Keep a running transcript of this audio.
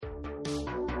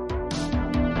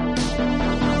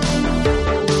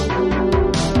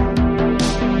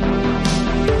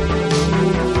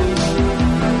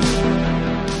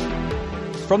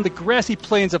From the grassy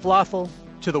plains of Lothal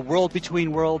to the world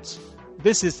between worlds,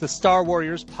 this is the Star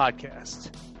Warriors podcast.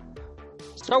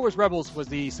 Star Wars Rebels was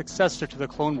the successor to the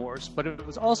Clone Wars, but it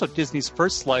was also Disney's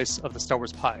first slice of the Star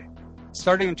Wars pie.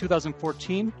 Starting in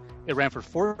 2014, it ran for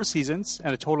 4 seasons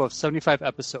and a total of 75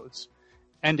 episodes,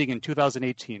 ending in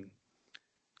 2018.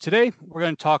 Today, we're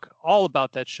going to talk all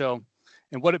about that show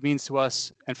and what it means to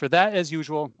us. And for that, as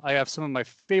usual, I have some of my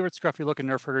favorite scruffy-looking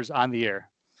nerf herders on the air.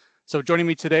 So joining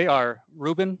me today are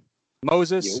Ruben,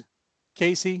 Moses,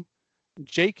 Casey,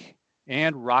 Jake,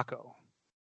 and Rocco.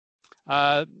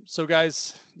 So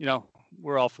guys, you know,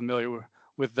 we're all familiar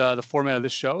with the format of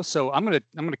this show. So I'm gonna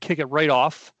kick it right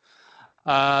off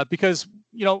because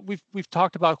you know we've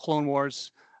talked about Clone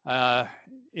Wars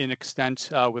in extent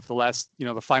with the last, you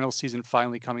know, the final season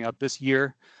finally coming out this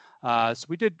year. So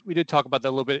we did talk about that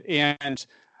a little bit, and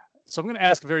so I'm going to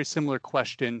ask a very similar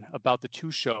question about the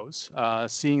two shows.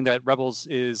 Seeing that Rebels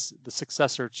is the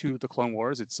successor to the Clone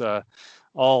Wars, it's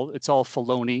all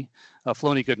Filoni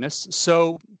goodness.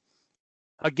 So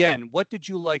again, what did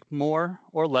you like more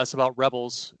or less about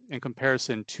Rebels in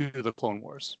comparison to the Clone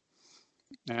Wars?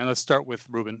 And let's start with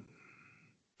Ruben.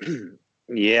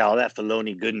 Yeah, all that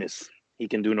Filoni goodness. He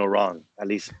can do no wrong. At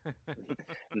least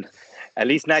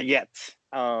not yet.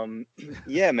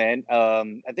 Yeah, man.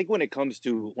 I think when it comes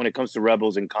to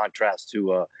Rebels in contrast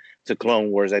to Clone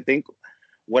Wars, I think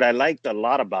what I liked a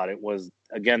lot about it was,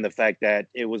 again, the fact that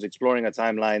it was exploring a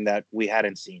timeline that we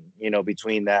hadn't seen, you know,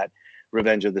 between that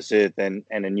Revenge of the Sith and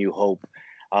A New Hope.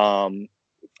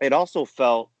 It also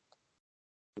felt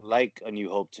like A New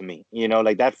Hope to me, you know,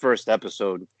 like that first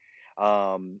episode.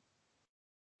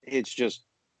 It's just,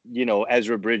 you know,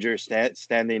 Ezra Bridger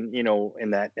standing, you know,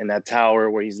 in that tower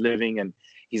where he's living, and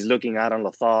he's looking out on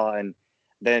Lothal, and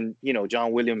then, you know,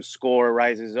 John Williams' score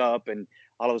rises up, and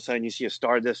all of a sudden you see a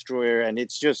Star Destroyer, and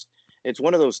it's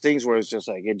one of those things where it's just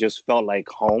like, it just felt like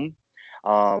home.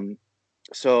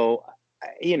 So,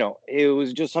 you know, it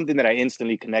was just something that I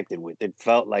instantly connected with. It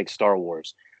felt like Star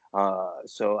Wars.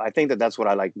 So I think that's what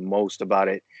I liked most about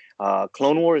it.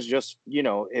 Clone Wars, just, you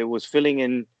know, it was filling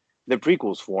in the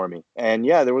prequels for me. And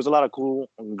yeah, there was a lot of cool,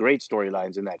 great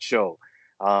storylines in that show,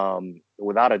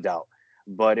 without a doubt.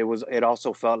 But it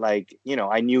also felt like, you know,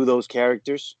 I knew those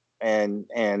characters, and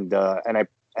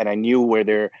I knew where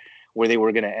they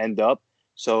were going to end up.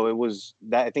 So it was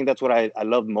that. I think that's what I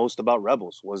loved most about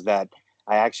Rebels, was that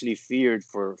I actually feared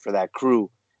for that crew,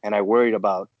 and I worried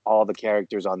about all the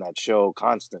characters on that show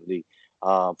constantly,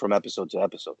 from episode to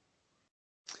episode.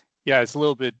 Yeah, it's a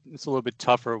little bit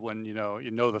tougher when you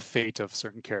know the fate of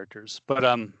certain characters. But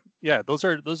yeah, those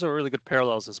are really good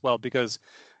parallels as well, because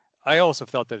I also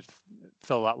felt that it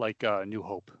felt a lot like New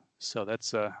Hope. So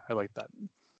that's I like that.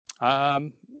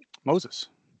 Moses.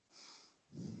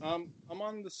 I'm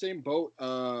on the same boat.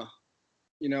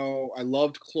 You know, I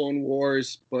loved Clone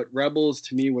Wars, but Rebels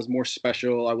to me was more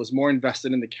special. I was more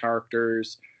invested in the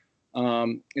characters.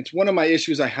 It's one of my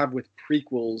issues I have with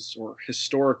prequels or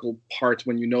historical parts.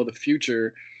 When you know the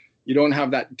future, you don't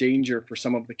have that danger for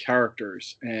some of the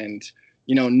characters. And,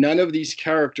 you know, none of these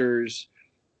characters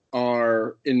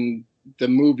are in the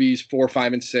movies 4,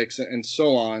 5, and 6 and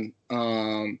so on.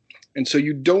 And so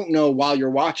you don't know while you're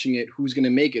watching it who's going to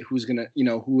make it, who's going to, you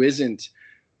know, who isn't.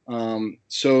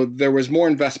 So there was more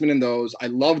investment in those. I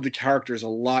loved the characters a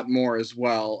lot more as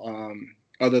well.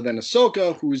 Other than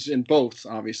Ahsoka, who's in both,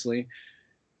 obviously.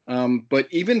 But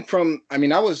even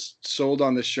I was sold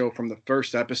on this show from the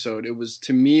first episode.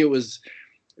 To me, it was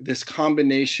this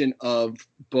combination of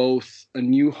both A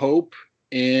New Hope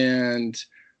and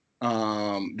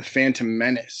The Phantom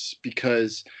Menace,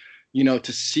 because, you know,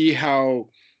 to see how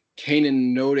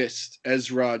Kanan noticed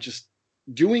Ezra just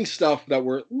doing stuff that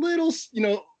were little, you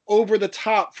know, over the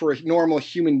top for a normal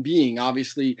human being.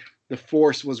 Obviously, the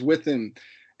Force was with him,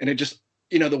 and it just,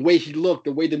 you know, the way he looked,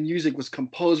 the way the music was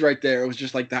composed right there, it was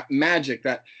just like that magic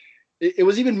that it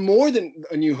was even more than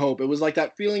A New Hope. It was like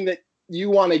that feeling that you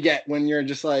want to get when you're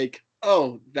just like,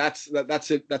 oh, that's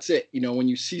it. You know, when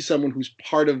you see someone who's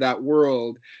part of that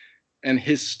world and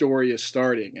his story is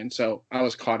starting. And so I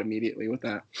was caught immediately with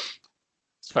that.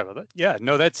 Sorry about that. Yeah,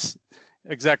 no, that's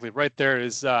exactly right. There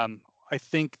is, I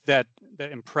think that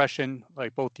the impression,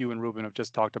 like both you and Ruben have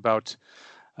just talked about,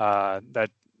 that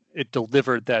it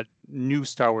delivered that new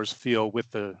Star Wars feel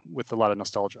with a lot of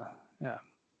nostalgia. Yeah,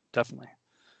 definitely.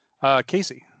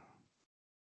 Casey.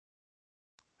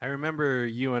 I remember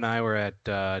you and I were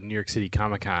at New York City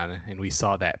Comic-Con, and we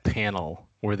saw that panel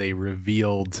where they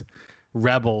revealed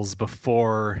Rebels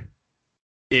before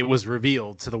it was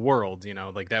revealed to the world. You know,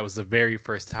 like that was the very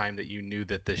first time that you knew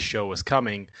that this show was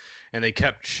coming, and they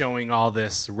kept showing all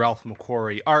this Ralph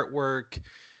McQuarrie artwork,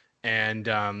 and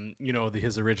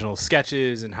his original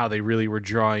sketches and how they really were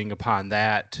drawing upon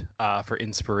that for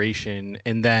inspiration.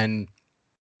 And then,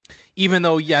 even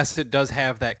though yes, it does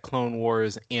have that Clone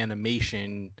Wars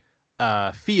animation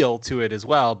feel to it as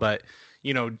well, but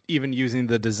even using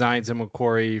the designs of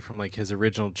McQuarrie from like his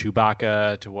original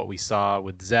Chewbacca to what we saw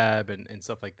with Zeb and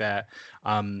stuff like that,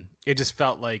 it just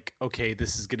felt like, okay,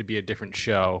 this is going to be a different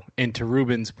show. And to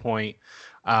Ruben's point,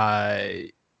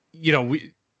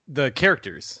 the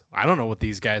characters, I don't know what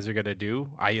these guys are going to do.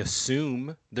 I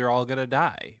assume they're all going to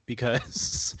die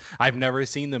because I've never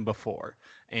seen them before.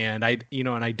 And I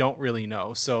don't really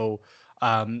know. So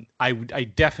I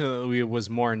definitely was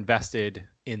more invested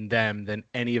in them than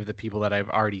any of the people that I've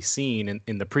already seen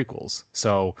in the prequels.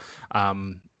 So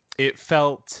it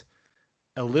felt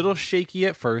a little shaky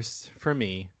at first for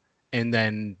me. And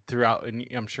then throughout, and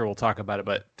I'm sure we'll talk about it,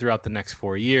 but throughout the next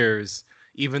 4 years,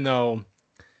 even though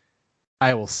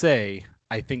I will say,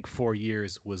 I think 4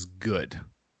 years was good.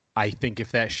 I think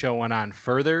if that show went on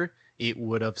further, it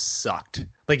would have sucked.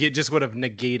 Like, it just would have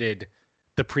negated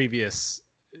the previous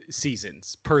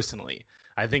seasons, personally.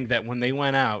 I think that when they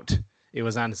went out, it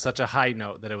was on such a high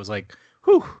note that it was like,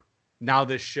 whew, now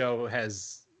this show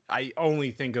has, I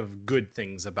only think of good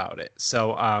things about it.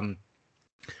 So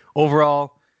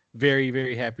overall, very,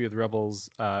 very happy with Rebels.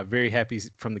 Very happy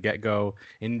from the get-go.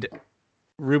 And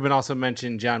Ruben also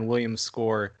mentioned John Williams'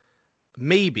 score.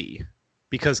 Maybe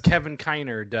because Kevin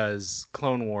Kiner does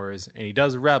Clone Wars and he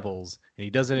does Rebels and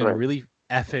he does it in a really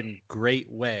effing great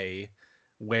way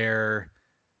where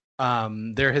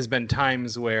there has been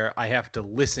times where I have to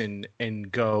listen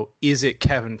and go, is it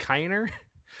Kevin Kiner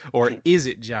or is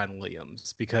it John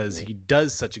Williams? Because he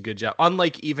does such a good job.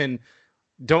 Unlike even,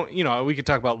 we could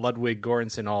talk about Ludwig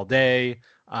Göransson all day.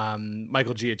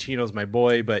 Michael Giacchino's my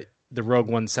boy, but the Rogue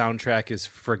One soundtrack is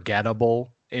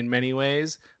forgettable in many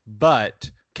ways. But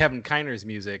Kevin Kiner's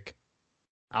music,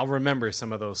 I'll remember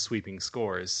some of those sweeping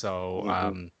scores.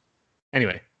 So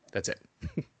anyway, that's it.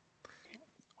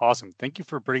 Awesome. Thank you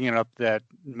for bringing up that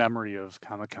memory of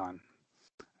Comic-Con.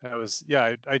 That was,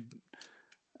 that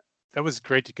was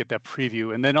great to get that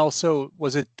preview. And then also,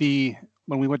 was it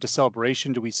when we went to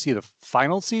Celebration, did we see the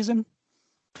final season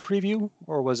preview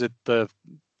or was it the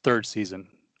third season?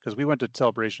 Because we went to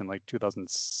Celebration like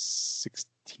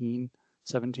 2016,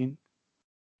 17.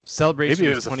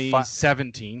 Celebration was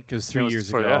 2017 because 3 years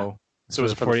ago. Yeah. So it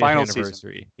was for the final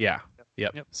anniversary. Season. Yeah.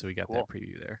 Yep. So we got that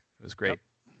preview there. It was great. Yep.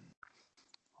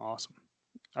 Awesome.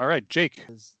 All right, Jake.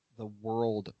 The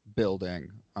world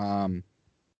building.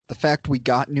 The fact we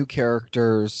got new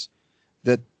characters,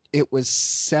 that it was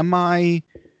semi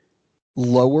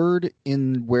lowered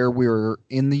in where we were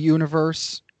in the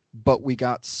universe, but we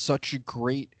got such a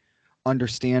great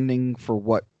understanding for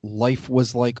what life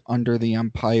was like under the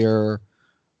Empire,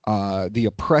 the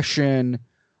oppression,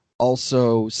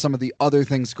 also some of the other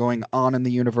things going on in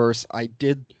the universe. I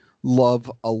did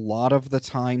love a lot of the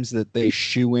times that they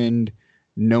shoe-inned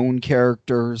known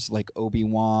characters like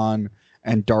Obi-Wan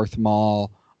and Darth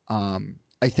Maul.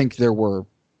 I think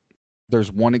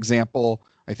there's one example.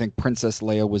 I think Princess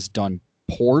Leia was done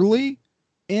poorly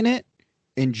in it,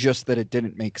 in just that it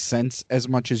didn't make sense as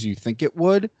much as you think it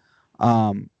would.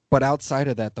 But outside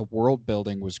of that, the world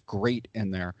building was great in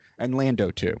there, and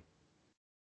Lando too.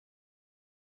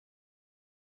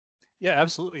 Yeah,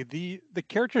 absolutely. The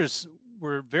characters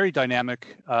were very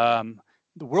dynamic. The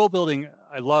world building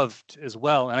I loved as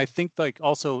well, and I think like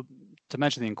also to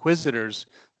mention the Inquisitors,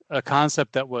 a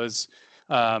concept that was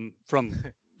from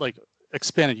like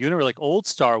expanded universe, like old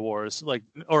Star Wars, like,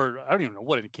 or I don't even know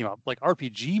what it came out, like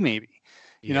RPG maybe.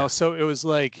 You know, so it was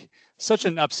like such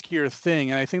an obscure thing,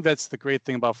 and I think that's the great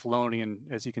thing about Filoni,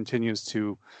 and as he continues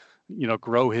to,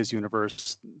 grow his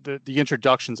universe, the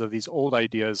introductions of these old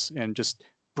ideas and just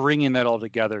bringing that all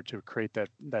together to create that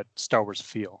Star Wars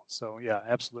feel. So yeah,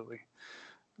 absolutely.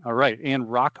 All right,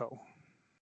 and Rocco.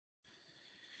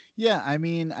 Yeah, I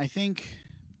mean, I think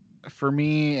for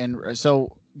me, and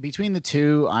so between the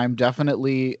two, I'm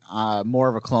definitely more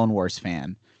of a Clone Wars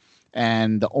fan.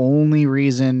 And the only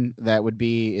reason that would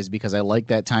be is because I like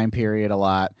that time period a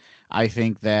lot. I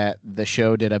think that the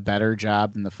show did a better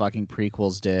job than the fucking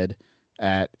prequels did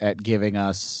at giving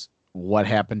us what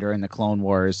happened during the Clone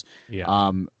Wars.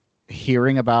 Yeah.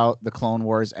 Hearing about the Clone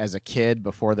Wars as a kid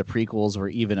before the prequels were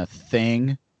even a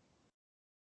thing,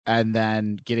 and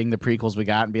then getting the prequels we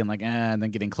got and being like, and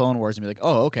then getting Clone Wars and be like,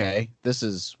 oh, okay, this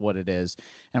is what it is.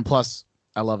 And plus,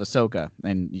 I love Ahsoka,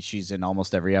 and she's in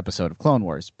almost every episode of Clone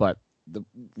Wars, but the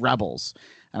Rebels,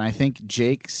 and I think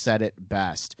Jake said it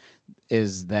best,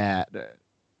 is that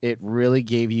it really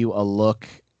gave you a look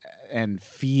and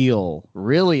feel,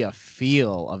 really a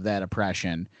feel of that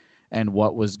oppression. and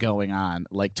what was going on,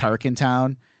 like Tarkin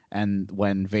Town, and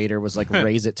when Vader was like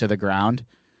raise it to the ground,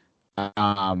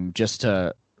 just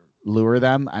to lure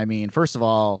them. I mean, first of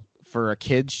all, for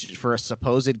a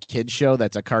supposed kid show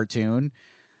that's a cartoon,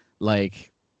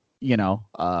 like,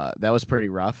 that was pretty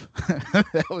rough.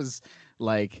 That was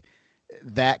like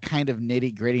that kind of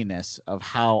nitty grittiness of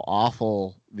how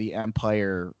awful the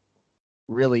Empire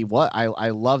really was. I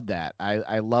love that.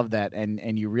 I love that.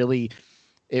 And you really,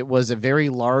 it was a very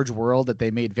large world that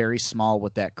they made very small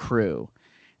with that crew.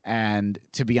 And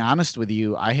to be honest with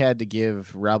you, I had to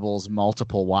give Rebels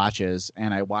multiple watches,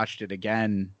 and I watched it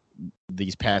again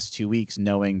these past 2 weeks,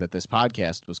 knowing that this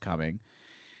podcast was coming.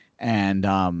 And,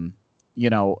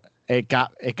 it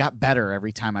got better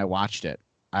every time I watched it.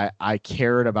 I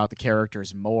cared about the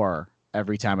characters more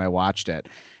every time I watched it.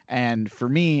 And for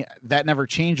me, that never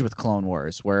changed with Clone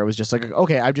Wars, where it was just like,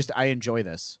 okay, I enjoy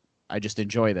this. I just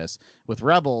enjoy this. With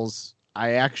Rebels,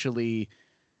 I actually,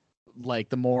 like,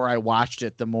 the more I watched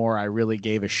it, the more I really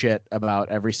gave a shit about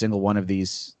every single one of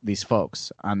these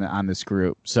folks on this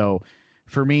group. So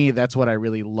for me, that's what I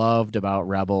really loved about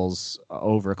Rebels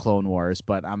over Clone Wars,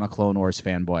 but I'm a Clone Wars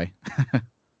fanboy.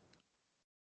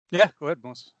 Yeah, go ahead,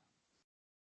 Moses.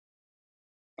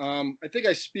 I think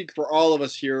I speak for all of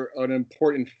us here. An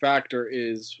important factor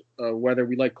is whether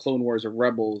we like Clone Wars or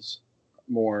Rebels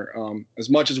more. As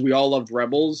much as we all loved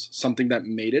Rebels, something that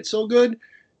made it so good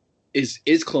is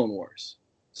Clone Wars.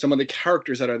 Some of the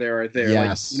characters that are there.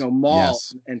 Yes. Like, Maul.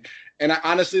 Yes. And I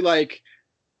honestly, like,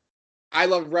 I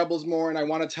love Rebels more, and I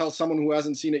want to tell someone who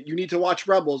hasn't seen it, you need to watch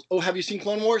Rebels. Oh, have you seen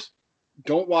Clone Wars?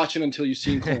 Don't watch it until you've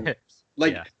seen Clone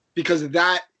Wars. Because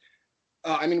that,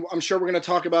 I'm sure we're going to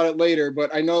talk about it later,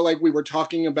 but I know, like, we were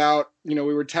talking about, we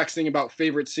were texting about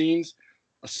favorite scenes.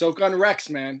 Ahsoka and Rex,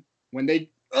 man, when they,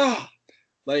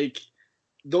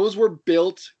 those were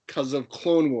built because of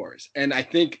Clone Wars. And I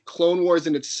think Clone Wars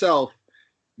in itself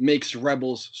makes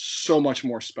Rebels so much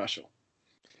more special.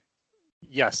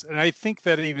 Yes, and I think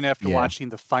that even after watching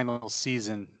the final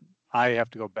season, I have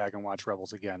to go back and watch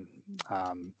Rebels again,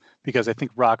 because I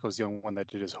think Rocco's the only one that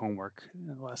did his homework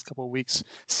in the last couple of weeks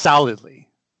solidly.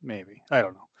 Maybe, I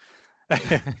don't know.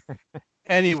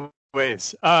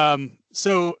 Anyways,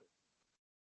 so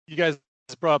you guys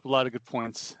brought up a lot of good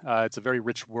points. It's a very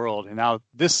rich world, and now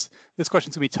this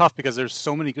question's gonna be tough because there's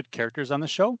so many good characters on the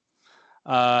show,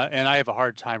 and I have a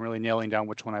hard time really nailing down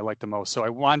which one I like the most. So I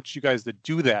want you guys to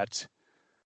do that.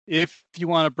 If you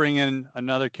want to bring in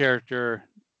another character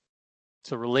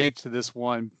to relate to this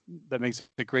one that makes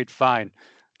it great, fine.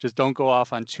 Just don't go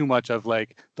off on too much of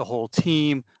like the whole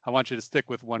team. I want you to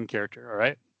stick with one character. All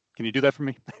right? Can you do that for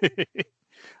me?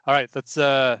 All right, let's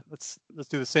do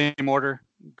the same order.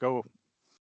 Go.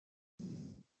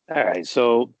 All right,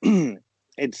 so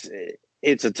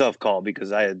it's a tough call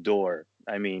because I adore,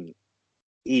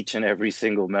 each and every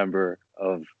single member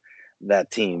of that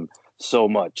team so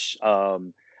much.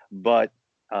 But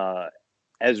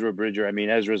Ezra Bridger,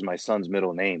 Ezra is my son's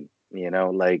middle name,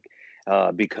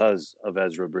 because of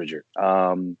Ezra Bridger.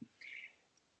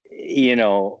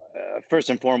 First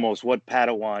and foremost, what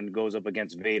Padawan goes up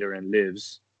against Vader and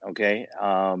lives, okay?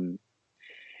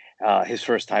 His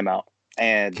first time out.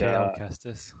 And Cal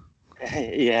Kestis.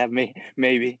 Yeah,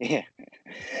 maybe. Yeah.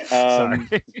 Sorry.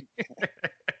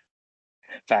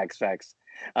 Facts.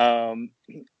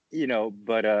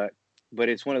 But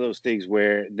it's one of those things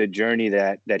where the journey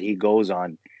that he goes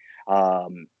on,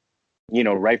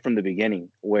 right from the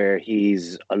beginning, where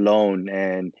he's alone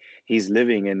and he's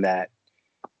living in that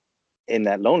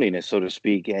loneliness, so to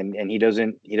speak, and he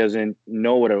doesn't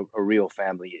know what a real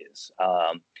family is.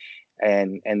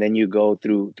 And then you go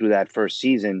through that first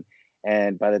season,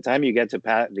 and by the time you get to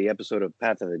the episode of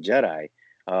Path of the Jedi,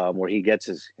 where he gets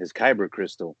his Kyber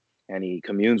crystal and he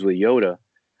communes with Yoda,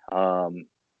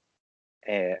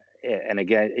 and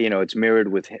again, it's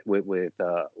mirrored with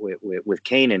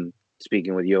Kanan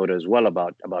speaking with Yoda as well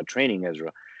about training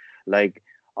Ezra. Like,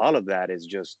 all of that is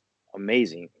just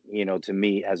amazing, to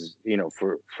me, as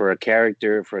for a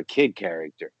character, for a kid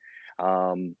character,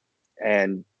 and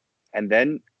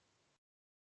then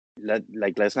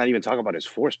let's not even talk about his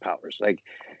force powers. Like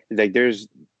there's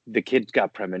the kid's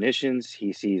got premonitions.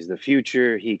 He sees the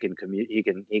future. He can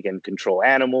he can control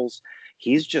animals.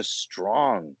 He's just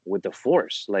strong with the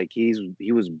force. Like he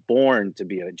was born to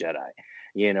be a Jedi,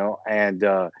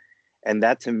 and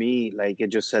that, to me, like, it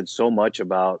just said so much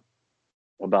about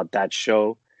that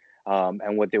show,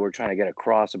 and what they were trying to get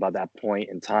across about that point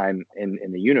in time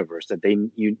in the universe, that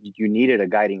you needed a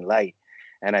guiding light.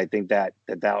 And I think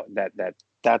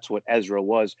that's what Ezra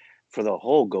was for the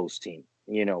whole Ghost team.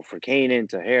 for Kanan,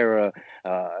 to Hera,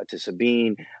 to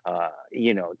Sabine,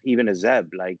 even to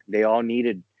Zeb. Like they all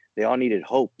needed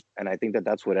hope, and I think that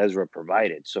that's what Ezra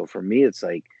provided. So for me, it's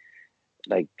like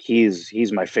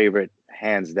he's my favorite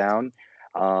hands down.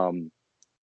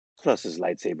 Plus his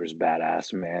lightsaber's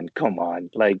badass, man. Come on,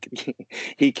 like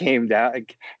he came down.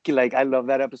 Like I love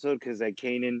that episode because like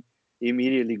Kanan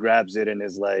immediately grabs it and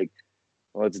is like,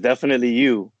 well, it's definitely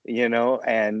you,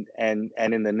 and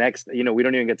in the next, we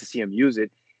don't even get to see him use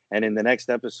it. And in the next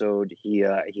episode, he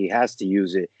has to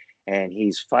use it, and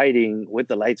he's fighting with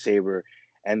the lightsaber,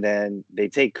 and then they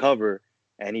take cover,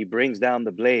 and he brings down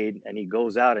the blade, and he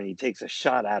goes out and he takes a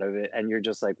shot out of it, and you're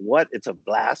just like, what? It's a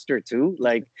blaster too?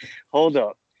 Like, hold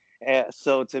up.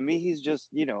 So to me, he's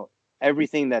just,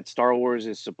 everything that Star Wars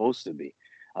is supposed to be.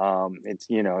 It's,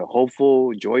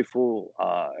 hopeful, joyful,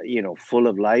 full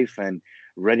of life and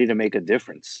ready to make a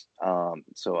difference.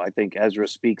 So I think Ezra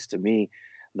speaks to me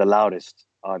the loudest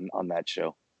on that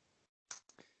show.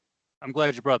 I'm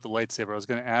glad you brought the lightsaber. I was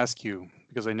going to ask you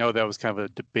because I know that was kind of a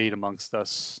debate amongst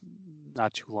us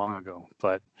not too long ago,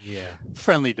 but Yeah.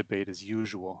 friendly debate as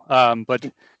usual.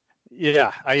 But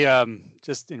yeah, I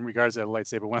just in regards to that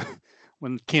lightsaber,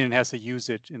 when Kanan has to use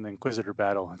it in the Inquisitor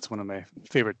battle, it's one of my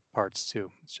favorite parts too.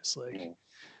 It's just like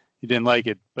you didn't like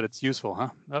it, but it's useful, huh?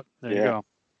 Oh, there you go.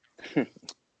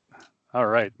 All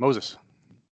right, Moses.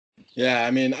 Yeah,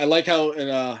 I mean, I like how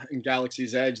in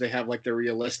Galaxy's Edge they have like the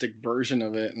realistic version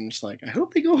of it, and it's like I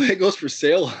hope it goes for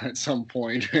sale at some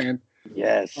point, man.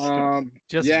 Yes.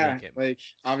 Just yeah, make it. like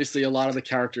obviously a lot of the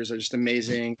characters are just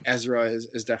amazing. Ezra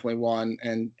is definitely one,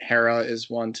 and Hera is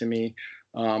one to me.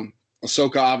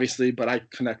 Ahsoka obviously, but I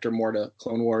connect her more to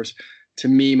Clone Wars. To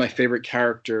me, my favorite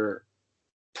character,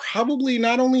 probably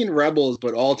not only in Rebels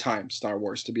but all time Star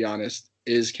Wars, to be honest,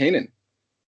 is Kanan.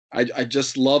 I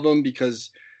just love him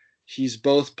because he's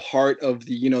both part of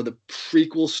the the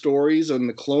prequel stories on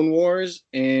the Clone Wars,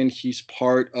 and he's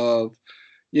part of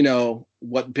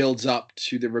what builds up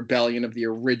to the rebellion of the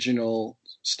original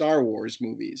Star Wars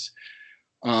movies.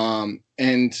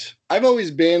 And I've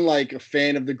always been like a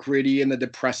fan of the gritty and the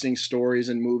depressing stories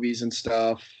and movies and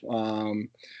stuff. And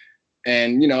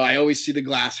I always see the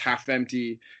glass half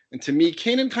empty. And to me,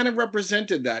 Kanan kind of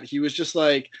represented that. He was just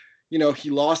like, he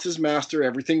lost his master.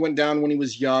 Everything went down when he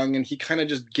was young, and he kind of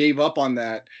just gave up on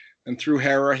that. And through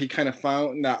Hera, he kind of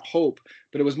found that hope.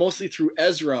 But it was mostly through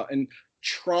Ezra and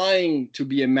trying to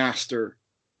be a master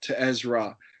to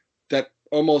Ezra that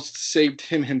almost saved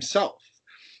him himself.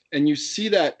 And you see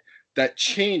that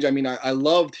change. I mean, I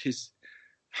loved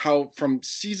how from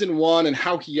season 1 and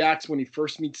how he acts when he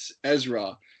first meets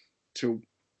Ezra to,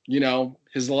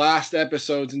 his last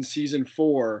episodes in season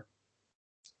 4.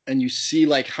 And you see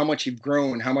like how much he's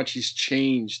grown, how much he's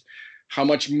changed, how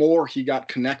much more he got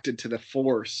connected to the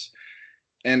Force.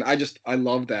 And I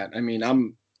love that. I mean,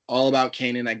 I'm all about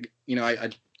Kanan. I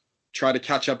try to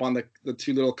catch up on the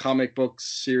 2 little comic book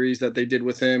series that they did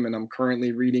with him, and I'm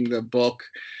currently reading the book.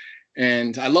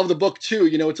 And I love the book too.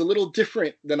 It's a little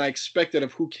different than I expected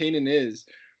of who Kanan is,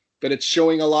 but it's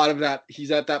showing a lot of that.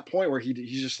 He's at that point where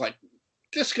he's just like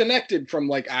disconnected from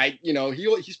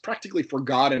he's practically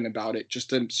forgotten about it just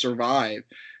to survive.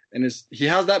 And he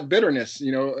has that bitterness,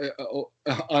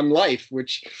 on life,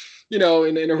 which, in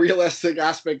a realistic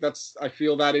aspect, I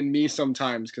feel that in me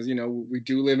sometimes, because, we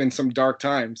do live in some dark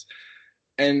times.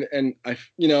 And I,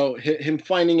 him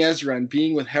finding Ezra and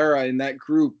being with Hera in that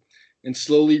group and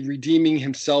slowly redeeming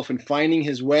himself and finding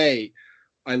his way.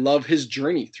 I love his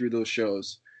journey through those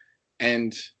shows.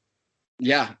 And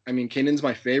yeah, I mean, Kanan's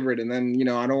my favorite. And then,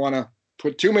 I don't want to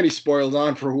put too many spoils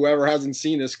on for whoever hasn't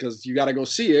seen this, because you got to go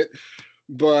see it.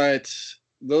 But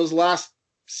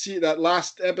that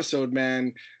last episode,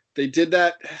 man, they did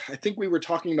that. I think we were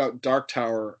talking about Dark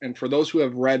Tower. And for those who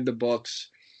have read the books,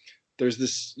 there's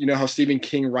this, how Stephen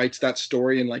King writes that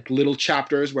story in like little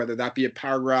chapters, whether that be a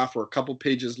paragraph or a couple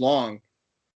pages long.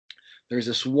 There's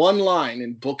this one line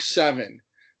in book 7,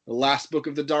 the last book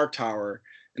of the Dark Tower.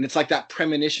 And it's like that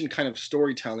premonition kind of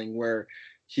storytelling where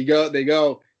they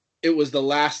go, it was the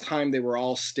last time they were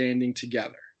all standing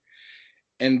together.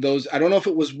 And I don't know if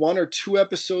it was 1 or 2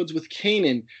 episodes with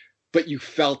Kanan, but you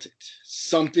felt it.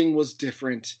 Something was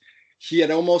different. He had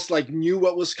almost like knew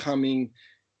what was coming.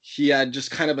 He had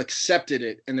just kind of accepted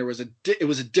it. And it was a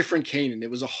different Kanan. It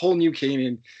was a whole new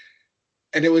Kanan.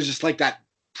 And it was just like that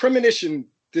premonition,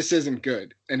 this isn't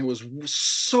good. And it was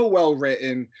so well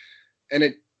written. And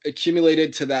it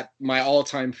accumulated to my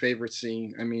all-time favorite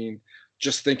scene. I mean,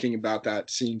 just thinking about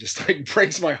that scene just like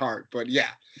breaks my heart. But yeah,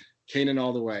 Kanan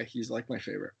all the way. He's like my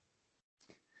favorite.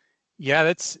 Yeah,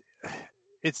 it's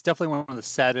definitely one of the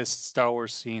saddest Star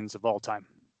Wars scenes of all time.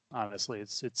 Honestly,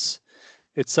 it's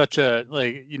it's such a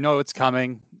like it's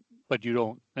coming, but you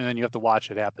don't, and then you have to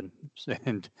watch it happen.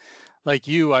 And like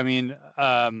you, I mean,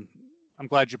 I'm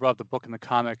glad you brought up the book and the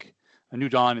comic. A New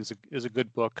Dawn is a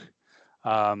good book.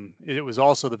 It was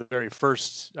also the very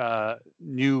first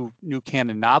new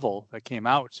canon novel that came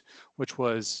out, which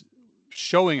was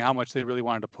showing how much they really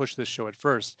wanted to push this show at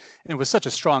first, and it was such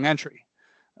a strong entry.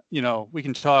 We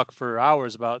can talk for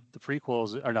hours about the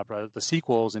prequels, or not, the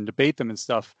sequels, and debate them and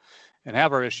stuff, and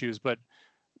have our issues, but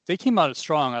they came out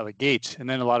strong out of the gate, and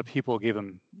then a lot of people gave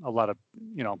them a lot of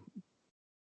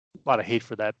hate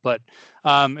for that. But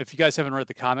if you guys haven't read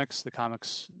the comic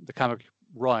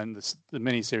run, the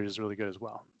miniseries is really good as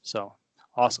well. So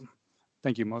awesome.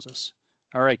 Thank you, Moses.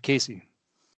 All right, Casey.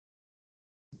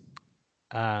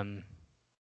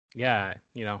 Yeah,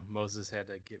 Moses had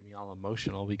to get me all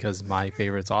emotional because my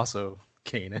favorite's also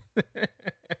Kanan.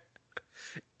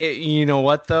 You know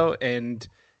what, though? And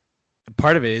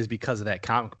part of it is because of that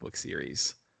comic book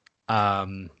series.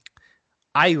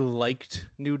 I liked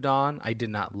New Dawn. I did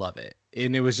not love it.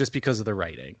 And it was just because of the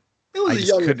writing. It was I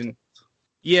just couldn't.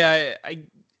 Yeah,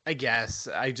 I guess.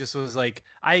 I just was like,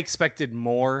 I expected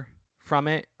more from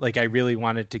it. Like, I really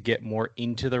wanted to get more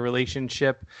into the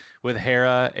relationship with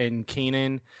Hera and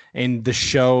Kanan. And the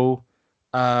show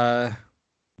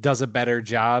does a better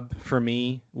job for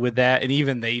me with that. And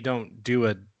even they don't do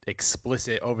a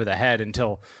explicit over the head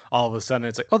until all of a sudden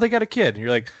it's like, oh, they got a kid, and you're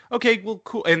like, okay, well,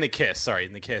 cool. And they kiss,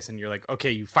 and you're like,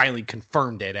 okay, you finally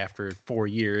confirmed it after 4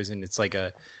 years, and it's like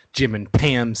a Jim and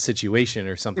Pam situation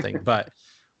or something. But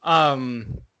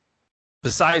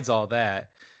besides all that,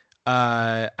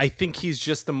 I think he's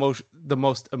just the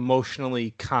most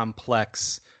emotionally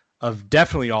complex of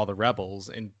definitely all the rebels,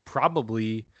 and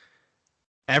probably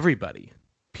everybody,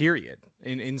 period,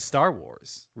 in Star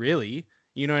Wars, really.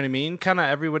 You know what I mean? Kind of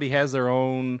everybody has their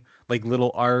own like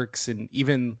little arcs, and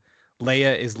even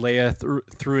Leia is Leia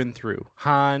through and through.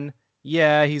 Han,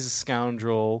 yeah, he's a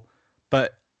scoundrel,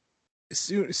 but as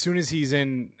soon as he's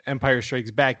in Empire Strikes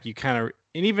Back, you kind of,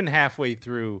 and even halfway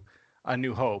through A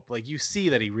New Hope, like you see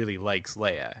that he really likes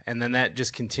Leia, and then that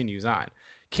just continues on.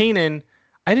 Kanan,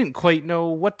 I didn't quite know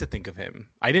what to think of him.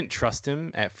 I didn't trust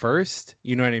him at first.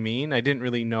 You know what I mean? I didn't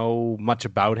really know much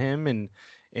about him, and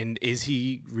is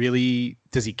he really,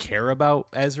 does he care about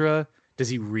Ezra? Does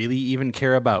he really even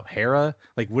care about Hera?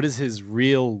 Like, what is his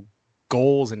real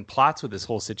goals and plots with this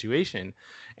whole situation?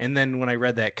 And then when I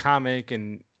read that comic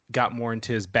and got more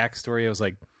into his backstory, I was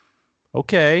like,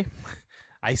 okay,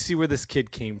 I see where this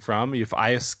kid came from. If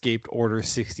I escaped Order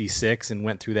 66 and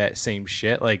went through that same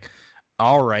shit, like,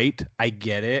 all right, I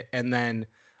get it. And then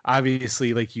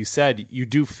obviously, like you said, you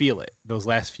do feel it. Those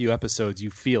last few episodes, you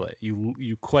feel it.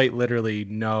 You quite literally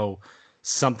know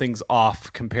something's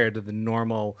off compared to the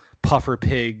normal puffer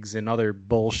pigs and other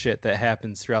bullshit that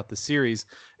happens throughout the series.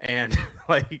 And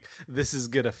like, this is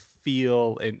going to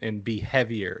feel and be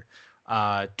heavier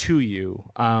to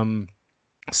you.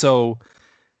 So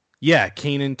yeah,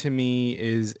 Kanan to me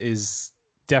is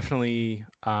definitely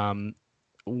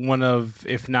one of,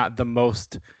 if not the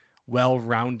most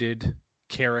well-rounded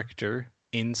character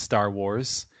in Star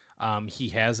Wars. He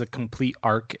has a complete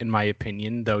arc, in my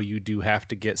opinion, though you do have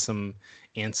to get some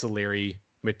ancillary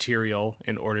material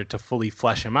in order to fully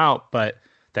flesh him out, but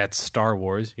that's Star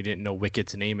Wars. You didn't know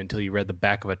Wicket's name until you read the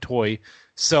back of a toy.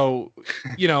 So,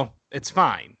 it's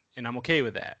fine, and I'm okay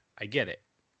with that. I get it.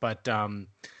 But,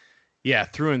 yeah,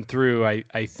 through and through,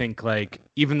 I think, like,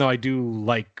 even though I do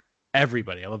like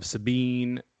everybody, I love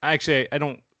Sabine. Actually, I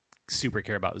don't super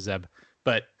care about Zeb.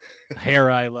 But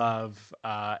Hera, I love.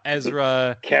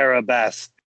 Ezra. Carabas.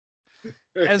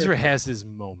 Ezra has his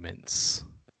moments.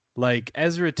 Like,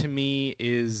 Ezra to me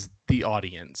is the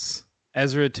audience.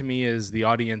 Ezra to me is the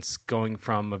audience going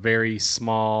from a very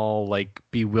small, like,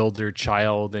 bewildered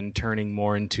child and turning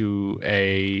more into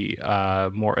a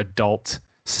more adult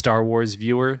Star Wars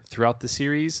viewer throughout the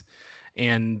series.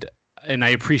 And I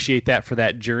appreciate that for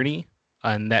that journey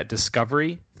and that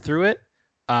discovery through it.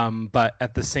 But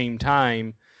at the same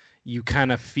time, you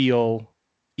kind of feel,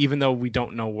 even though we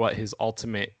don't know what his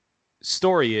ultimate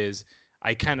story is,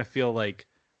 I kind of feel like,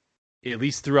 at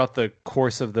least throughout the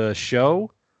course of the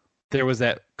show, there was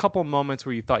that couple moments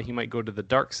where you thought he might go to the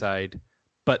dark side,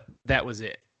 but that was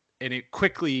it. And it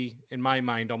quickly, in my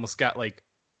mind, almost got like,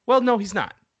 well, no, he's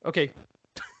not. Okay.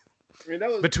 I mean, that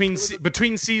was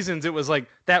between seasons, it was like,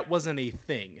 that wasn't a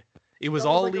thing. It was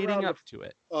all like leading up to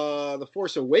it. The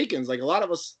Force Awakens, like, a lot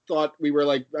of us thought, we were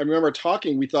like, I remember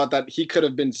talking, we thought that he could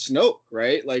have been Snoke,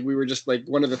 right? Like, we were just like,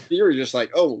 one of the theories, just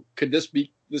like, oh, could this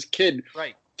kid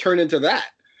right turn into that?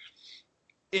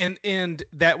 And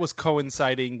that was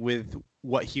coinciding with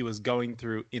what he was going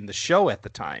through in the show at the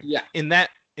time. Yeah. And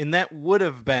that would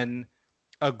have been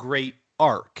a great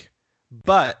arc.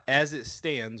 But as it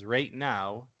stands right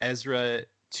now, Ezra,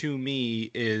 to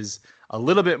me, is a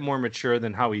little bit more mature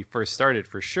than how he first started,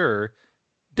 for sure.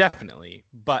 Definitely.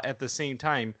 But at the same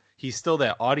time, he's still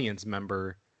that audience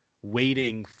member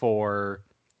waiting for,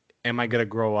 am I going to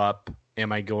grow up?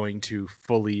 Am I going to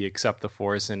fully accept the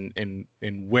Force? And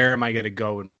where am I going to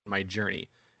go in my journey?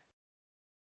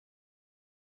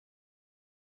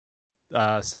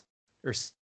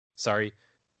 Sorry.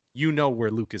 You know where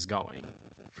Luke is going,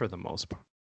 for the most part.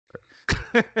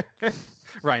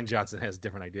 Ryan Johnson has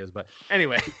different ideas, but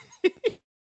anyway.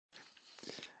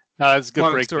 That's a good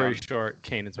Long breakdown. story short,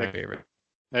 Kanan's my favorite.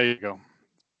 There you go.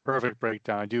 Perfect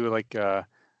breakdown. I do like that.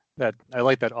 I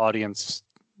like that audience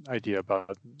idea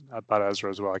about Ezra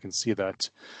as well. I can see that.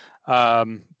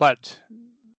 But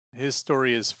his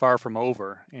story is far from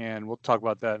over, and we'll talk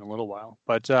about that in a little while.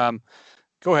 But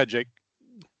go ahead, Jake.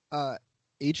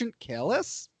 Agent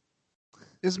Kallus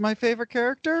is my favorite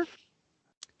character.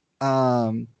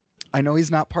 I know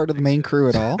he's not part of the main crew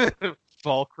at all.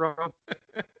 Fulcrum.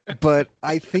 But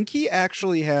I think he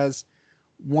actually has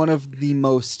one of the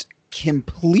most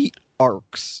complete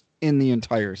arcs in the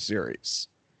entire series.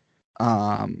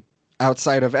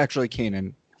 Outside of, actually,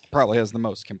 Kanan probably has the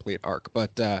most complete arc.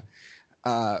 But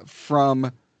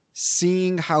from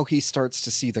seeing how he starts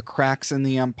to see the cracks in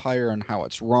the Empire and how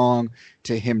it's wrong,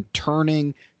 to him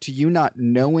turning, to you not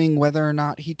knowing whether or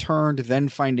not he turned, then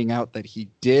finding out that he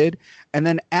did, and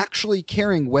then actually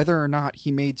caring whether or not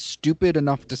he made stupid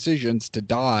enough decisions to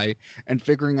die, and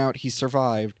figuring out he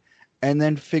survived, and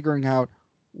then figuring out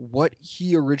what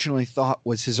he originally thought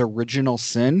was his original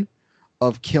sin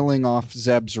of killing off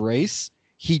Zeb's race.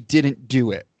 He didn't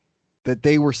do it. That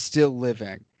they were still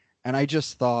living. And I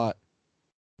just thought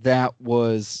that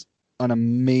was an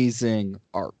amazing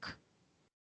arc.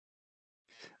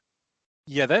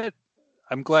 Yeah,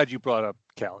 I'm glad you brought up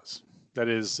Kallus. That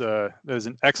is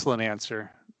an excellent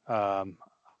answer.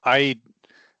 I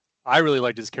really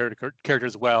liked his character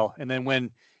as well. And then when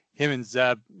him and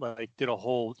Zeb did a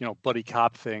whole buddy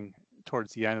cop thing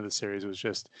towards the end of the series, it was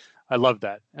just, I loved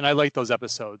that, and I liked those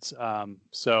episodes.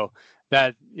 So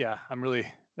that's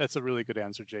a really good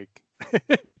answer, Jake.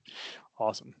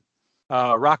 Awesome.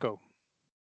 Rocco.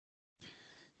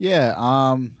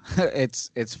 Yeah,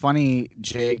 it's funny,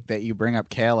 Jake, that you bring up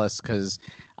Kallus, because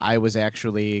I was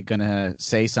actually gonna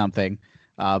say something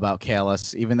about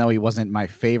Kallus, even though he wasn't my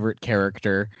favorite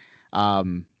character.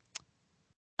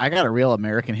 I got a real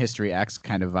American History X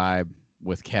kind of vibe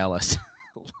with Kallus,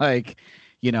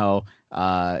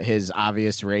 his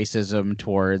obvious racism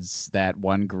towards that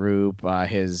one group,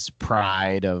 his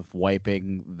pride of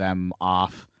wiping them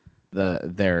off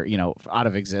their out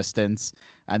of existence,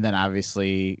 and then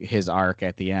obviously his arc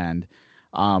at the end.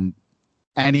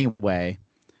 Anyway,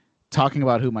 talking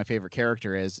about who my favorite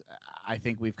character is, I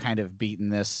think we've kind of beaten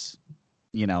this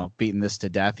to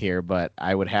death here, but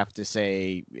I would have to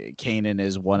say Kanan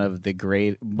is one of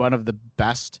the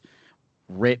best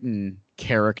written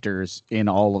characters in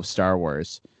all of Star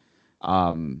Wars.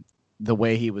 The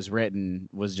way he was written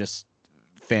was just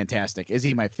fantastic. Is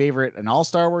he my favorite in all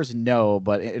Star Wars? No,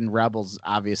 but in Rebels,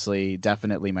 obviously,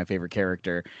 definitely my favorite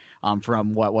character.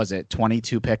 From what was it,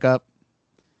 22 pickup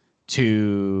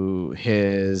to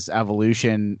his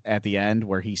evolution at the end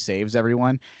where he saves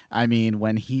everyone. I mean,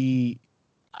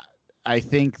 I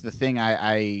think the thing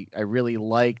I really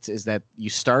liked is that you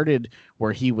started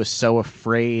where he was so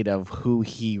afraid of who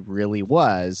he really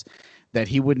was that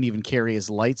he wouldn't even carry his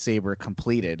lightsaber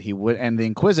completed. And the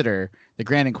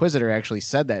Grand Inquisitor actually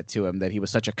said that to him, that he was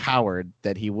such a coward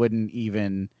that he wouldn't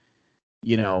even,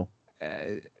 wear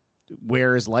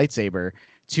his lightsaber,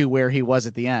 to where he was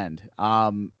at the end.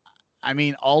 I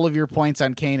mean, all of your points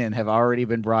on Kanan have already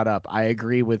been brought up. I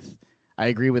agree with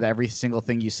every single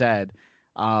thing you said.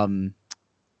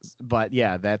 But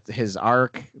yeah, that his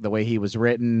arc, the way he was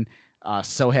written,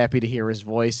 so happy to hear his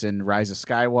voice in Rise of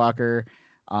Skywalker.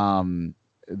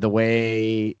 The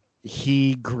way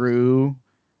he grew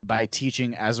by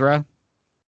teaching Ezra,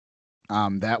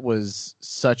 that was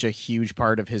such a huge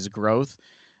part of his growth.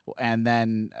 And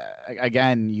then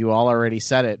again, you all already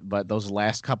said it, but those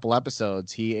last couple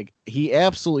episodes, he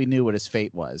absolutely knew what his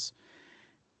fate was.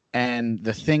 And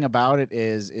the thing about it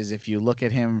is if you look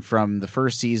at him from the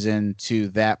first season to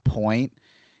that point,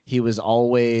 he was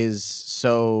always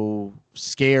so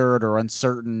scared or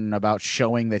uncertain about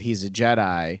showing that he's a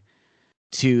Jedi,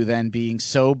 to then being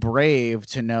so brave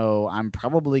to know I'm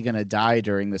probably going to die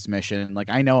during this mission.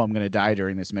 I know I'm going to die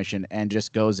during this mission, and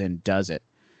just goes and does it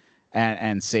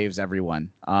and saves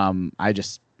everyone.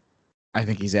 I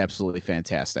think he's absolutely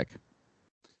fantastic.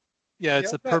 Yeah,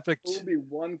 it's He a has that perfect.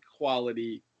 Obi-Wan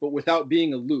quality, but without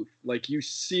being aloof. Like you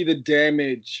see the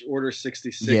damage Order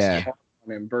 66 Yeah.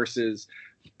 on him versus,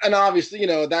 and obviously,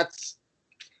 that's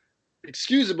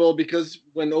excusable because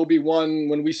when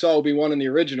we saw Obi-Wan in the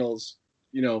originals,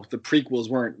 the prequels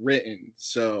weren't written.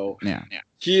 So Yeah.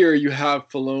 here you have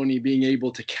Filoni being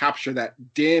able to capture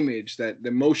that damage, that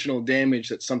emotional damage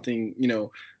that something,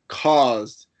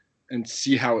 caused, and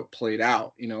see how it played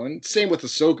out, and same with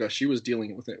Ahsoka. She was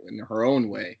dealing with it in her own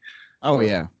way. Oh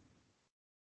yeah.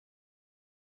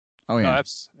 Oh No, yeah.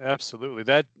 absolutely.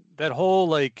 That whole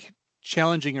like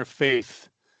challenging your faith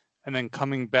and then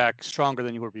coming back stronger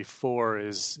than you were before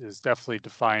is definitely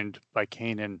defined by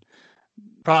Kanan.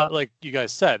 Like you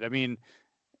guys said, I mean,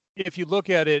 if you look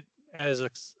at it as a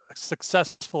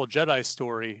successful Jedi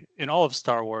story in all of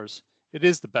Star Wars, it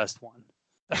is the best one.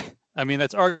 I mean,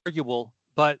 that's arguable,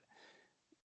 but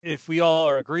if we all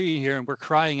are agreeing here and we're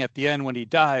crying at the end when he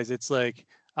dies, it's like,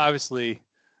 obviously,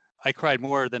 I cried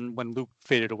more than when Luke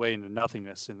faded away into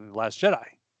nothingness in The Last Jedi.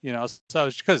 So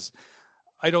it's because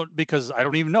I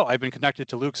don't even know. I've been connected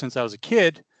to Luke since I was a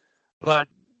kid, but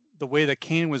the way that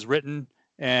Kanan was written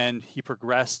and he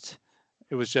progressed,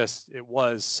 it's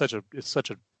such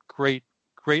a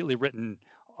greatly written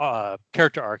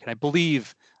character arc. And I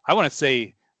believe, I want to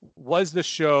say, was the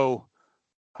show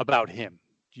about him?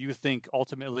 Do you think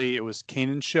ultimately it was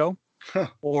Kanan's show?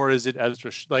 Or is it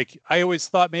Ezra? Like, I always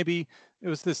thought maybe it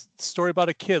was this story about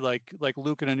a kid like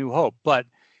Luke in A New Hope. But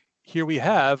here we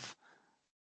have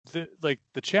the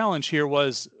challenge here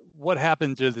was what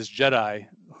happened to this Jedi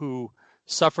who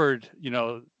suffered,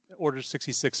 Order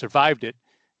 66, survived it,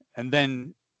 and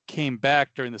then came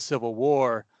back during the Civil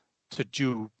War to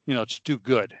do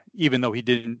good, even though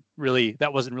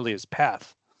that wasn't really his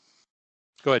path.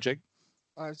 Go ahead, Jake.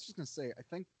 I was just going to say, I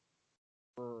think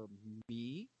for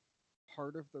me,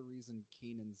 part of the reason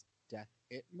Kanan's death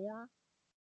hit more.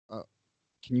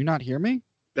 Can you not hear me?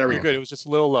 There we You're go. good. It was just a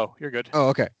little low. You're good. Oh,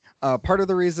 okay. Part of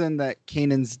the reason that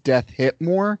Kanan's death hit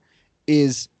more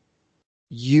is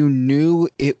you knew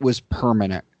it was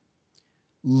permanent.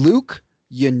 Luke,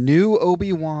 you knew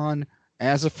Obi-Wan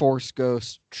as a Force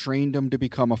ghost, trained him to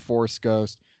become a Force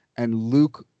ghost, and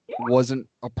Luke wasn't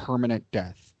a permanent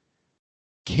death.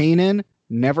 Kanan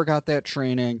never got that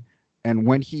training, and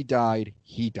when he died,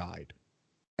 he died.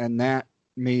 And that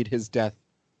made his death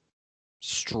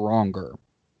stronger.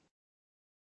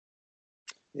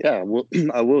 Yeah, well,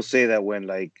 I will say that when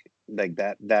like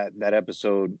that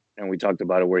episode, and we talked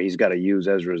about it, where he's got to use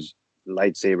Ezra's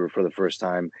lightsaber for the first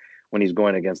time when he's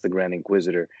going against the Grand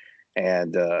Inquisitor,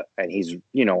 and he's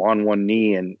on one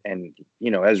knee, and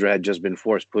Ezra had just been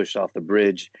force pushed off the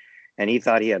bridge, and he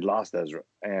thought he had lost Ezra,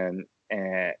 and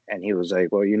he was like,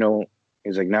 well,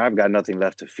 he's like, now I've got nothing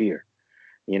left to fear,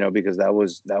 because that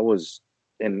was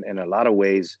in a lot of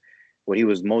ways what he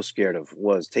was most scared of,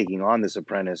 was taking on this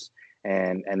apprentice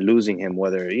and losing him,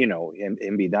 whether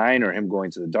him be dying or him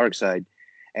going to the dark side.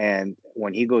 And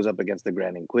when he goes up against the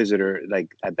Grand Inquisitor,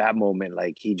 like at that moment,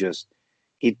 like he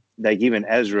like, even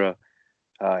Ezra,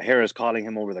 Hera's calling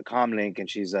him over the comlink, and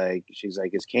she's like, is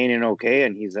Kanan okay?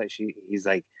 And he's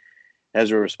like,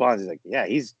 Ezra responds, he's like, yeah,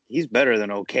 he's better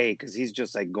than okay, because he's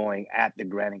just like going at the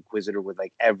Grand Inquisitor with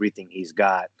like everything he's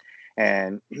got.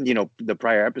 And the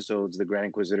prior episodes, the Grand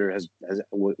Inquisitor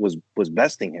was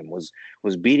besting him, was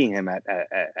beating him at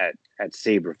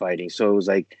saber fighting. So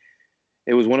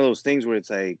it was one of those things where it's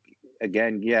like,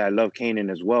 again, yeah, I love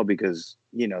Kanan as well, because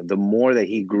the more that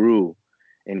he grew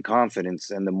in confidence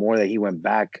and the more that he went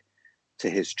back to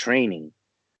his training,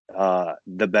 the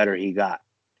better he got,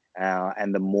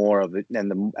 and the more of it,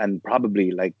 and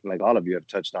probably like all of you have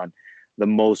touched on, the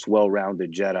most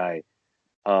well-rounded Jedi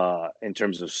in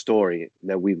terms of story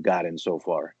that we've gotten so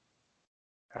far.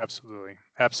 Absolutely.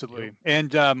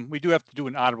 And we do have to do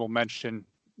an honorable mention.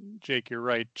 Jake, you're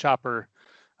right. Chopper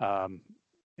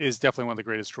is definitely one of the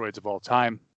greatest droids of all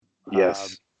time.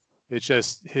 Yes. It's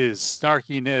just his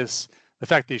snarkiness, the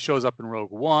fact that he shows up in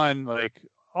Rogue One, like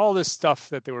all this stuff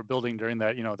that they were building during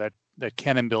that, that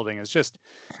canon building it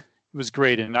was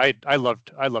great. And I loved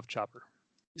Chopper.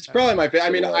 He's probably my favorite. I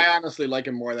mean, I honestly like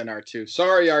him more than R2.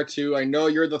 Sorry, R2. I know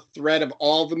you're the thread of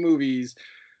all the movies,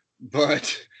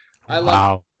 but I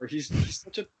love him. He's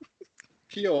such a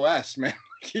POS, man.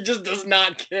 He just does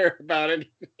not care about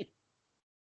anything.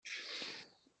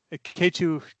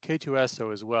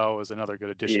 K2SO as well was another good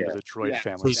addition to the droid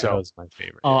family. So that was my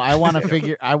favorite. Oh, I want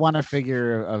a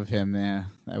figure of him. Yeah,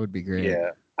 that would be great.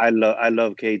 Yeah. I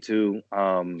love K2.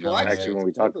 Actually, when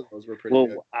we talk,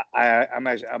 good.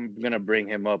 I'm gonna bring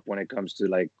him up when it comes to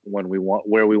like where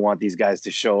we want these guys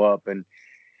to show up, and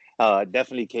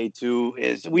Definitely K2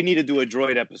 is. We need to do a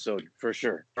droid episode for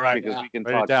sure. Right. Because we can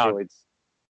Write it talk down. droids.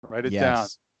 Write it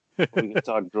Yes. We can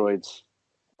talk droids.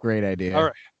 Great idea.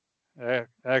 All right.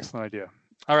 Excellent idea.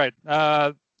 All right.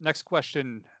 Next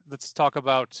question. Let's talk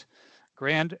about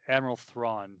Grand Admiral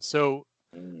Thrawn. So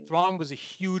Thrawn was a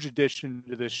huge addition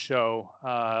to this show.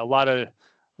 A lot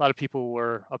of people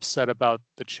were upset about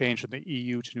the change from the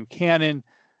EU to new canon.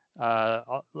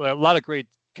 A lot of great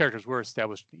characters were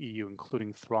established in the EU,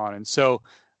 including Thrawn. And so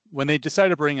when they decided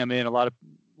to bring him in, a lot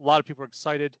of people were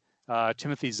excited.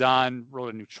 Timothy Zahn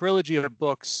wrote a new trilogy of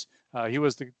books. He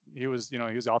was the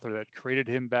author that created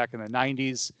him back in the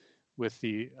 90s with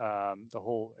the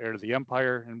whole Heir to the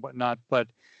Empire and whatnot. But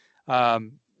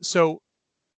so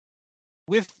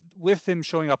with him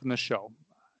showing up in the show,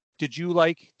 did you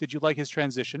like his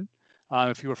transition?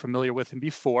 If you were familiar with him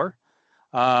before,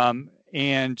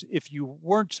 and if you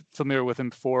weren't familiar with him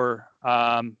before,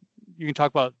 you can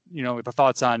talk about the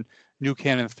thoughts on new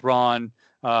canon Thrawn,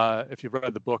 if you've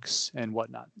read the books and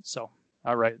whatnot. So,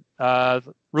 all right,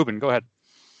 Ruben, go ahead.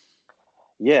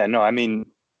 Yeah, no, I mean,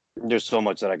 there's so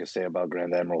much that I could say about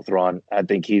Grand Admiral Thrawn. I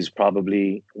think he's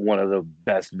probably one of the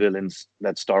best villains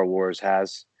that Star Wars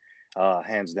has,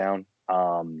 hands down.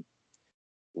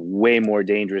 Way more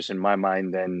dangerous in my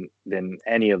mind than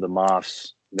any of the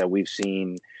Moffs that we've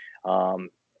seen, and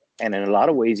in a lot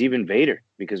of ways, even Vader,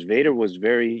 because Vader was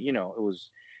very, it was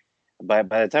by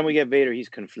the time we get Vader, he's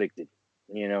conflicted.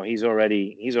 He's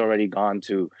already gone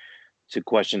to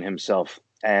question himself,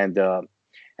 and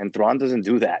Thrawn doesn't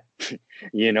do that.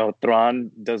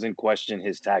 Thrawn doesn't question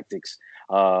his tactics.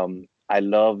 I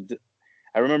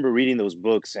remember reading those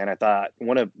books, and I thought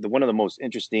one of the most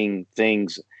interesting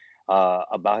things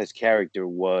about his character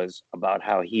was about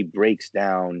how he breaks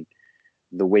down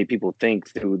the way people think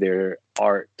through their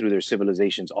art, through their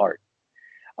civilization's art.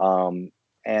 And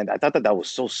I thought that was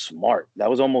so smart. That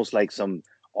was almost like some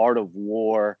art of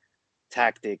war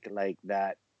tactic like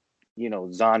that,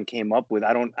 Zahn came up with.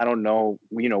 I don't know,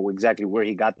 exactly where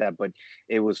he got that, but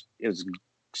it was,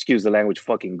 excuse the language,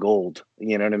 fucking gold.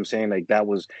 You know what I'm saying? Like that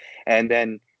was, and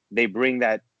then they bring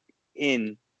that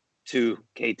in to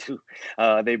K2.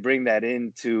 They bring that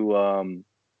into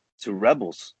to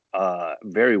Rebels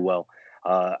very well.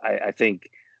 I think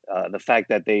the fact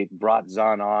that they brought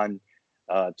Zahn on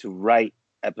to write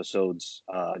episodes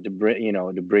to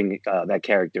bring that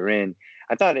character in,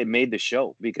 I thought it made the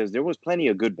show, because there was plenty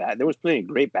of great bad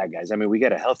guys. I mean, we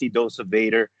get a healthy dose of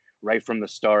Vader right from the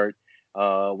start.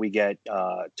 We get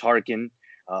Tarkin.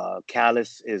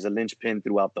 Kallus is a linchpin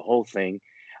throughout the whole thing.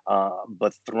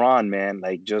 But Thrawn, man,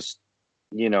 like just,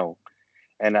 and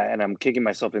I'm kicking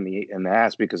myself in the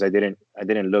ass because I didn't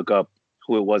look up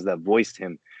who it was that voiced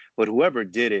him, but whoever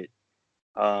did it,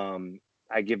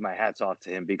 I give my hats off to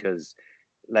him, because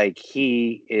like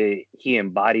he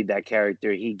embodied that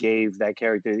character. He gave that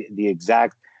character the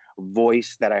exact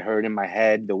voice that I heard in my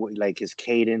head, like his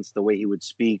cadence, the way he would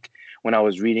speak when I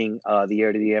was reading the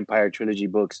Heir to the Empire trilogy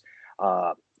books.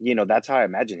 That's how I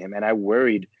imagine him. And I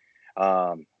worried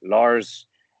Lars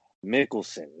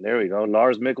Mikkelsen. There we go.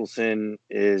 Lars Mikkelsen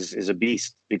is a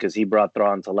beast, because he brought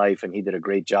Thrawn to life and he did a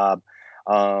great job.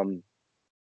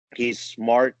 He's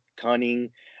smart,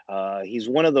 cunning. He's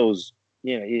one of those,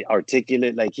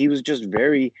 articulate. Like he was just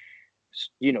very,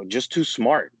 just too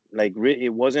smart. Like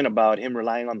it wasn't about him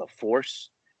relying on the Force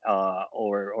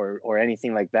or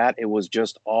anything like that. It was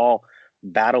just all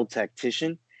battle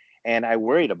tactician, and I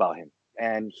worried about him.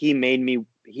 And he made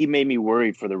me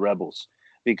worried for the Rebels,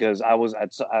 because I was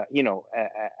at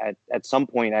some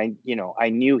point I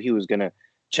knew he was gonna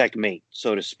checkmate,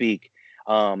 so to speak.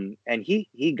 And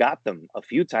he got them a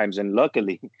few times, and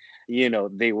luckily,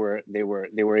 they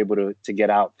were able to get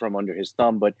out from under his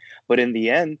thumb. But in the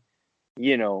end,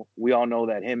 we all know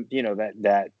that him,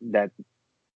 that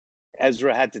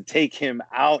Ezra had to take him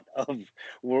out of,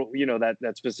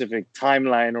 that specific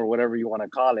timeline or whatever you want to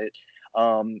call it,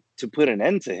 to put an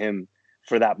end to him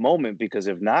for that moment, because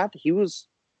if not, he was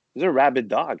a rabid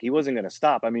dog. He wasn't going to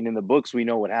stop. I mean, in the books, we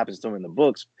know what happens to him in the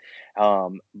books.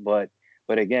 But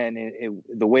again,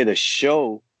 the way the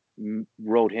show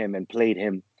wrote him and played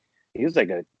him, he was like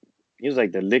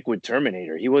the liquid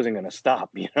Terminator. He wasn't going to stop,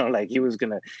 like he was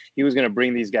going to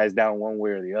bring these guys down one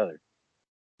way or the other.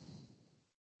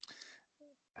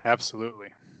 Absolutely.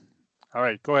 All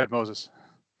right, go ahead, Moses.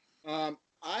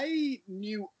 I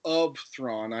knew of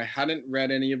Thrawn. I hadn't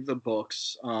read any of the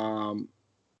books, and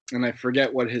I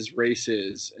forget what his race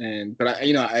is. But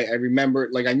I remember,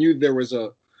 like, I knew there was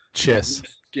a Chiss.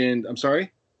 Skinned. I'm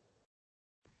sorry.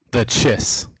 The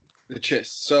Chiss. The Chiss.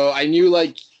 So I knew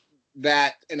like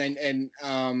that,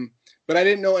 but I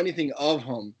didn't know anything of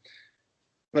him.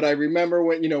 But I remember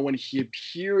when he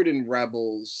appeared in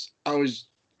Rebels,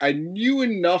 I knew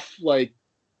enough, like,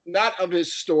 not of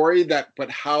his story but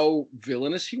how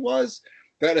villainous he was,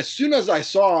 that as soon as I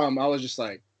saw him, I was just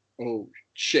like, oh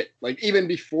shit. Like, even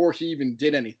before he even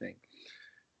did anything.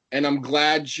 And I'm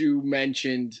glad you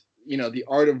mentioned, the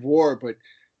Art of War, but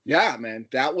yeah, man,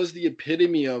 that was the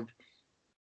epitome of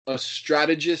a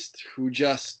strategist who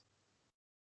just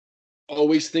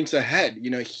always thinks ahead.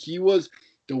 He was,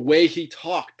 the way he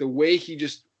talked, the way he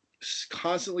just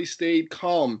constantly stayed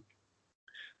calm.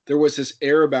 There was this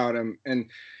air about him. And,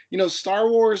 Star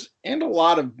Wars and a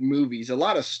lot of movies, a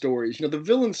lot of stories, the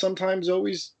villain sometimes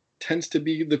always tends to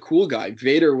be the cool guy.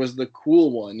 Vader was the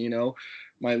cool one,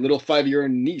 My little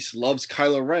 5-year-old niece loves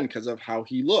Kylo Ren because of how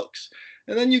he looks.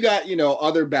 And then you got,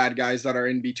 other bad guys that are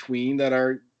in between that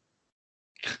are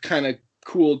kind of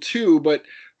cool too, but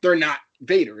they're not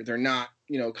Vader. They're not,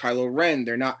 Kylo Ren.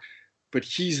 They're not, but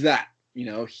he's that,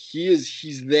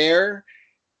 he's there.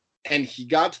 And he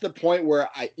got to the point where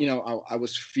I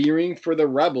was fearing for the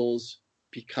rebels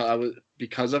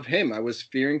because of him. I was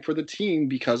fearing for the team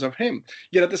because of him.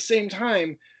 Yet at the same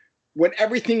time, when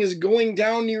everything is going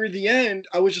down near the end,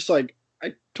 I was just like,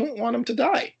 I don't want him to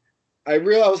die. I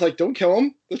was like, don't kill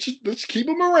him. Let's keep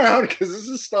him around because this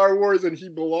is Star Wars and he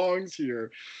belongs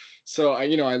here. So I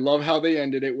love how they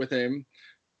ended it with him.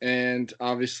 And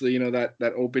obviously,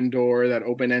 that open door, that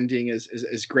open ending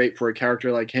is great for a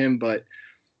character like him. But,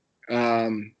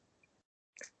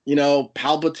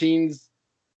 Palpatine's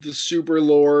the super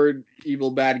lord,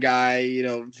 evil bad guy.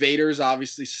 Vader's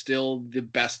obviously still the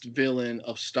best villain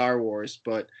of Star Wars.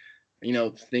 But,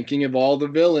 thinking of all the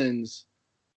villains,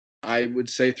 I would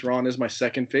say Thrawn is my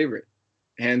second favorite.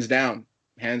 Hands down.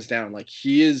 Like,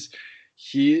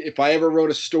 if I ever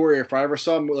wrote a story, if I ever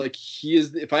saw him, like,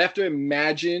 if I have to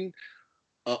imagine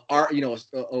a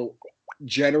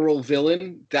general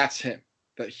villain, that's him.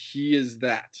 That he is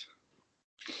that.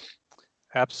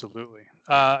 Absolutely.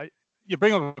 You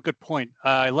bring up a good point.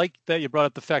 I like that you brought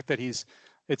up the fact that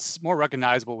it's more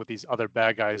recognizable with these other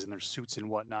bad guys in their suits and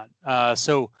whatnot.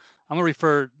 So I'm going to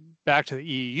refer back to the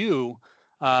EU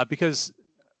because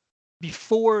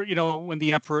before, when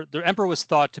the emperor was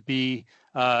thought to be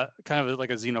kind of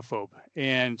like a xenophobe,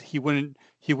 and he wouldn't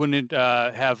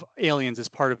have aliens as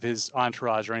part of his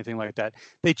entourage or anything like that.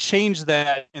 They changed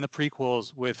that in the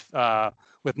prequels with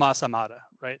Mas Amedda,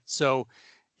 right? So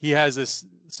he has this.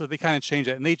 So they kind of changed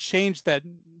it, and they changed that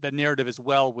narrative as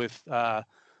well with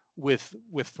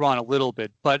Thrawn a little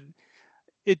bit. But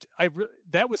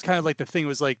that was kind of like the thing. It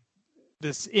was like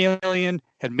this alien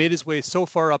had made his way so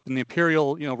far up in the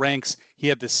Imperial ranks. He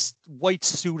had this white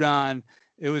suit on.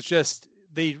 It was just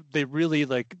they really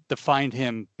like defined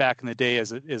him back in the day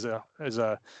as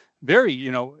a very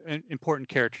important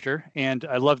character, and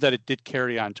I love that it did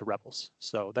carry on to Rebels.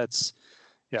 So that's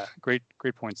great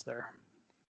points there.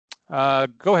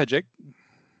 Go ahead, Jake.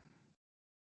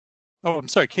 Oh, I'm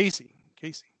sorry, Casey.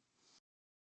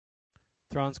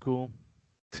 Thrawn's cool.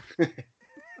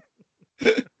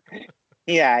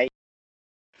 Yeah.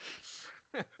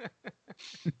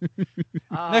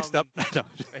 Next up.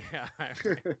 Yeah.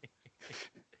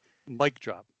 Mic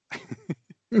drop.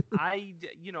 I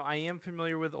am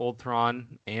familiar with old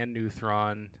Thrawn and new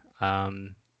Thrawn. I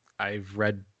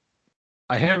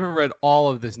haven't read all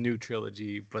of this new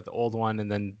trilogy, but the old one and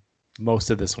then most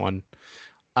of this one.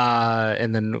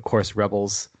 And then of course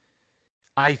Rebels.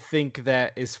 I think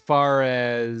that as far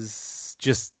as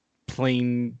just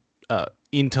plain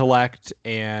intellect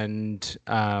and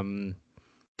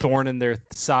thorn in their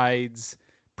sides,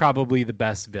 probably the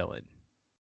best villain.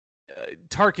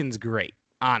 Tarkin's great,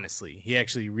 honestly. He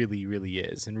actually really, really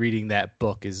is. And reading that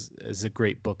book is a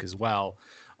great book as well.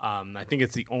 I think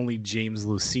it's the only James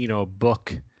Luceno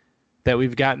book that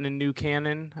we've gotten in new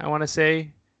canon, I want to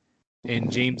say.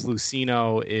 And James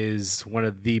Luceno is one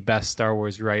of the best Star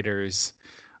Wars writers,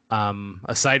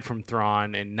 aside from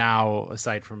Thrawn, and now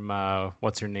aside from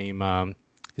what's her name?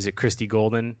 Is it Christy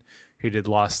Golden, who did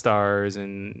Lost Stars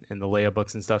and the Leia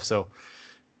books and stuff? So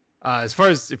as far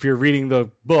as if you're reading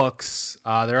the books,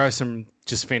 there are some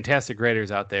just fantastic writers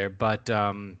out there. But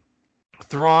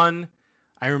Thrawn,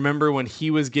 I remember when he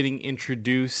was getting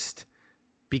introduced,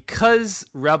 because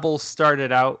Rebels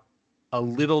started out a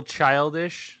little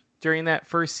childish during that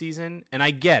first season, and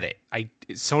I get it.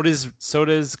 So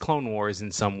does Clone Wars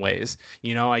in some ways.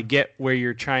 I get where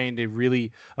you're trying to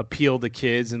really appeal to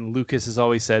kids, and Lucas has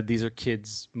always said these are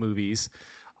kids' movies.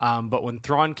 But when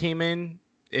Thrawn came in,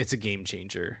 it's a game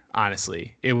changer.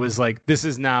 Honestly, it was like this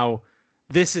is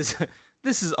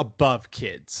above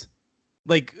kids.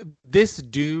 Like, this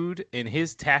dude and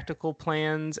his tactical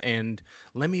plans, and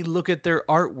let me look at their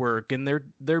artwork and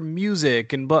their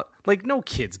music, and but like, no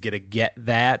kid's gonna get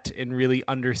that and really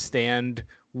understand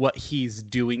what he's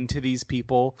doing to these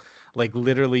people, like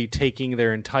literally taking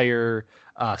their entire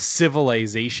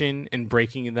civilization and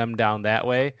breaking them down that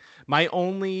way. My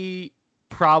only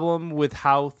problem with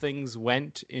how things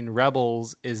went in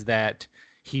Rebels is that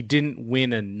he didn't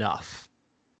win enough,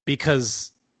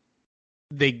 because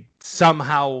they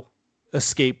somehow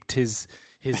escaped his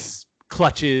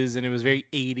clutches, and it was very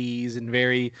 80s and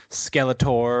very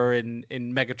Skeletor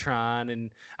and Megatron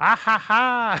and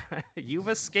you've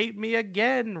escaped me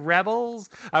again, Rebels.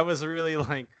 I was really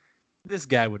like, this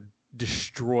guy would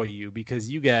destroy you, because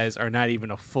you guys are not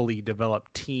even a fully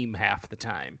developed team half the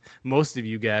time. Most of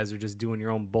you guys are just doing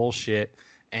your own bullshit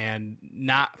and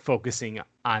not focusing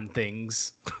on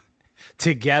things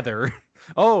together.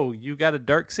 Oh, you got a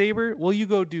Darksaber? Well, you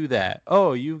go do that.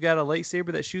 Oh, you've got a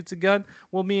lightsaber that shoots a gun?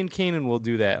 Well, me and Kanan will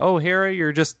do that. Oh, Hera,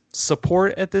 you're just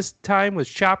support at this time with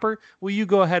Chopper? Well, you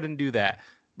go ahead and do that.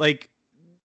 Like,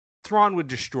 Thrawn would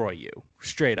destroy you,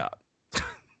 straight up.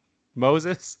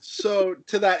 Moses? So,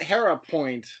 to that Hera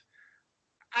point,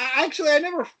 I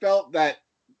never felt that,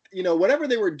 whatever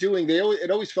they were doing,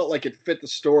 it always felt like it fit the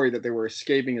story that they were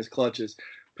escaping his clutches.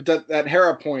 But that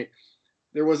Hera point,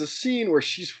 there was a scene where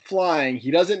she's flying.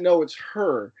 He doesn't know it's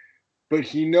her, but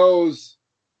he knows,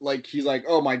 like, he's like,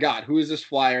 oh my God, who is this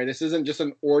flyer? This isn't just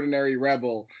an ordinary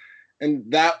rebel. And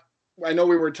that, I know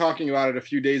we were talking about it a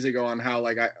few days ago on how,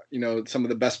 like, some of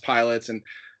the best pilots. And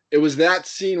it was that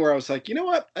scene where I was like, you know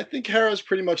what? I think Hera's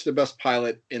pretty much the best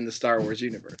pilot in the Star Wars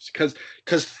universe.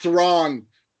 Because Thrawn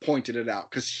pointed it out,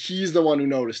 because he's the one who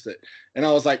noticed it. And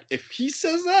I was like, if he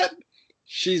says that,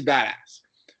 she's badass.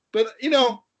 But,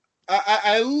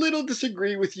 I a little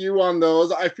disagree with you on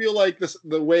those. I feel like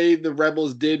the way the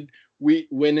Rebels did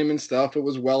win him and stuff, it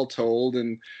was well told,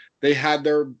 and they had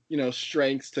their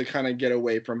strengths to kind of get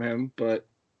away from him. But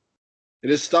it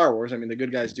is Star Wars. I mean, the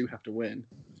good guys do have to win.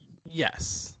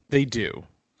 Yes, they do,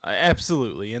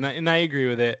 absolutely, and I agree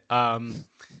with it.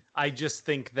 I just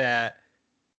think that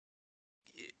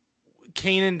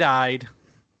Kanan died,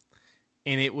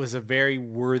 and it was a very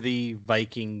worthy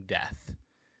Viking death.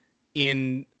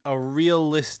 In a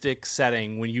realistic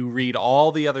setting, when you read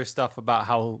all the other stuff about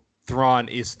how Thrawn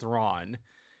is Thrawn,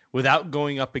 without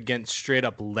going up against straight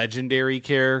up legendary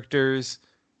characters,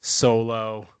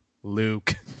 Solo,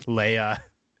 Luke, Leia,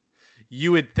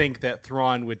 you would think that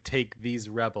Thrawn would take these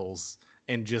rebels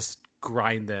and just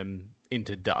grind them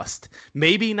into dust.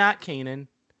 Maybe not Kanan,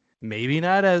 maybe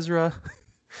not Ezra,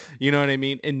 you know what I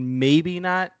mean? And maybe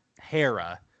not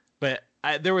Hera, but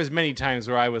there was many times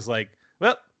where I was like,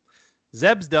 well,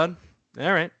 Zeb's done.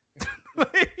 All right.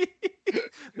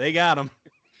 They got him.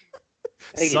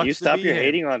 Hey, can you stop your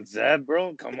hating on Zeb,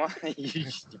 bro? Come on.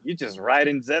 You just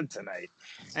riding Zeb tonight.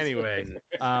 Anyway,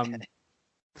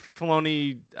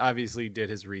 Filoni obviously did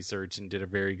his research and did a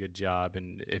very good job.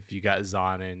 And if you got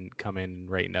Zahn and come in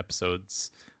writing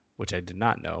episodes, which I did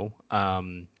not know,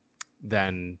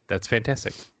 then that's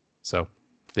fantastic. So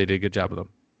they did a good job with them.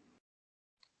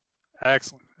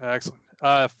 Excellent.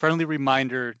 Friendly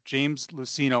reminder, James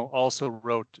Luceno also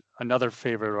wrote another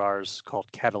favorite of ours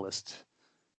called Catalyst,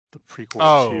 the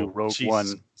prequel to Rogue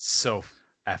One. So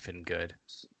effing good.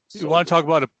 You want to talk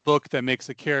about a book that makes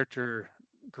a character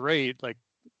great, like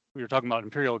we were talking about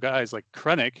Imperial guys like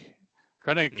Krennic.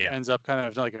 Krennic ends up kind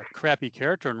of like a crappy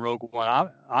character in Rogue One,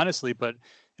 honestly, but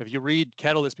if you read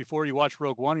Catalyst before you watch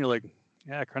Rogue One, you're like,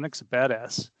 yeah, Krennic's a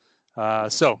badass.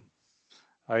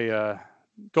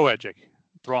 Go ahead, Jake.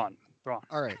 Thrawn.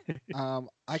 All right.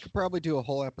 I could probably do a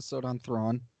whole episode on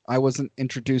Thrawn. I wasn't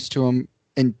introduced to him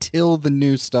until the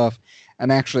new stuff.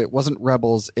 And actually, it wasn't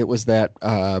Rebels. It was that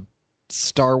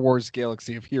Star Wars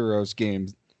Galaxy of Heroes game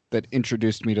that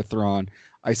introduced me to Thrawn.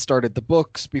 I started the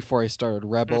books before I started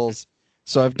Rebels.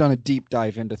 So I've done a deep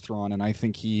dive into Thrawn, and I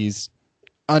think he's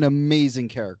an amazing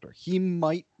character. He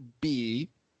might be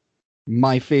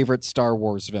my favorite Star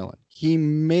Wars villain. He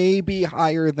may be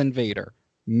higher than Vader.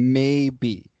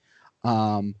 Maybe.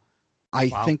 I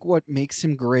think what makes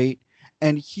him great,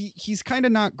 and he's kind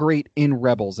of not great in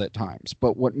Rebels at times,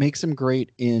 but what makes him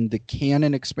great in the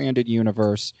canon expanded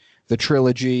universe, the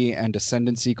trilogy, and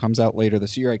Ascendancy comes out later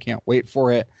this year, I can't wait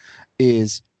for it,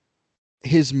 is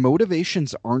his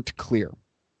motivations aren't clear.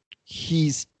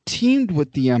 He's teamed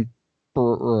with the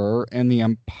Emperor and the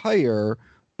Empire,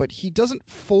 but he doesn't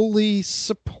fully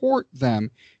support them.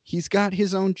 He's got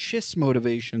his own Chiss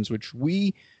motivations, which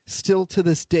we still to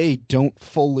this day don't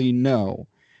fully know.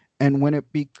 And when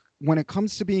it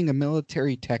comes to being a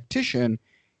military tactician,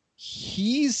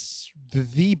 he's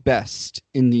the best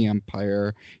in the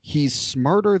Empire. He's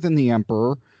smarter than the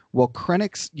Emperor. Well,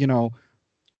 Krennic's,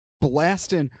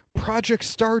 blasting Project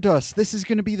Stardust. This is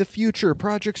going to be the future.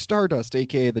 Project Stardust,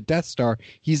 aka the Death Star.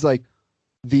 He's like,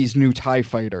 these new TIE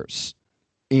fighters.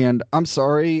 And I'm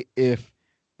sorry if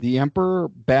the Emperor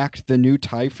backed the new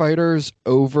TIE fighters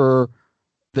over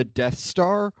the Death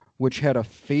Star, which had a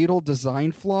fatal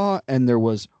design flaw, and there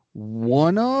was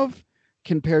one of,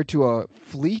 compared to a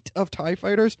fleet of TIE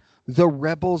fighters, the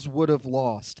Rebels would have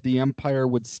lost. The Empire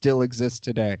would still exist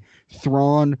today.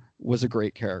 Thrawn was a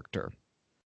great character.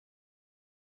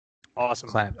 Awesome.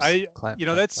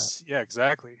 Claps. Yeah,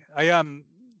 exactly.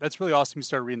 That's really awesome. You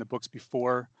started reading the books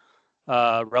before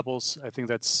Rebels. I think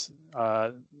that's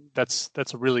a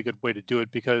really good way to do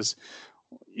it because,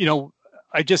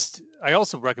 I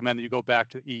also recommend that you go back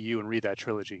to the EU and read that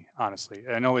trilogy. Honestly,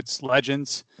 I know it's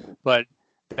Legends, but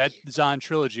that Zahn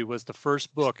trilogy was the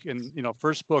first book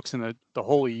first books in the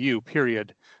whole EU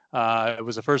period. It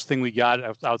was the first thing we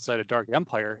got outside of Dark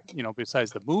Empire,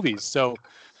 besides the movies. So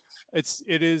it's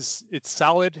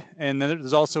solid. And then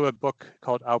there's also a book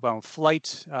called Outbound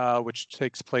Flight, which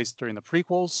takes place during the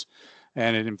prequels,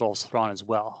 and it involves Thrawn as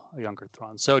well, a younger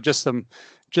Thrawn. So just some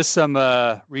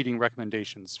reading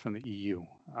recommendations from the EU.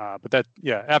 But that,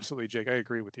 yeah, absolutely, Jake, I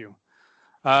agree with you.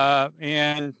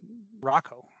 And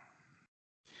Rocco.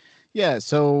 Yeah,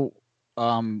 so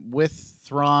with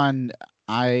Thrawn,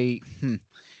 you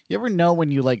ever know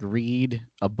when you read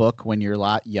a book when you're a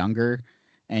lot younger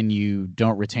and you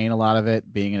don't retain a lot of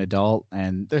it being an adult?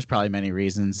 And there's probably many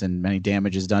reasons and many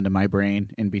damages done to my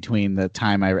brain in between the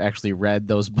time I actually read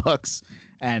those books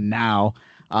and now.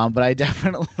 But I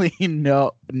definitely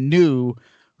knew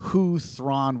who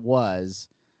Thrawn was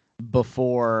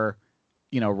before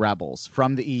Rebels,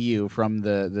 from the EU, from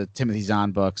the Timothy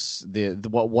Zahn books, the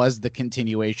what was the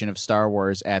continuation of Star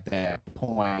Wars at that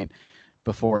point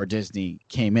before Disney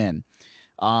came in.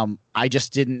 I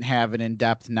just didn't have an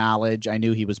in-depth knowledge. I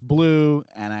knew he was blue,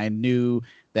 and I knew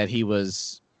that he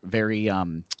was very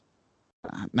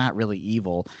not really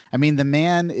evil. I mean, the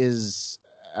man is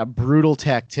a brutal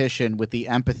tactician with the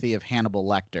empathy of Hannibal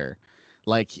Lecter.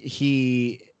 I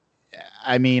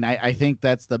think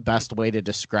that's the best way to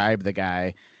describe the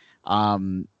guy.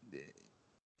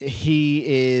 He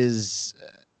is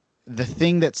the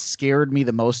thing that scared me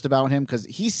the most about him, because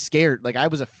he's scared. I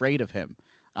was afraid of him.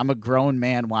 I'm a grown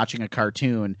man watching a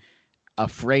cartoon,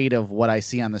 afraid of what I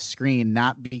see on the screen,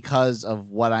 not because of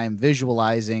what I'm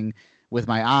visualizing with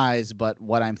my eyes, but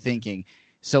what I'm thinking.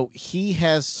 So he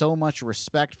has so much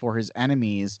respect for his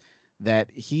enemies that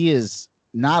he is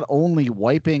not only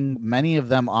wiping many of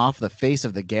them off the face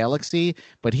of the galaxy,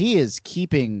 but he is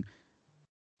keeping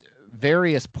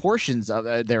various portions of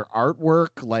their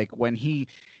artwork. Like when he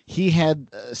had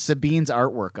Sabine's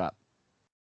artwork up.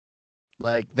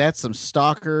 That's some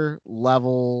stalker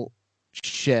level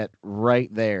shit right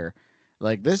there.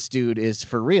 This dude is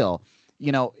for real.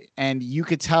 And you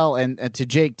could tell, and to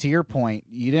Jake, to your point,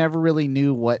 you never really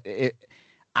knew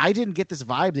I didn't get this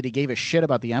vibe that he gave a shit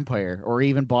about the Empire or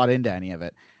even bought into any of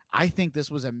it. I think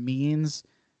this was a means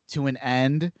to an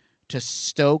end to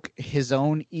stoke his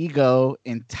own ego,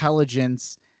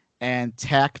 intelligence, and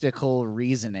tactical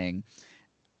reasoning.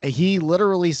 He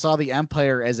literally saw the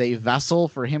Empire as a vessel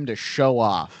for him to show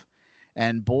off.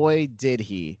 And boy, did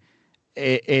he.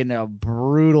 In a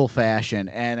brutal fashion.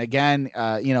 And again,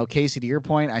 Casey, to your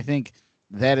point, I think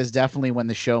that is definitely when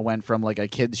the show went from a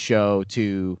kid's show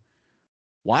to,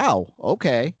 wow,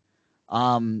 okay.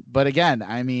 But again,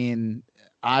 I mean,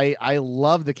 I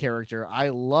love the character. I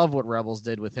love what Rebels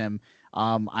did with him.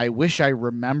 I wish I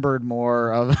remembered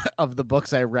more of the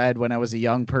books I read when I was a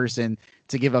young person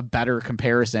to give a better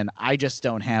comparison. I just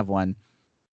don't have one.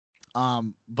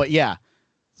 But yeah,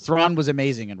 Thrawn was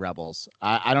amazing in Rebels.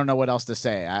 I don't know what else to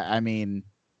say. I mean,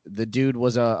 the dude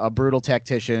was a brutal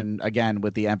tactician, again,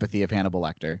 with the empathy of Hannibal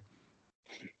Lecter.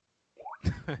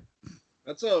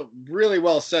 That's a really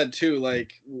well said too.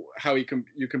 How you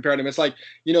compared him. It's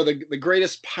the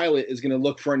greatest pilot is going to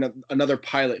look for another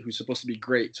pilot who's supposed to be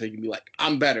great, so he can be like,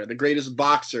 I'm better. The greatest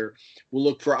boxer will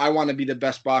look for, I want to be the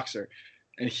best boxer,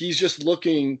 and he's just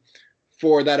looking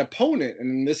for that opponent.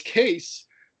 And in this case,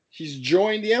 he's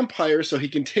joined the Empire so he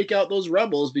can take out those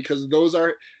rebels, because there's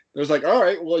all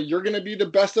right, well, you're going to be the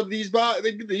best of these.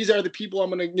 These are the people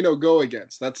I'm going to go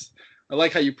against. I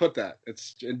like how you put that.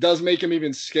 It does make him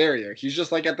even scarier. He's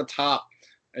just at the top,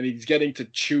 and he's getting to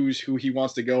choose who he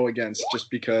wants to go against just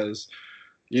because,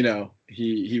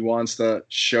 he wants to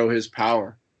show his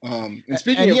power. And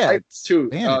speaking of fights too,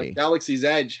 Galaxy's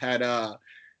Edge had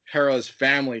Hera's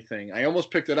family thing. I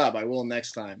almost picked it up. I will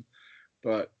next time,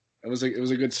 but It was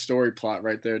a good story plot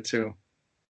right there too.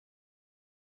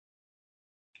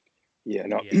 Yeah,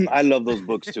 no, Yeah. I love those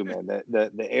books too, man.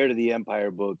 The Heir to the Empire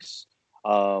books.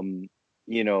 I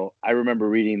remember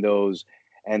reading those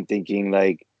and thinking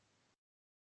like,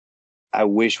 I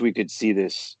wish we could see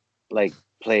this like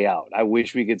play out. I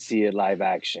wish we could see it live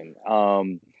action.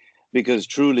 Because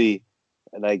truly,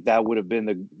 like that would have been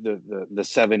the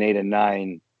 7, 8, and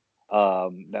 9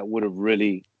 that would have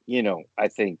really, I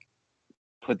think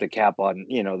put the cap on,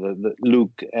 the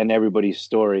Luke and everybody's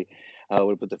story.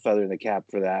 Would put the feather in the cap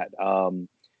for that.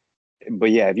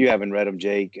 But yeah, if you haven't read them,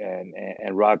 Jake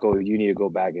and Rocco, you need to go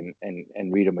back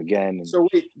and read them again. And So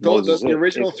wait, Moses, the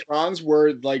original Thrawns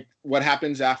were like what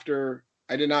happens after?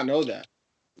 I did not know that.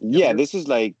 yeah, this is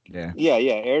like Yeah. yeah.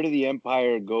 Heir to the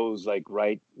Empire goes like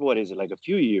what is it, like a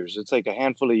few years? It's like a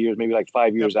handful of years, maybe like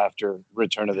 5 years after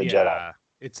Return of the Jedi. Yeah,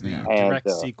 it's the Yeah. direct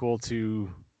And, sequel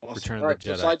to Awesome. Return All of right, the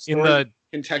so Jedi. side In story, the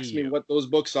can text me what those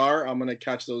books are. I'm gonna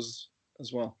catch those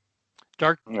as well.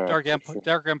 Dark Right.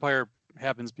 Dark Empire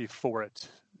happens before it.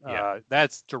 Yeah.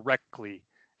 That's directly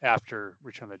after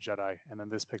Return of the Jedi, and then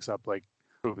this picks up, like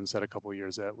Ruben said, a couple of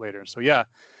years later. So yeah,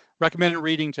 recommended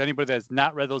reading to anybody that's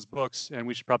not read those books, and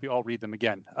we should probably all read them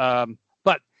again.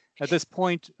 But at this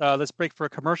point, let's break for a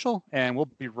commercial, and we'll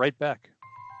be right back.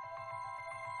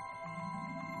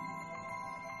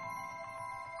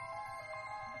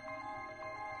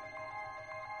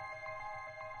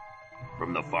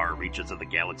 From the far reaches of the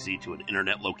galaxy to an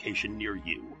internet location near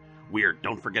you, we're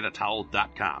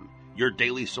Don'tForgetATowel.com, your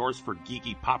daily source for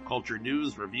geeky pop culture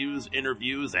news, reviews,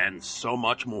 interviews, and so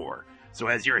much more. So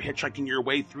as you're hitchhiking your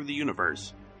way through the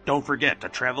universe, don't forget to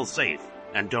travel safe,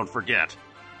 and don't forget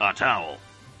a towel.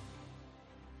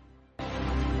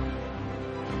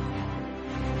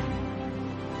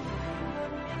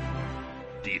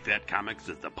 DFAT Comics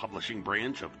is the publishing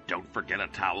branch of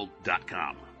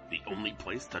Don'tForgetATowel.com, the only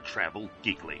place to travel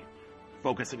geekly.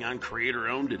 Focusing on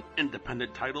creator-owned and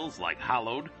independent titles like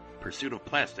Hollowed, Pursuit of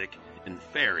Plastic, and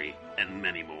Fairy, and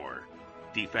many more.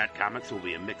 DFAT Comics will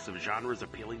be a mix of genres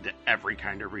appealing to every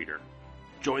kind of reader.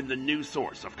 Join the new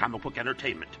source of comic book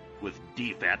entertainment with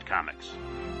DFAT Comics.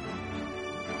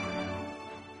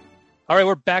 All right,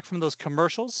 we're back from those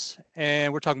commercials,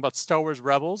 and we're talking about Star Wars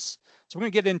Rebels. So we're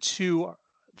going to get into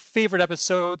favorite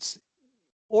episodes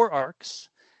or arcs,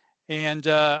 and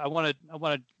I want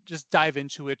to just dive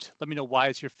into it. Let me know why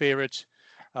it's your favorite,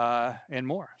 and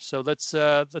more. So let's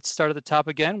start at the top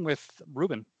again with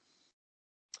Ruben.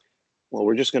 Well,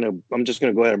 I'm just gonna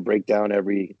go ahead and break down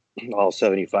all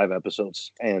 75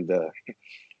 episodes and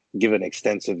give an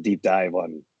extensive deep dive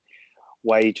on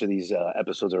why each of these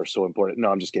episodes are so important. No,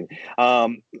 I'm just kidding.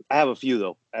 I have a few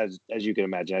though, as you can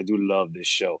imagine. I do love this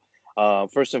show.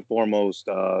 First and foremost,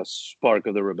 Spark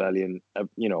of the Rebellion.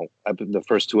 The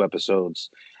first 2 episodes.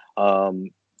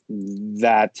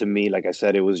 That to me, like I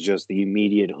said, it was just the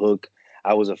immediate hook.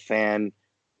 I was a fan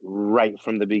right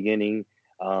from the beginning.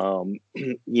 The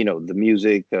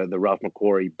music, the Ralph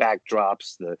McQuarrie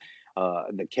backdrops, the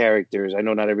characters. I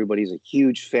know not everybody's a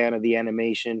huge fan of the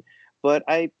animation, but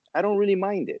I don't really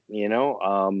mind it.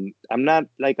 I'm not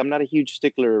a huge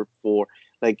stickler for,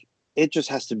 like, it just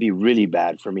has to be really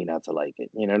bad for me not to like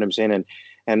it. You know what I'm saying?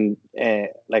 And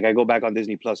like I go back on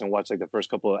Disney Plus and watch like the first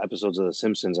couple of episodes of The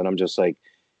Simpsons, and I'm just like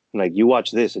you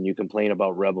watch this and you complain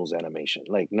about Rebels animation.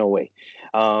 Like, no way.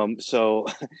 So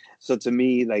to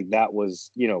me, like, that was,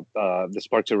 the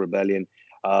Sparks of Rebellion.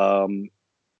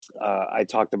 I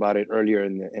talked about it earlier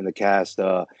in the cast,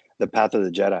 the Path of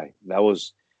the Jedi. That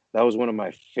was one of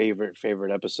my favorite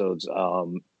episodes,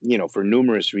 for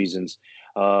numerous reasons.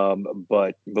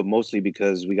 But mostly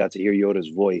because we got to hear Yoda's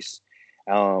voice,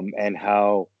 and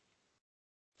how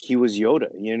he was Yoda,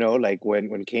 like when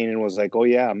Kanan was like, "Oh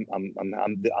yeah,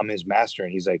 I'm his master,"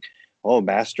 and he's like, "Oh,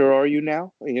 master, are you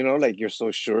now?" Like, you're so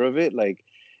sure of it, like,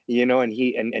 and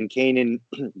he and Kanan,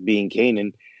 being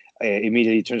Kanan,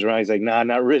 immediately turns around. He's like, "Nah,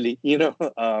 not really,"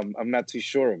 I'm not too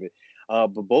sure of it.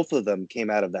 But both of them came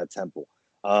out of that temple,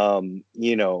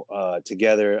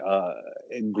 together,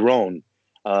 grown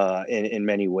in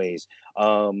many ways.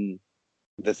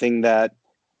 The thing that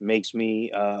makes me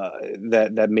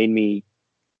that made me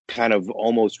kind of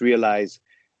almost realize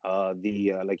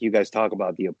like you guys talk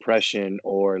about the oppression,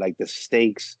 or like the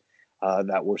stakes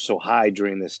that were so high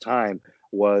during this time,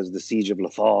 was the Siege of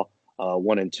Lothal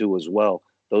 1 and 2 as well.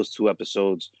 Those 2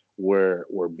 episodes were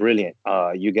brilliant.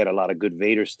 You get a lot of good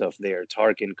Vader stuff there.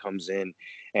 Tarkin comes in,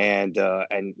 and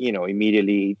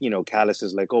immediately, Kallus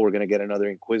is like, "Oh, we're gonna get another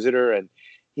Inquisitor," and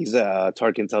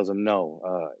Tarkin tells him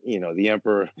no. The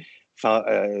Emperor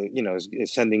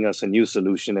is sending us a new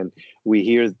solution, and we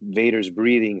hear Vader's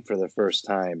breathing for the first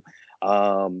time.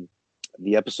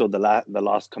 The episode the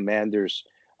Lost Commanders,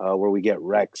 where we get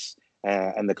Rex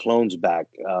and the clones back,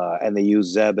 and they use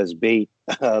Zeb as bait.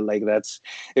 Like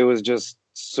it was just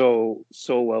so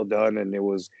well done, and it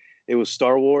was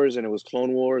Star Wars and it was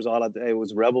Clone Wars it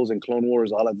was Rebels and Clone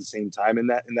Wars all at the same time in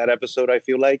that episode. I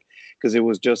feel like, because it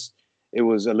was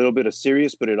a little bit of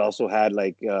serious, but it also had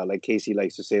like Casey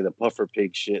likes to say, the puffer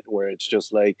pig shit, where it's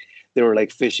just like they were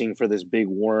like fishing for this big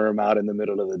worm out in the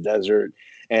middle of the desert,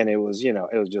 and it was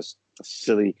just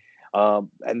silly.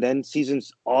 And then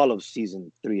all of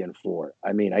season 3 and 4.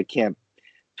 I mean, I can't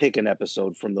pick an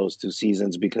episode from those 2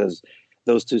 seasons, because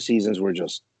those 2 seasons were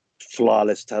just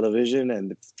flawless television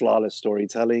and flawless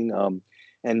storytelling.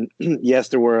 And yes,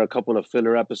 there were a couple of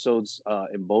filler episodes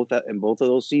in both of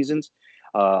those seasons,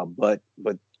 but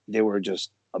they were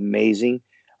just amazing.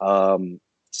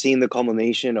 Seeing the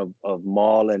culmination of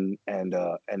Maul and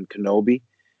Kenobi,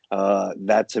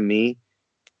 that to me,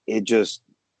 it just,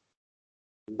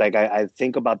 like, I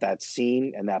think about that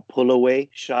scene and that pull away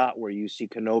shot where you see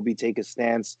Kenobi take a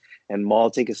stance and Maul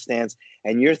take a stance,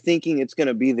 and you're thinking it's going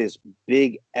to be this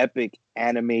big, epic,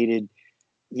 animated,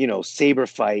 saber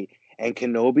fight, and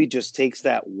Kenobi just takes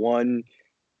that one,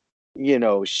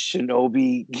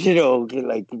 shinobi,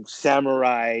 like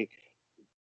samurai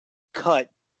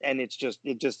cut, and it's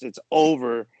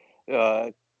over.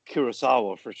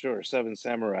 Kurosawa for sure, Seven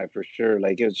Samurai for sure.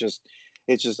 Like, it's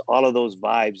just all of those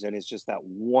vibes, and it's just that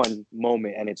one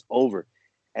moment and it's over.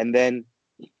 And then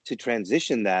to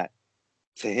transition that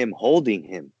to him holding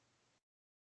him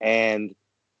and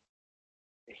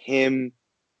him,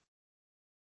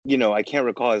 I can't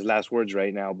recall his last words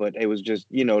right now, but it was just,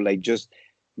 just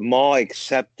Maul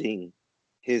accepting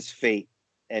his fate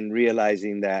and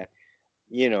realizing that,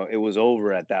 it was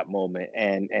over at that moment,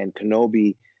 and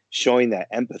Kenobi showing that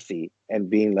empathy and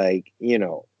being like, he's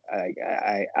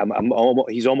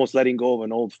almost letting go of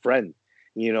an old friend,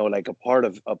 like a part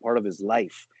of his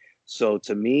life. So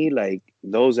to me, like,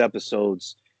 those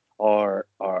episodes are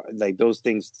like, those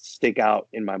things stick out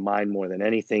in my mind more than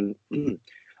anything.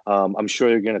 I'm sure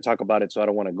you're going to talk about it, so I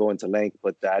don't want to go into length,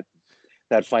 but that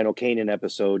final Kanan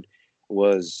episode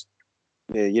was,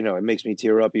 it makes me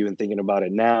tear up even thinking about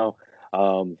it now.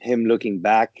 Him looking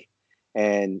back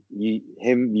and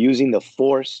him using the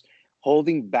Force,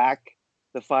 holding back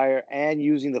the fire and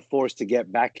using the Force to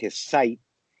get back his sight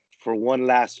for one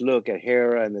last look at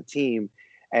Hera and the team.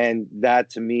 And that,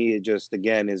 to me, it just,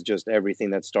 again, is just everything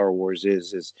that Star Wars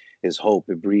is hope.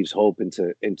 It breathes hope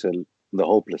into the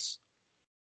hopeless.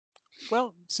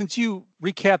 Well, since you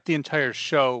recapped the entire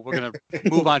show, we're going to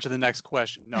move on to the next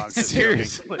question. No, I'm just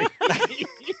seriously.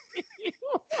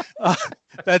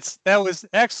 That was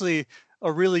actually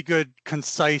a really good,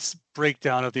 concise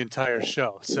breakdown of the entire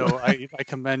show. So I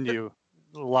commend you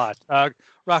a lot.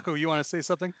 Rocco, you want to say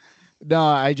something? No,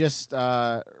 I just,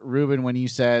 Ruben, when you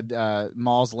said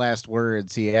Maul's last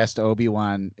words, he asked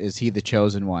Obi-Wan, "Is he the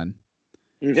chosen one?"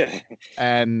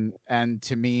 and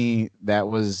to me, that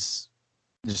was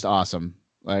just awesome.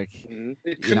 Like,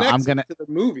 it connects to the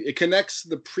movie. It connects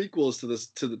the prequels to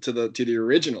the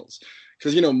originals,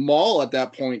 because Maul at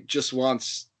that point just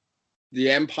wants the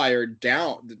Empire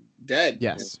dead.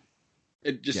 Yes,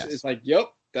 it just is like,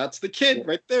 yep, that's the kid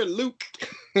right there, Luke.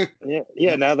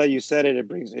 yeah. Now that you said it, it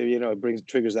brings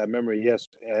triggers that memory. Yes,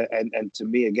 and to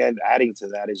me, again, adding to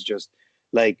that is just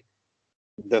like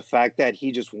the fact that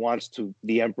he just wants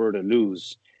the Emperor to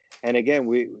lose. And again,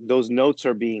 those notes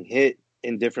are being hit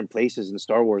in different places in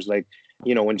Star Wars. Like,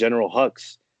 when General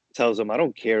Hux tells him, "I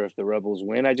don't care if the rebels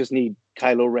win. I just need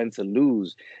Kylo Ren to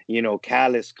lose."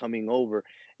 Kallus coming over.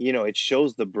 It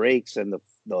shows the breaks and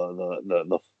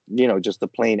the just the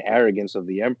plain arrogance of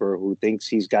the Emperor, who thinks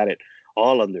he's got it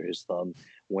all under his thumb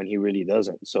when he really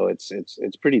doesn't. So it's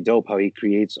pretty dope how he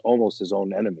creates almost his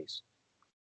own enemies.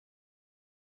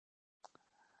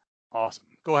 Awesome.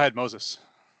 Go ahead, Moses.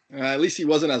 At least he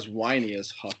wasn't as whiny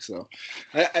as Hux, though.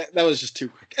 That was just too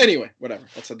quick. Anyway, whatever.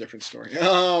 That's a different story.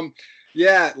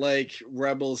 Yeah, like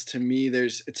Rebels, to me,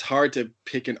 it's hard to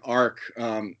pick an arc.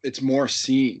 It's more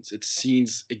scenes. It's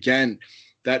scenes, again,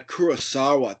 that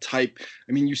Kurosawa type.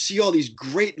 I mean, you see all these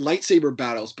great lightsaber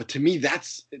battles, but to me,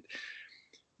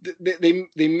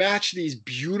 they match these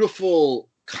beautiful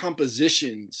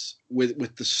compositions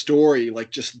with the story, like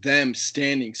just them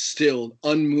standing still,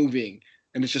 unmoving,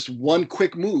 and it's just one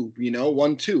quick move,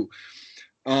 1-2.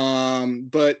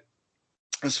 But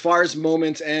as far as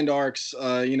moments and arcs,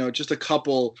 just a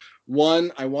couple.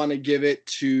 One, I want to give it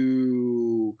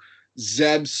to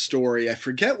Zeb's story. I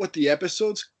forget what the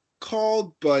episode's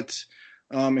called, but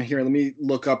here, let me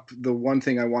look up. The one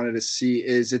thing I wanted to see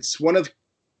is it's one of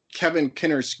Kevin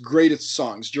Kinner's greatest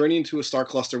songs, Journey into a Star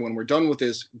Cluster. When we're done with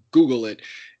this, Google it.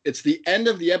 It's the end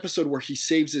of the episode where he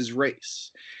saves his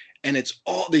race. And it's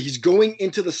all that he's going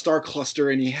into the star cluster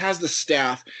and he has the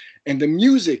staff, and the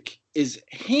music is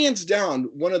hands down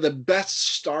one of the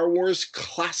best Star Wars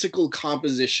classical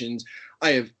compositions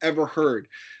I have ever heard.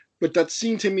 But that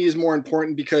scene to me is more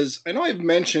important because I know I've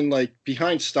mentioned, like,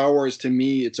 behind Star Wars, to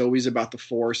me, it's always about the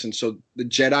Force. And so the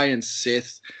Jedi and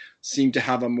Sith seem to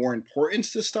have a more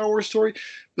importance to Star Wars story.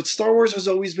 But Star Wars has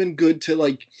always been good to,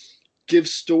 like,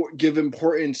 give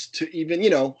importance to, even,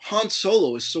 Han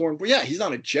Solo is so important. Yeah, he's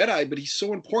not a Jedi, but he's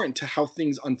so important to how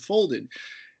things unfolded.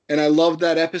 And I love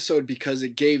that episode because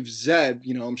it gave Zeb,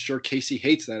 I'm sure Casey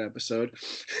hates that episode,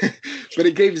 but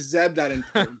it gave Zeb that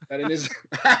importance. That in his,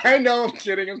 I know, I'm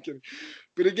kidding.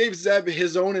 But it gave Zeb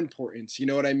his own importance. You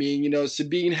know what I mean?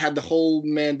 Sabine had the whole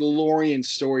Mandalorian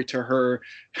story to her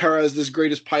as this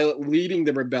greatest pilot leading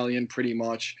the rebellion, pretty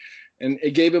much. And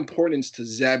it gave importance to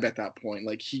Zeb at that point.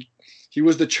 Like, he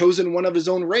was the chosen one of his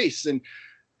own race. And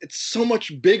it's so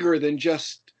much bigger than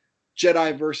just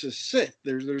Jedi versus Sith.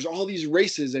 There's all these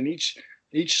races, and each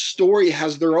story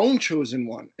has their own chosen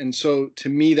one. And so to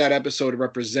me, that episode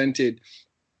represented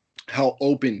how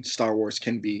open Star Wars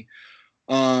can be.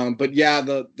 But yeah,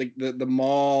 the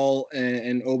Maul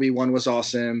and Obi-Wan was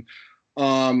awesome.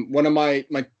 One of my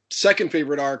second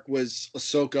favorite arc was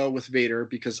Ahsoka with Vader,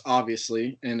 because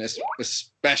obviously, and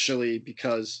especially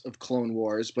because of Clone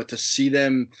Wars, but to see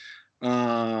them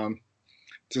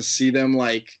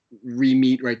like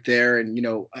re-meet right there. And,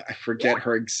 I forget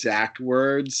her exact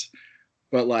words,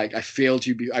 but like, I failed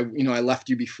you. I left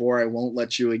you before. I won't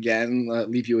let you again,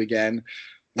 leave you again.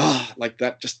 Like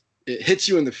that, just, it hits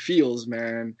you in the feels,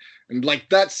 man. And like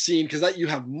that scene, because that you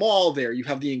have Maul there, you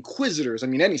have the Inquisitors. I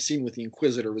mean, any scene with the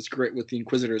Inquisitor was great. With the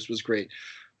Inquisitors was great,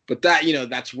 but that,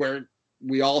 that's where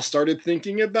we all started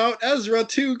thinking about Ezra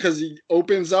too, because he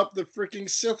opens up the freaking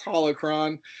Sith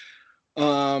holocron.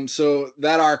 So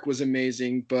that arc was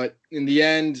amazing, but in the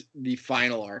end, the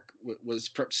final arc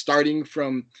was starting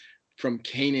from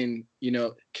Kanan,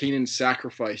 Kanan's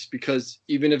sacrifice, because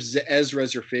even if Ezra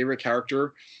is your favorite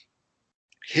character,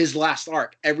 his last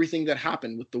arc, everything that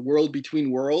happened with the world between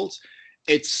worlds,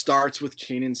 it starts with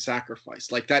Kanan's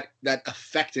sacrifice. Like that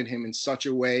affected him in such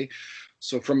a way.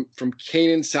 So from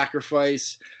Kanan's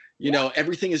sacrifice,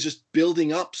 everything is just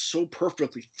building up so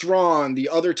perfectly. Thrawn, the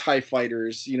other TIE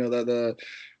fighters, the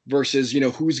versus,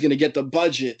 who's going to get the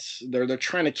budget. They're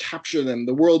trying to capture them.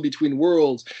 The world between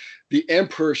worlds, the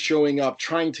Emperor showing up,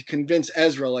 trying to convince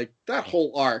Ezra. Like, that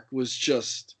whole arc was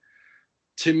just,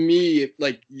 to me,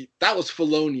 like, that was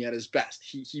Filoni at his best.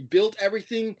 He built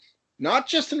everything, not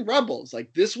just in Rebels.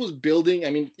 Like, this was building, I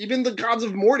mean, even the Gods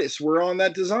of Mortis were on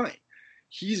that design.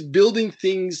 He's building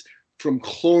things from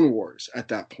Clone Wars at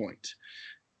that point.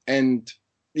 And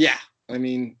yeah, I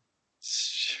mean,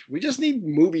 we just need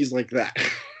movies like that.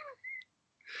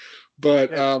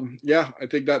 But yeah, I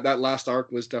think that last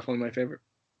arc was definitely my favorite.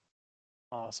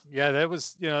 Awesome. Yeah, that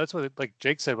was, that's what, like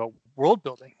Jake said, about world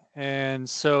building. And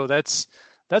so that's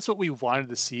what we wanted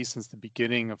to see since the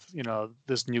beginning of,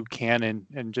 this new canon,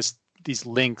 and just these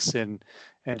links and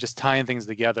just tying things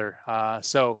together.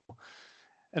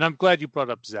 And I'm glad you brought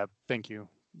up Zeb. Thank you.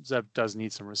 Zeb does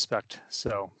need some respect.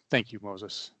 So thank you,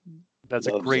 Moses. That's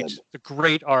a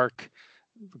great arc,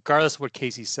 regardless of what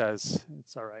Casey says.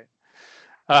 It's all right.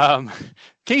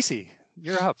 Casey,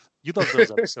 you're up. You love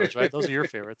those episodes, right? Those are your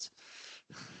favorites.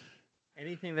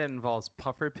 Anything that involves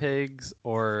puffer pigs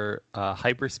or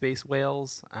hyperspace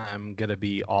whales, I'm gonna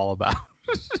be all about.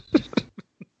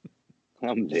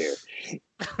 I'm there.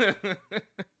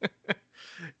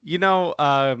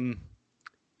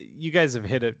 You guys have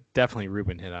hit it. Definitely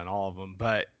Ruben hit on all of them.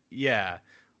 But yeah,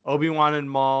 Obi-Wan and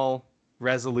Maul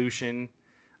resolution,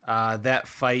 that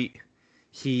fight.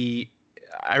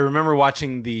 I remember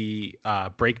watching the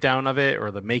breakdown of it,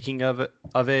 or the making of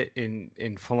it. In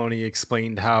Filoni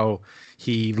explained how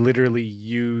he literally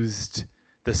used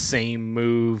the same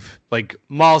move. Like,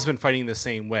 Maul's been fighting the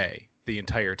same way the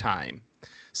entire time,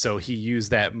 so he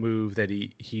used that move that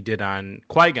he did on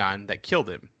Qui-Gon that killed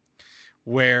him.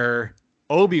 Where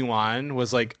Obi-Wan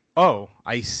was like, "Oh,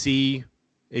 I see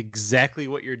exactly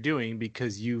what you're doing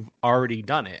because you've already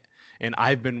done it, and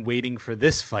I've been waiting for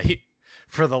this fight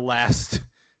for the last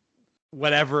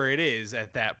whatever it is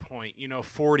at that point,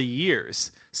 40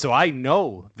 years. So I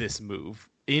know this move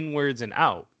inwards and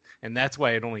out, and that's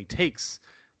why it only takes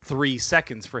 3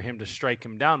 seconds for him to strike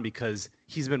him down, because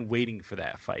he's been waiting for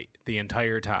that fight the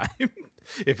entire time.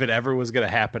 If it ever was going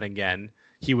to happen again,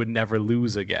 he would never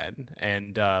lose again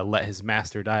and let his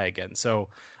master die again." So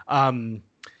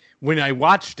when I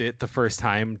watched it the first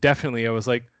time, definitely I was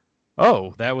like,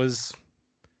 oh, that was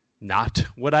not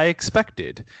what I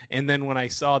expected. And then when I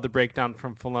saw the breakdown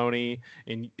from Filoni,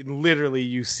 and literally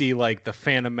you see like the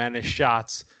Phantom Menace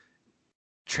shots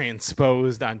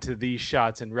transposed onto these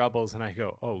shots in Rebels, and I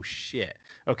go, oh shit,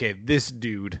 okay, this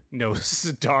dude knows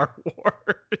Star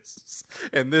Wars,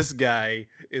 and this guy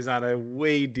is on a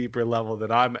way deeper level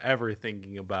than I'm ever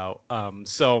thinking about.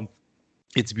 So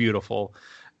it's beautiful,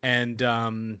 and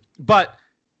but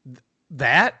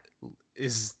that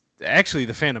is actually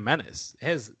the Phantom Menace. It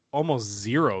has almost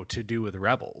zero to do with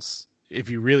Rebels, if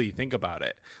you really think about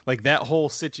it. Like, that whole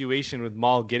situation with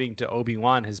Maul getting to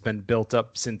Obi-Wan has been built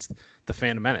up since the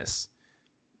Phantom Menace.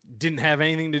 Didn't have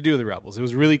anything to do with the Rebels. It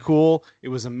was really cool. It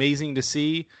was amazing to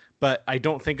see, but I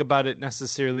don't think about it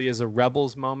necessarily as a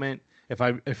Rebels moment. If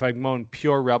I'm going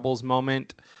pure Rebels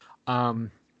moment,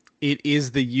 it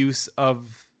is the use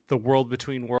of the World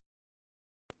Between Worlds.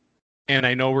 And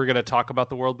I know we're going to talk about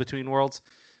the World Between Worlds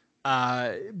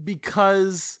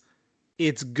because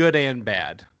it's good and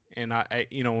bad. And I,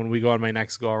 when we go on my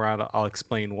next go around, I'll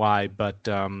explain why. But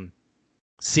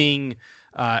seeing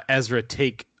Ezra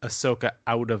take Ahsoka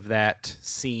out of that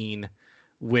scene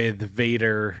with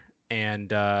Vader and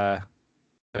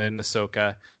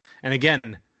Ahsoka, and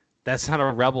again, that's not a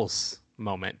Rebels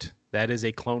moment. That is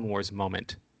a Clone Wars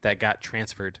moment that got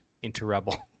transferred into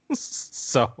Rebels.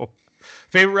 So,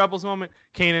 favorite Rebels moment: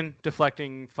 Kanan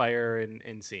deflecting fire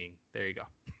and seeing. There you go.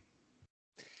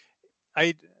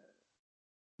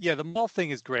 Yeah, the Maul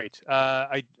thing is great.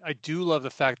 I do love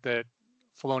the fact that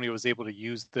Filoni was able to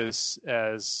use this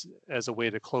as a way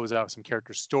to close out some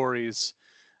character stories,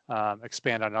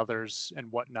 expand on others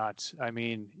and whatnot. I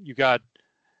mean, you got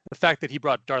the fact that he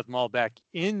brought Darth Maul back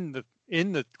in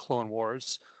the Clone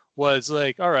Wars was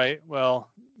like, all right,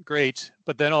 well, great.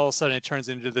 But then all of a sudden it turns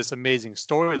into this amazing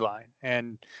storyline.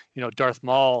 And, Darth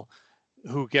Maul,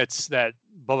 who gets that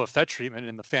Boba Fett treatment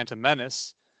in the Phantom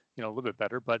Menace, a little bit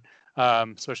better, but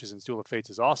especially since Duel of Fates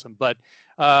is awesome. But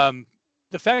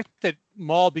the fact that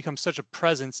Maul becomes such a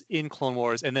presence in Clone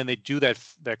Wars, and then they do that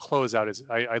closeout is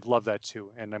I love that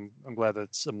too, and I'm glad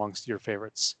that's amongst your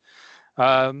favorites.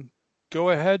 Go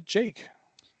ahead, Jake.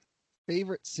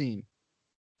 Favorite scene: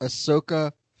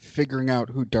 Ahsoka figuring out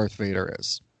who Darth Vader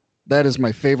is. That is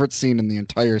my favorite scene in the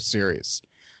entire series.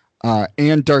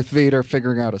 And Darth Vader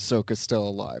figuring out Ahsoka's still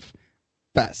alive.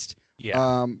 Best.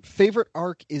 Yeah. Favorite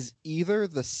arc is either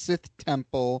the Sith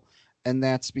Temple, and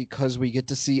that's because we get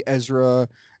to see Ezra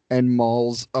and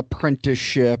Maul's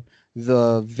apprenticeship,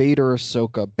 the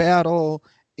Vader-Ahsoka battle,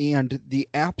 and the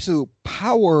absolute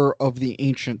power of the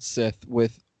ancient Sith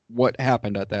with what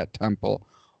happened at that temple,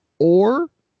 or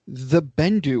the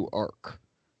Bendu arc.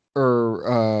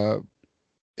 Or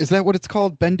is that what it's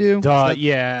called? Bendu?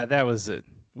 Yeah, that was it.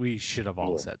 We should have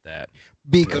all said that.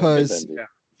 Because,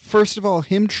 first of all,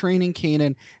 him training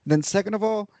Kanan, then second of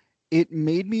all, it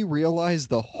made me realize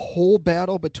the whole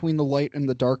battle between the light and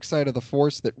the dark side of the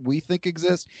Force that we think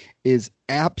exists is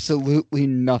absolutely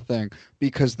nothing.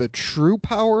 Because the true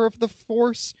power of the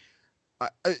Force,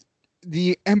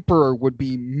 the Emperor would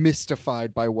be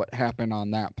mystified by what happened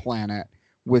on that planet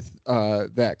with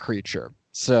that creature.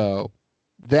 So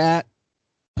that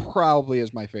probably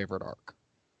is my favorite arc.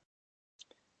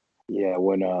 Yeah,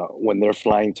 when they're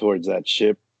flying towards that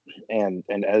ship, and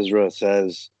Ezra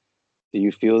says, "Do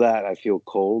you feel that? I feel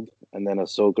cold." And then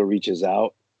Ahsoka reaches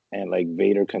out, and like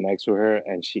Vader connects with her,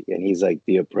 and he's like,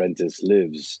 "The apprentice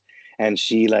lives," and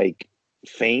she like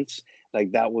faints.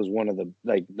 Like that was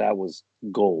that was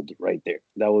gold right there.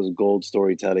 That was gold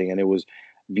storytelling, and it was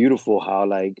beautiful how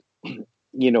like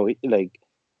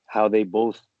how they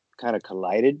both kind of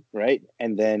collided, right?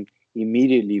 And then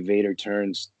immediately Vader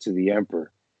turns to the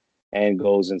Emperor and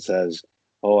goes and says,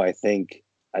 "Oh, I think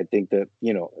that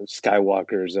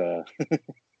Skywalker's I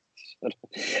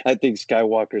think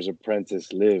Skywalker's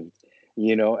apprentice lived,"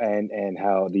 and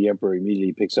how the Emperor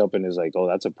immediately picks up and is like, "Oh,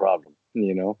 that's a problem,"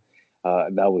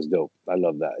 that was dope. I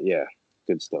love that. Yeah,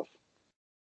 good stuff.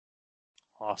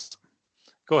 Awesome.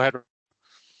 Go ahead.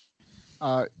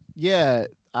 Yeah,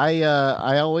 I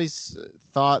always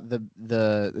thought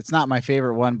the it's not my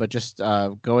favorite one, but just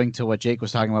going to what Jake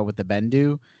was talking about with the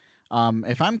Bendu.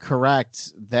 If I'm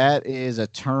correct, that is a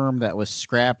term that was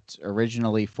scrapped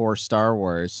originally for Star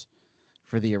Wars,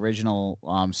 for the original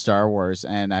Star Wars,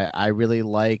 and I really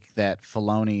like that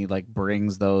Filoni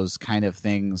brings those kind of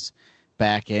things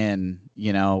back in.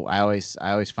 I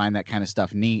always find that kind of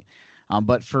stuff neat.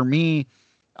 But for me,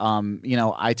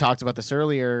 I talked about this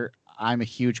earlier. I'm a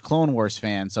huge Clone Wars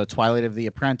fan, so Twilight of the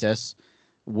Apprentice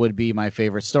would be my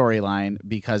favorite storyline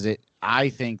because I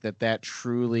think that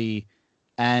truly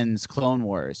ends Clone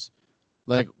Wars.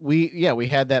 Like we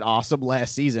had that awesome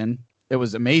last season. It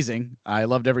was amazing. I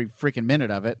loved every freaking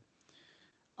minute of it.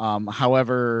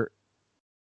 However,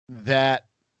 that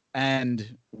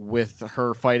end with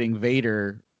her fighting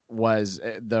Vader was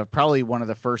probably one of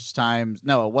the first times.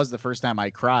 No, it was the first time I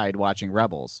cried watching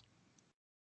Rebels,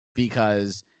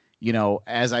 because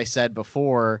as I said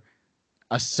before,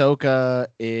 Ahsoka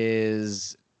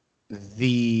is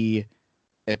the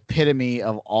epitome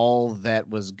of all that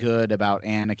was good about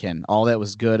Anakin, all that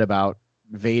was good about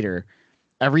Vader.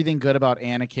 Everything good about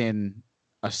Anakin,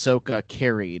 Ahsoka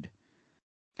carried.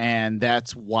 And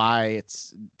that's why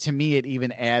to me, it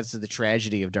even adds to the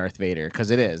tragedy of Darth Vader,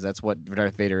 because it is. That's what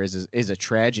Darth Vader is a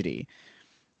tragedy.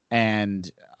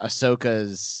 And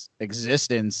Ahsoka's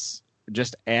existence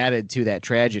just added to that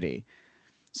tragedy.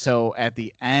 So at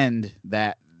the end,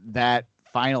 that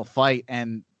final fight,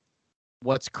 and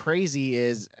what's crazy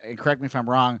is, and correct me if I'm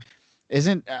wrong,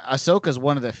 isn't Ahsoka's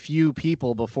one of the few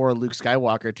people before Luke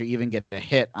Skywalker to even get the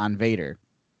hit on Vader.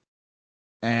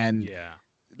 And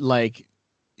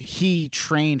he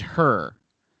trained her.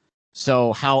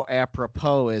 So how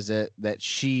apropos is it that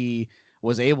she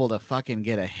was able to fucking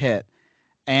get a hit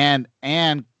and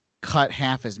cut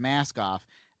half his mask off?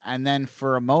 And then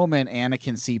for a moment,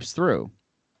 Anakin seeps through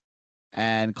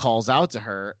and calls out to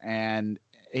her, and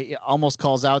it almost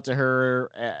calls out to her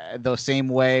the same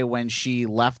way when she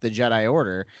left the Jedi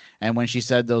Order, and when she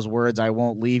said those words, "I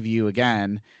won't leave you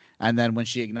again," and then when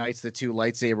she ignites the two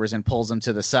lightsabers and pulls them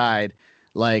to the side,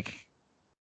 I'm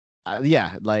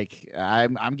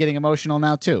getting emotional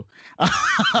now too.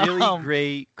 Really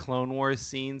great Clone Wars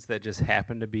scenes that just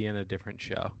happen to be in a different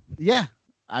show. Yeah.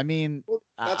 I mean,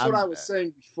 that's what I was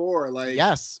saying before.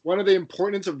 Yes, one of the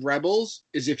importance of Rebels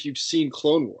is if you've seen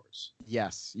Clone Wars.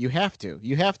 Yes, you have to.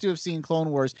 You have to have seen Clone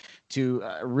Wars to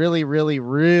really, really,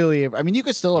 really. I mean, you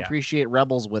could still appreciate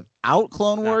Rebels without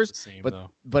Clone Wars,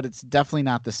 but it's definitely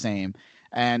not the same.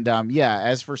 And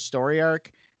as for story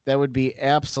arc, that would be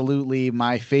absolutely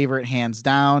my favorite, hands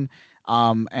down.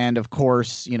 And of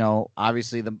course,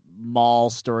 obviously the Maul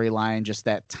storyline, just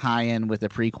that tie-in with the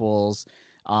prequels.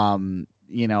 And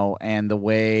the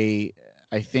way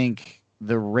I think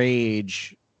the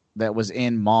rage that was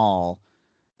in Maul,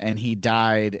 and he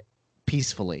died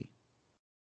peacefully.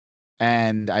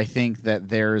 And I think that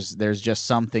there's just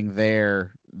something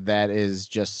there that is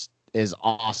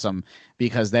awesome,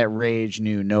 because that rage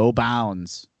knew no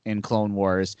bounds in Clone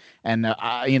Wars. And,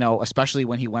 especially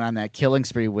when he went on that killing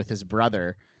spree with his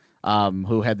brother,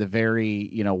 who had the very,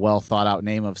 well thought out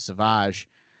name of Savage.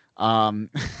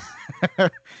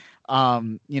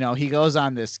 He goes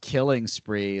on this killing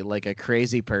spree like a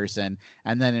crazy person,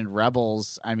 and then in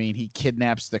Rebels, I mean, he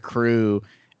kidnaps the crew.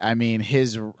 I mean,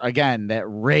 that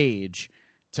rage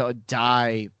to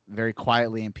die very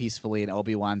quietly and peacefully in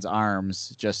Obi-Wan's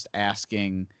arms, just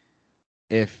asking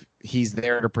if he's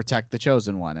there to protect the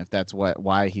Chosen One, if that's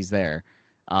why he's there.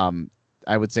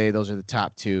 I would say those are the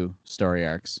top two story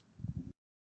arcs.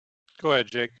 Go ahead,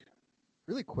 Jake.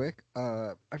 Really quick,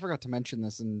 I forgot to mention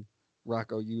this, and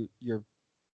Rocco, you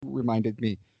reminded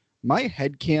me. My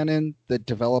headcanon that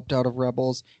developed out of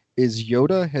Rebels is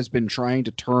Yoda has been trying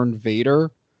to turn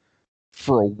Vader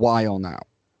for a while now.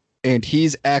 And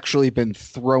he's actually been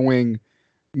throwing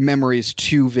memories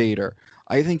to Vader.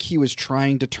 I think he was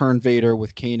trying to turn Vader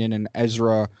with Kanan and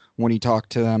Ezra when he talked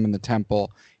to them in the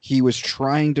temple. He was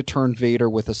trying to turn Vader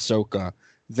with Ahsoka.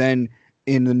 Then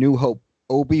in The New Hope,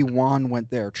 Obi-Wan went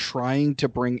there trying to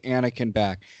bring Anakin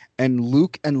back. And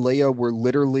Luke and Leia were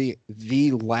literally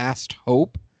the last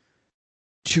hope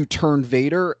to turn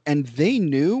Vader. And they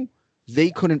knew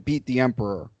they couldn't beat the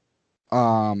Emperor.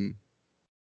 Only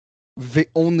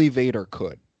Vader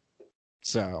could.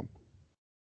 So...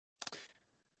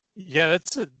 Yeah,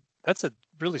 that's a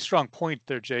really strong point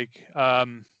there, Jake.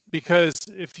 Because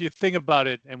if you think about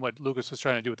it, and what Lucas was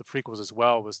trying to do with the prequels as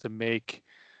well was to make,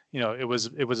 it was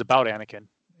about Anakin,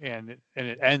 and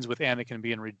it ends with Anakin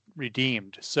being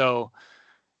redeemed. So,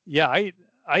 yeah,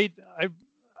 I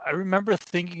remember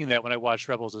thinking that when I watched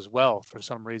Rebels as well for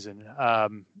some reason. I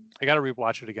got to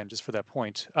rewatch it again just for that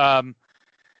point. I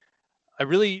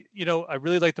really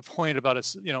like the point about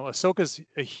Ahsoka's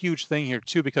a huge thing here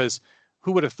too, because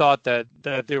who would have thought that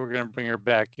they were going to bring her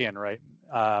back in, right?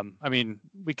 I mean,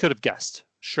 we could have guessed,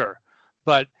 sure,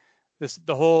 but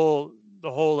the whole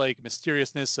like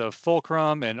mysteriousness of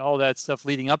Fulcrum and all that stuff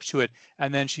leading up to it,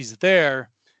 and then she's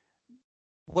there.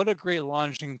 What a great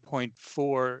launching point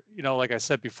for, like I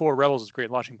said before, Rebels is a great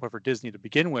launching point for Disney to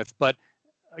begin with. But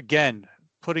again,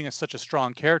 putting such a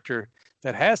strong character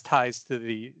that has ties to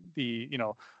the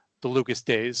Lucas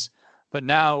days, but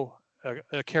now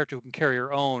a character who can carry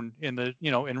her own in the,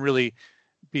 and really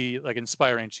be like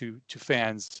inspiring to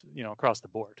fans, across the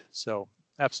board. So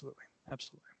absolutely.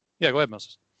 Yeah, go ahead,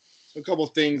 Moses. A couple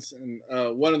of things, and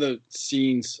one of the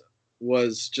scenes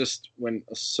was just when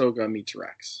Ahsoka meets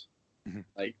Rex. Mhm.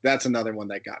 Like, that's another one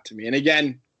that got to me. And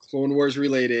again, Clone Wars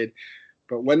related,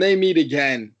 but when they meet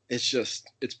again,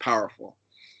 it's powerful.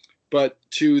 But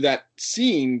to that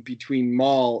scene between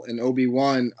Maul and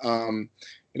Obi-Wan,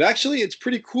 it's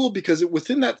pretty cool because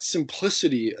within that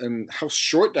simplicity and how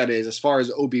short that is as far as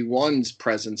Obi-Wan's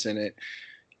presence in it,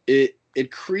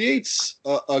 it creates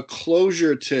a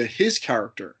closure to his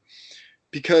character.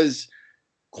 Because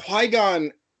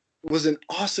Qui-Gon was an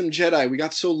awesome Jedi. We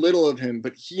got so little of him,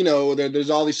 but there's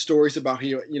all these stories about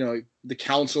the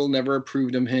Council never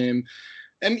approved of him,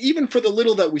 and even for the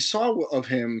little that we saw of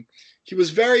him, he was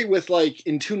very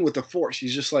in tune with the Force.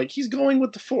 He's just he's going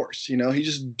with the Force. He's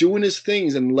just doing his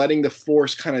things and letting the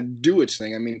Force kind of do its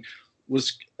thing. I mean,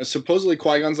 was supposedly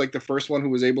Qui-Gon's the first one who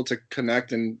was able to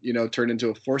connect and turn into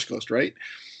a Force ghost, right?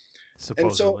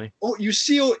 Supposedly. And so,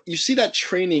 you see that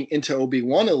training into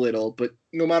Obi-Wan a little, but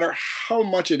no matter how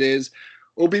much it is,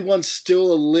 Obi-Wan's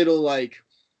still a little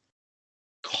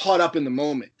caught up in the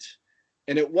moment.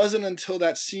 And it wasn't until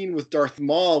that scene with Darth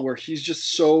Maul where he's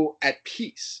just so at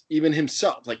peace, even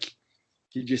himself.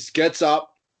 He just gets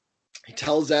up, he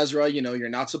tells Ezra, you're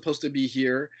not supposed to be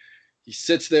here. He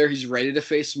sits there, he's ready to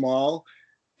face Maul.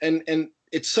 And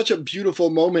it's such a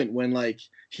beautiful moment when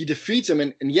he defeats him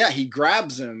and he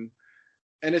grabs him.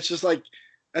 And it's just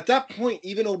at that point,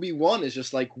 even Obi-Wan is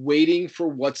just waiting for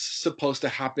what's supposed to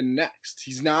happen next.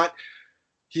 He's not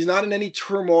in any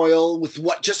turmoil with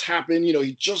what just happened.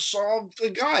 He just saw the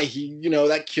guy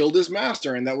that killed his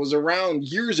master, and that was around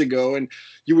years ago. And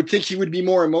you would think he would be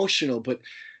more emotional, but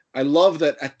I love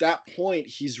that at that point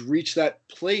he's reached that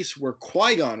place where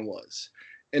Qui-Gon was.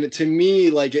 And to me,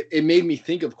 it made me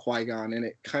think of Qui-Gon, and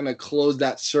it kind of closed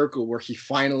that circle where he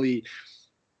finally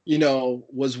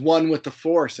was one with the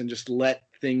Force and just let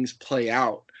things play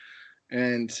out.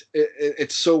 And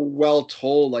it's so well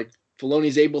told.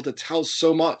 Filoni's able to tell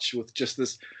so much with just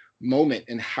this moment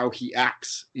and how he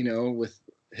acts, with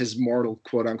his mortal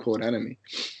quote unquote enemy.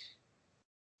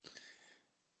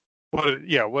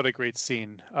 What a great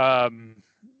scene. And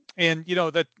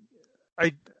that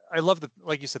I love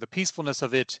like you said, the peacefulness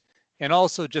of it. And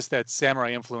also just that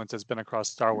samurai influence has been across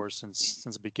Star Wars since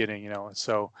the beginning,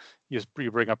 So you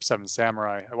bring up Seven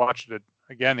Samurai. I watched it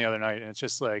again the other night, and it's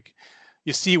just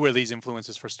you see where these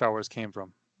influences for Star Wars came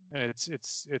from, and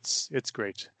it's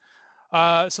great.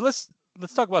 So let's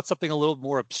talk about something a little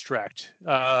more abstract.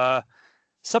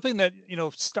 Something that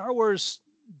Star Wars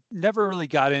never really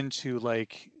got into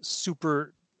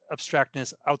super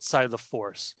abstractness outside of the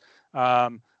Force.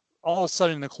 All of a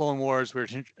sudden in the Clone Wars, we're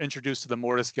introduced to the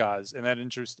Mortis gods, and that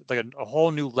introduced a whole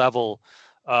new level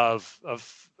of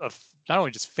not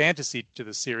only just fantasy to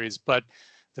the series, but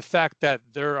the fact that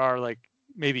there are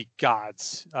maybe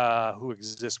gods who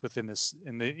exist within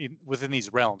within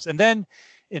these realms. And then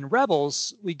in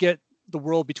Rebels, we get the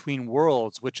world between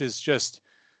worlds, which is just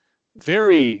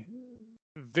very,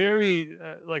 very,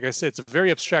 like I said, it's a very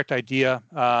abstract idea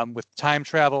with time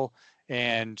travel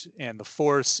and the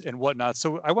Force and whatnot.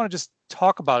 So I want to just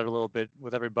talk about it a little bit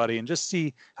with everybody and just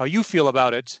see how you feel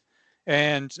about it.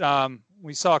 And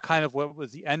we saw kind of what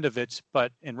was the end of it,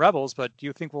 but in Rebels. But do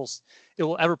you think it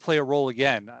will ever play a role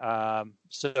again?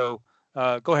 So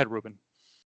go ahead, Ruben.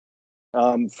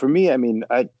 For me, I mean,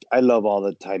 I love all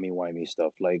the timey-wimey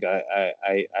stuff.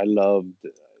 I loved,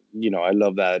 I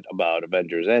love that about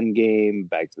Avengers Endgame,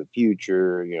 Back to the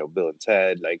Future, Bill and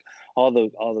Ted, all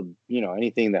the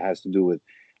anything that has to do with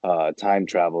time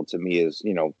travel to me is,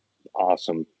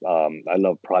 awesome. I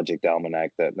love Project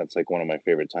Almanac. That's one of my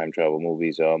favorite time travel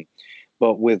movies.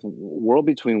 But with World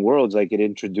Between Worlds, it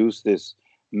introduced this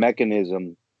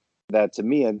mechanism that to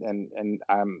me, and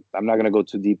I'm not going to go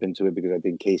too deep into it because I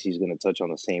think Casey's going to touch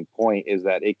on the same point, is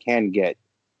that it can get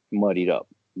muddied up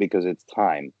because it's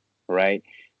time, right?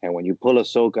 And when you pull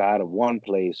Ahsoka out of one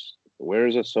place,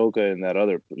 where's Ahsoka in that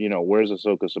other, where's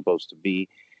Ahsoka supposed to be?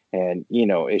 And,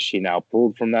 is she now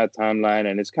pulled from that timeline?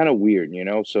 And it's kind of weird,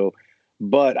 so,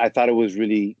 but I thought it was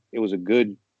a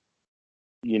good,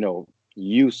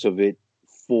 use of it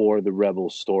for the Rebel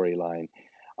storyline.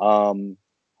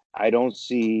 I don't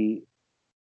see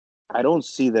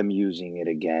them using it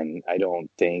again. I don't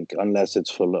think, unless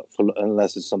it's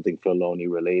something Filoni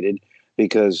related,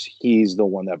 because he's the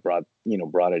one that brought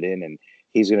it in, and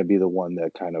he's going to be the one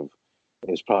that kind of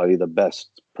is probably the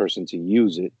best person to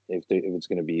use it if it's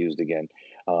going to be used again.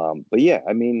 But yeah,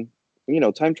 I mean,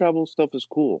 time travel stuff is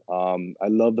cool. I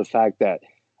love the fact that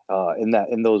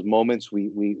in those moments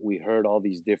we heard all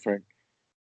these different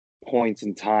points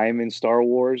in time in Star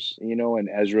Wars, and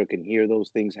Ezra can hear those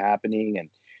things happening, and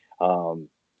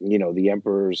the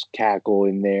Emperor's cackle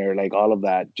in there, like all of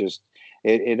that, just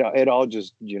it all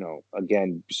just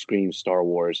again screams Star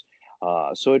Wars.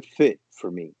 So it fit for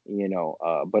me,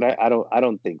 but I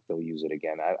don't think they'll use it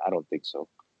again. I don't think so.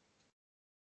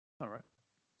 All right.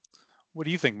 What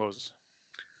do you think, Moses?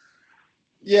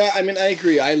 Yeah, I mean, I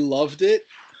agree. I loved it,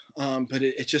 but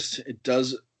it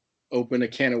does open a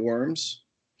can of worms.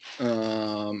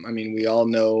 I mean, we all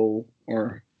know,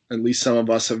 or at least some of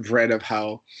us have read of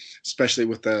how, especially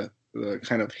with the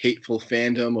kind of hateful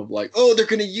fandom of like, oh, they're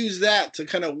going to use that to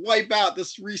kind of wipe out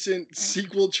this recent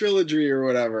sequel trilogy or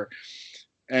whatever.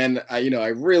 And I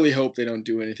really hope they don't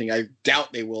do anything. I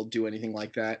doubt they will do anything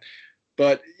like that.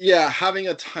 But yeah, having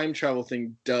a time travel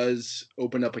thing does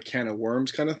open up a can of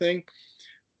worms kind of thing.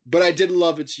 But I did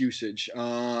love its usage.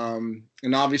 And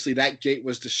obviously that gate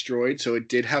was destroyed, so it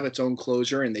did have its own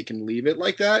closure and they can leave it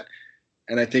like that.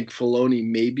 And I think Filoni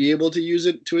may be able to use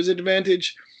it to his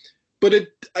advantage. But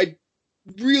I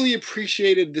really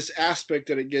appreciated this aspect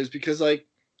that it gives because, like,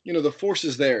 the Force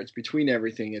is there. It's between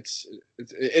everything.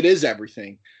 It is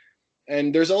everything.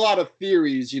 And there's a lot of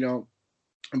theories,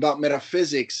 about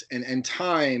metaphysics and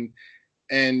time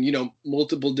and,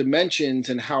 multiple dimensions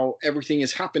and how everything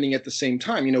is happening at the same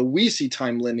time. We see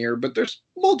time linear, but there's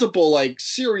multiple, like,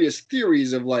 serious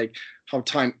theories of, like, how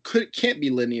time can't be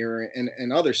linear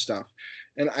and other stuff.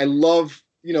 And I love,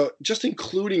 just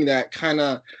including that kind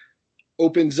of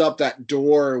opens up that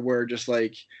door where just,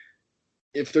 like,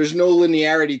 if there's no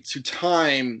linearity to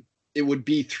time, it would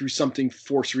be through something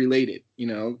Force related,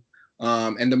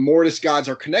 and the Mortis gods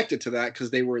are connected to that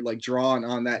because they were, like, drawn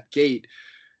on that gate.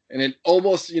 And it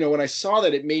almost, when I saw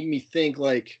that, it made me think,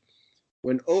 like,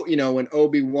 when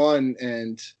Obi-Wan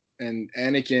and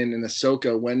Anakin and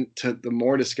Ahsoka went to the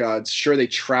Mortis gods, sure, they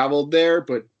traveled there,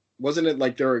 but wasn't it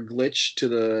like there a glitch to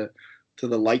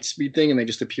the light speed thing and they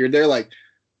just appeared there? Like,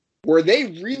 were they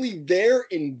really there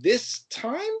in this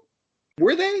time?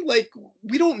 Were they? Like,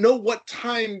 we don't know what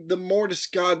time the Mortis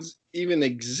gods even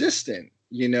exist in,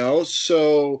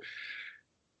 So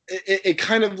it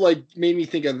kind of, like, made me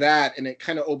think of that, and it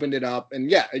kind of opened it up.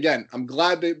 And yeah, again, I'm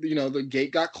glad that, the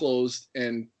gate got closed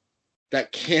and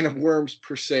that can of worms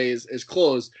per se is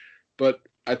closed. But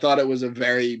I thought it was a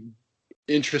very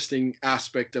interesting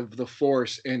aspect of the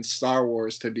Force in Star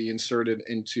Wars to be inserted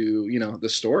into, the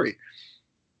story.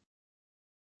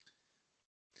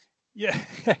 Yeah.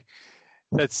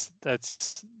 That's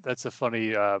a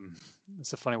funny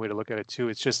way to look at it too.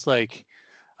 It's just like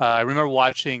I remember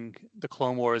watching the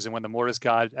Clone Wars, and when the Mortis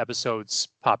God episodes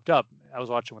popped up, I was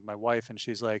watching with my wife, and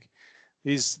she's like,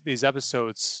 "These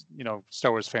episodes,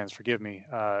 Star Wars fans, forgive me,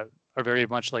 are very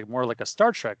much like more like a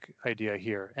Star Trek idea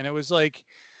here." And it was like,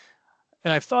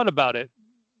 and I've thought about it,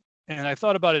 and I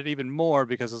thought about it even more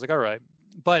because I was like, all right,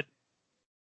 but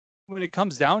when it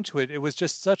comes down to it, it was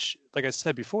just such, like I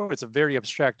said before, it's a very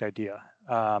abstract idea.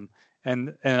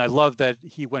 And I love that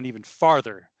he went even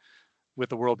farther with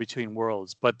the world between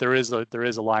worlds, but there is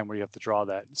a line where you have to draw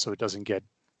that so it doesn't get,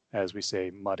 as we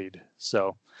say, muddied.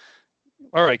 So,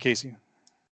 all right, Casey.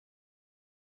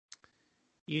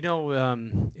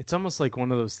 It's almost like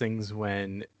one of those things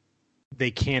when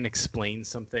they can't explain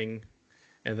something,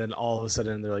 and then all of a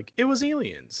sudden they're like, "It was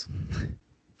aliens."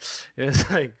 It's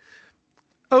like,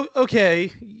 oh,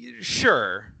 okay,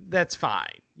 sure, that's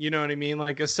fine. You know what I mean?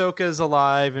 Like, Ahsoka's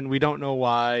alive, and we don't know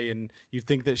why, and you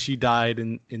think that she died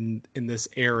in this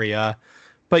area,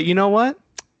 but you know what?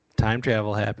 Time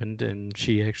travel happened, and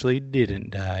she actually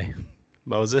didn't die.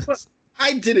 Moses? But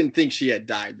I didn't think she had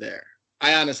died there.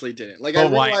 I honestly didn't. Like, I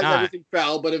realized everything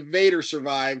fell, but if Vader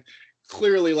survived,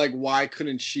 clearly, like, why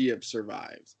couldn't she have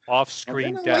survived?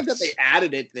 Off-screen deaths. I like that they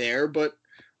added it there, but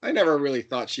I never really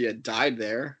thought she had died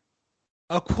there.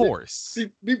 Of course.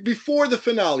 Before the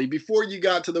finale, before you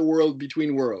got to the world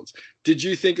between worlds, did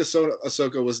you think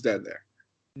Ahsoka was dead there?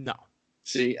 No.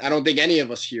 See, I don't think any of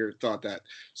us here thought that.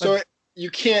 So you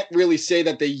can't really say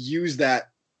that they used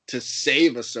that to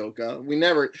save Ahsoka. We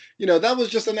never, that was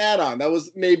just an add-on. That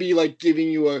was maybe like giving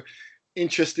you a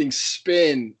interesting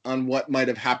spin on what might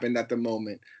have happened at the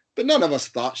moment. But none of us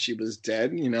thought she was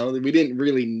dead. We didn't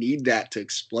really need that to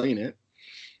explain it.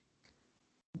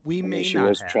 She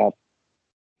was trapped.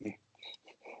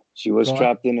 She was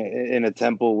trapped in a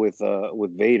temple with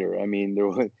Vader. I mean,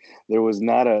 there was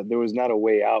not a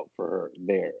way out for her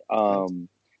there.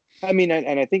 I mean,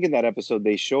 and I think in that episode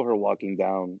they show her walking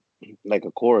down like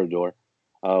a corridor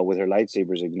with her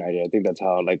lightsabers ignited. I think that's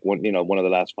how, like, one of the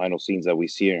last final scenes that we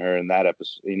see in her in that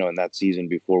episode, in that season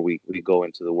before we go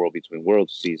into the World Between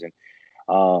Worlds season.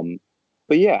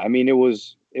 but yeah, I mean, it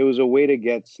was a way to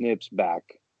get Snips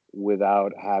back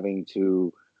without having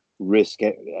to risk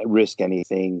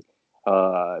anything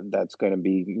that's going to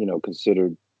be,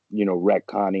 considered,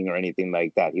 retconning or anything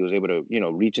like that. He was able to,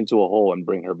 reach into a hole and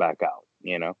bring her back out.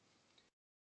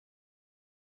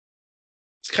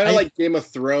 It's kind of like Game of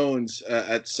Thrones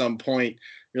at some point.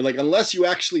 You're like, unless you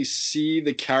actually see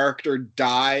the character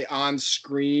die on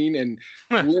screen and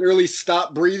literally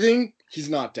stop breathing, he's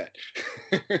not dead.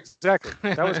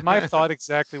 Exactly. That was my thought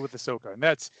exactly with Ahsoka. And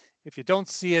that's, if you don't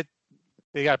see it,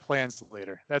 they got plans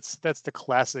later. That's the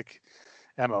classic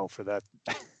MO for that.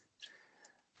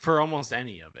 For almost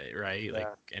any of it, right? Yeah. Like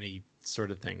any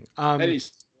sort of thing. Any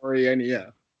story,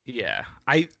 Yeah.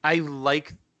 I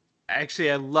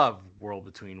love World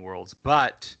Between Worlds,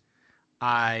 but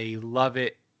I love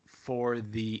it for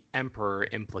the Emperor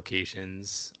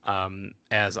implications.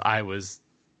 As I was,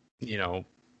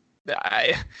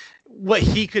 what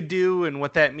he could do and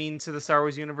what that means to the Star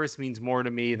Wars universe means more to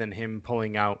me than him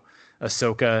pulling out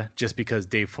Ahsoka just because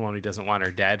Dave Filoni doesn't want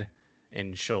her dead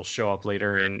and she'll show up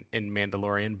later in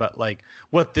Mandalorian. But like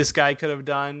what this guy could have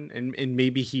done, and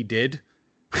maybe he did,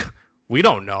 we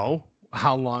don't know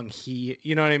how long he,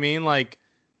 you know what I mean? Like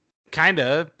kind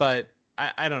of, but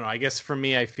I don't know. I guess for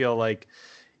me, I feel like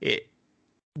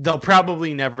they'll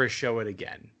probably never show it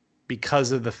again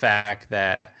because of the fact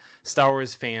that Star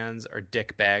Wars fans are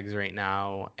dickbags right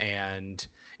now. And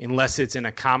unless it's in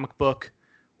a comic book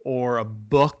or a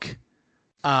book,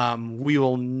 we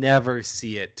will never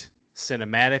see it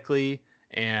cinematically.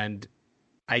 And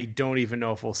I don't even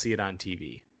know if we'll see it on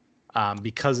TV.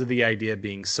 Because of the idea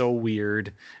being so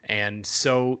weird and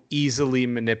so easily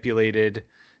manipulated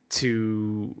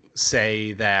to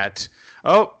say that,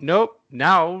 oh, nope,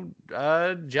 now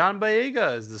John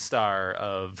Boyega is the star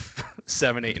of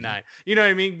 7, 8, 9. You know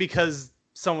what I mean? Because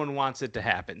someone wants it to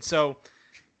happen. So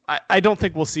I don't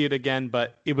think we'll see it again,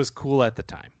 but it was cool at the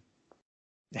time.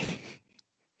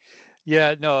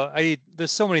 Yeah, no,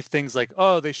 there's so many things like,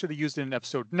 oh, they should have used it in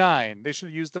episode 9. They should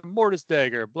have used the Mortis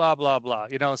dagger, blah, blah, blah.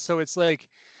 So it's like,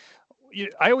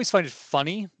 I always find it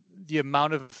funny, the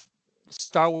amount of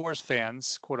Star Wars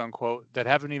fans, quote unquote, that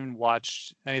haven't even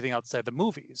watched anything outside the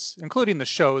movies, including the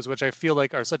shows, which I feel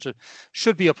like are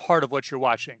should be a part of what you're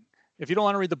watching. If you don't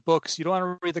want to read the books, you don't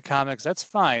want to read the comics, that's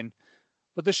fine.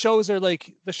 But the shows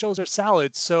are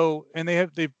solid. So, and they I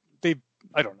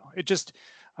don't know. It just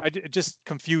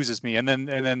confuses me, and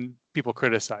then people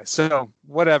criticize. So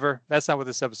whatever. That's not what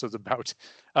this episode's about.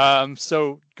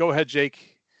 So go ahead,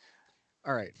 Jake.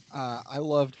 All right. I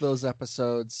loved those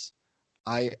episodes.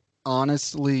 I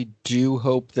honestly do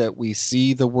hope that we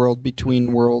see the World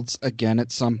Between Worlds again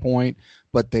at some point,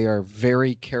 but they are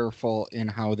very careful in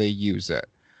how they use it.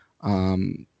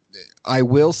 I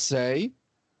will say,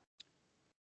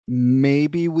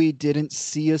 maybe we didn't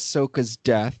see Ahsoka's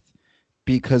death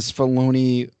because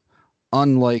Filoni,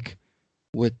 unlike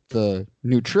with the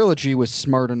new trilogy, was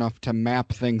smart enough to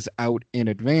map things out in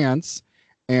advance,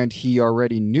 and he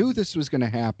already knew this was going to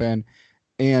happen,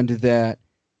 and that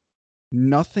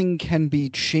nothing can be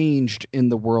changed in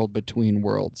the World Between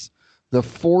Worlds. The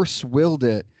Force willed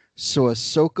it, so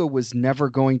Ahsoka was never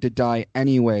going to die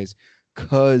anyways,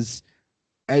 because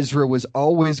Ezra was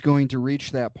always going to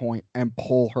reach that point and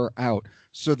pull her out.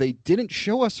 So they didn't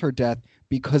show us her death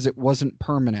because it wasn't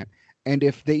permanent. And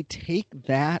if they take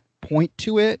that point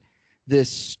to it, this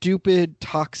stupid,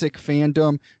 toxic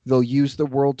fandom, they'll use the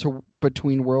World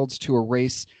Between Worlds to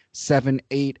erase 7,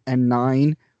 8, and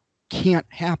 9, can't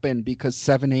happen because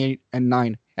 7, 8, and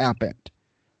 9 happened.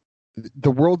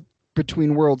 The World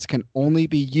Between Worlds can only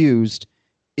be used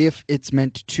if it's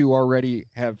meant to already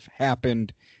have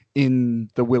happened in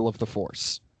the will of the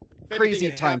Force.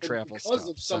 Crazy time travel stuff. Because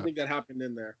of something that happened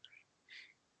in there.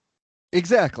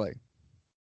 Exactly.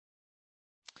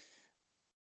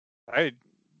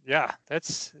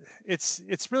 It's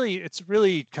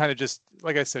really kind of just,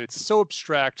 like I said, it's so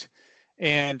abstract.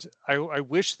 And I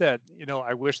wish that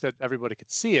everybody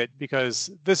could see it, because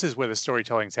this is where the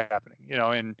storytelling is happening,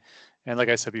 and like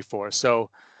I said before. So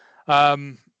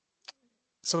let's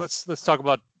talk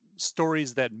about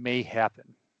stories that may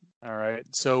happen. All right.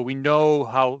 So we know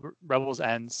how Rebels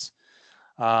ends.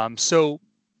 So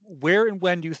where and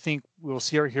when do you think we'll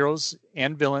see our heroes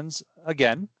and villains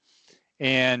again,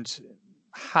 and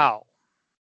how?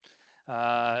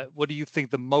 What do you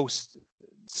think the most?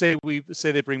 Say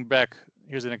they bring back,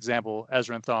 here's an example,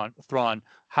 Ezra and Thrawn.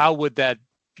 How would that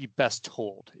be best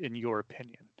told, in your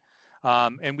opinion?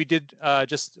 And we did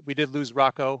lose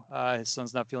Rocco. His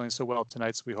son's not feeling so well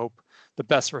tonight, so we hope the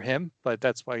best for him. But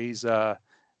that's why he's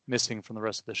missing from the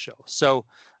rest of the show. So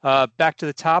back to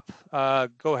the top.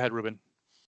 Go ahead, Ruben.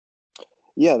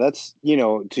 Yeah, that's,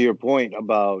 to your point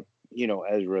about,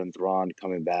 Ezra and Thrawn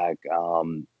coming back.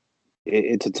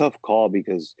 It's a tough call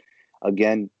because,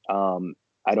 again,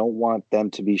 I don't want them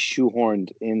to be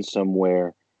shoehorned in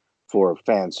somewhere for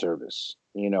fan service.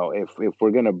 If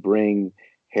we're gonna bring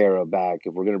Hera back,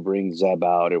 if we're gonna bring Zeb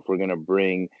out, if we're gonna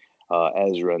bring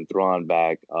Ezra and Thrawn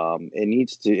back,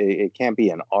 it can't be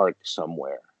an arc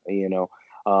somewhere.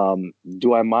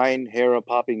 Do I mind Hera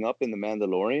popping up in the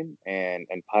Mandalorian and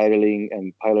piloting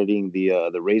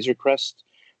the Razor Crest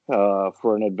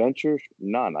for an adventure?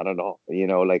 No, not at all.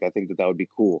 I think that would be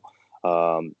cool.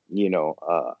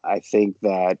 I think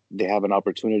that they have an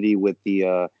opportunity with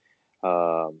the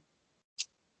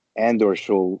Andor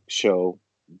show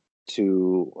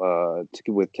to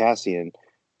with Cassian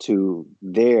to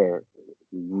there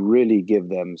really give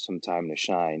them some time to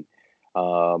shine.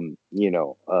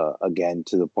 Again,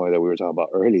 to the point that we were talking about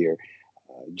earlier,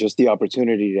 just the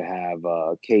opportunity to have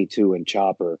K2 and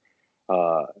Chopper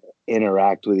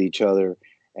interact with each other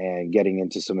and getting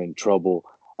into some in trouble.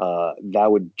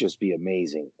 That would just be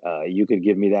amazing. You could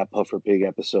give me that Puffer Pig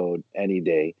episode any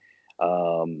day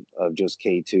of just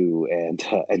K2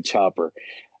 and Chopper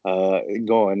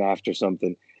going after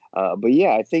something. But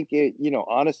yeah, I think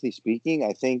honestly speaking,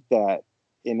 I think that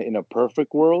in a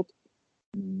perfect world,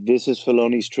 this is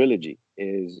Filoni's trilogy.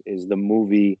 Is the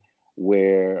movie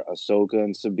where Ahsoka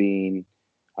and Sabine,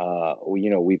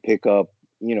 we pick up,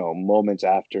 moments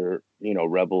after,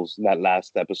 Rebels, that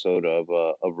last episode of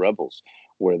Rebels,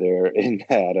 where they're in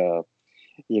that,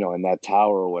 in that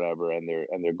tower or whatever, and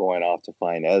they're going off to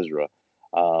find Ezra.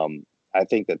 I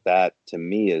think that to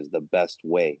me is the best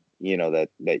way,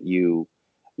 that you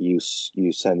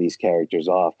send these characters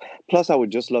off. Plus, I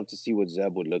would just love to see what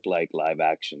Zeb would look like live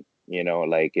action.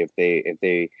 Like if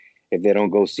they don't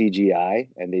go CGI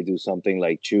and they do something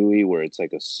like Chewie, where it's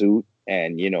like a suit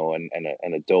and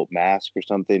and a dope mask or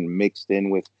something mixed in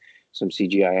with some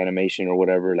CGI animation or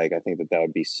whatever. Like I think that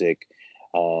would be sick.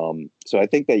 So I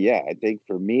think that I think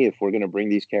for me, if we're gonna bring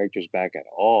these characters back at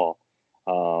all,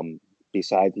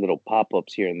 besides little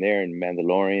pop-ups here and there in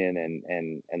Mandalorian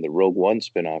and the Rogue One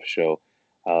spinoff show,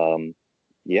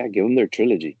 give them their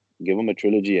trilogy. Give them a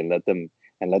trilogy and let them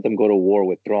go to war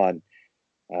with Thrawn,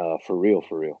 for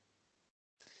real.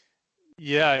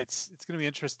 Yeah, it's going to be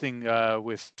interesting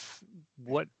with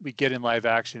what we get in live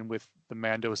action with the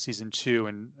Mando season 2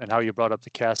 and how you brought up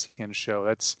the Cassian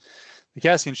show. The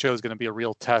Cassian show is going to be a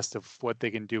real test of what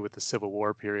they can do with the Civil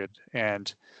War period.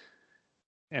 And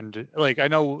like, I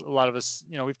know a lot of us,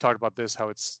 we've talked about this,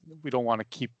 how we don't want to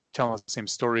keep telling the same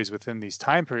stories within these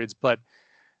time periods, but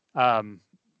I'm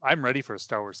ready for a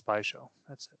Star Wars spy show.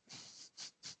 That's it.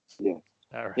 Yeah.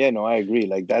 Right. Yeah, no, I agree.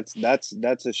 Like that's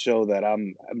a show that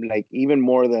I'm like even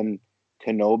more than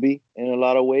Kenobi in a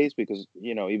lot of ways, because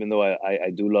even though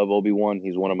I do love Obi-Wan,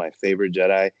 he's one of my favorite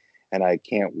Jedi, and I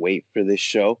can't wait for this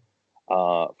show,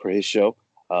 for his show,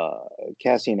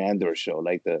 Cassian Andor show,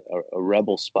 like a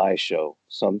rebel spy show.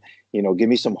 Some give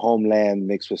me some Homeland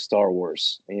mixed with Star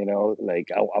Wars. Like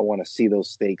I want to see those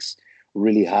stakes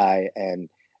really high, and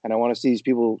I want to see these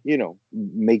people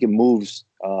making moves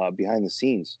behind the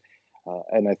scenes.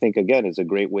 And I think, again, it's a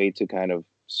great way to kind of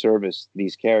service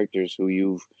these characters who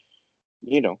you've,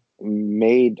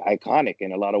 made iconic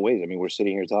in a lot of ways. I mean, we're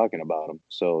sitting here talking about them,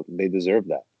 so they deserve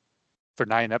that. For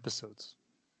 9 episodes.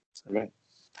 So. Right.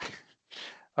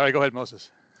 All right, go ahead, Moses.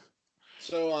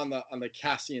 So on the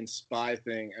Cassian spy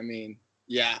thing, I mean,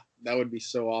 yeah, that would be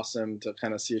so awesome to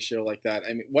kind of see a show like that.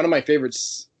 I mean, one of my favorite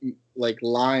like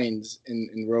lines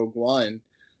in Rogue One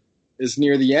is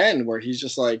near the end where he's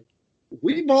just like,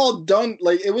 we've all done,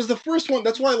 like, it was the first one.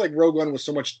 That's why, like, Rogue One was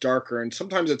so much darker, and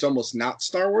sometimes it's almost not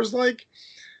Star Wars-like.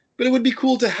 But it would be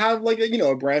cool to have, like,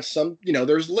 a branch.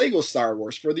 There's Lego Star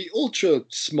Wars for the ultra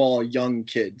small young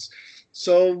kids.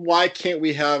 So why can't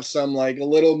we have some, like, a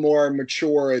little more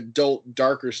mature, adult,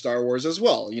 darker Star Wars as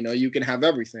well? You can have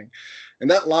everything. And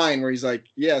that line where he's like,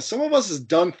 yeah, some of us has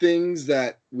done things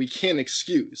that we can't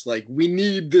excuse. Like, we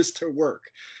need this to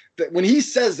work. That when he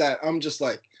says that, I'm just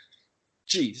like,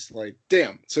 geez, like,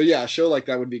 damn. So yeah, a show like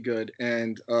that would be good.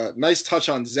 And nice touch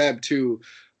on Zeb too.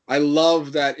 I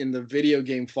love that in the video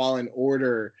game Fallen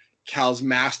Order, Cal's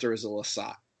master is a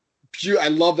Lasat. I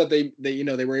love that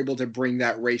they were able to bring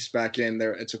that race back in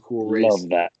there. It's a cool race. Love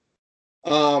that.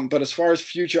 But as far as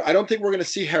future, I don't think we're going to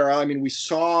see Hera. I mean, we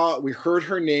heard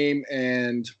her name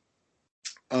and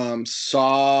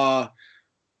saw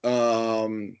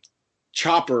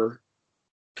Chopper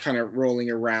kind of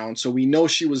rolling around, so we know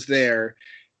she was there.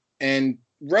 And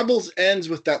Rebels ends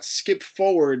with that skip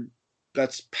forward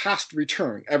that's past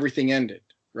return. Everything ended,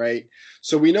 right?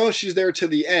 So we know she's there to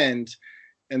the end,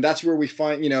 and that's where we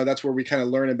find, that's where we kind of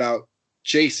learn about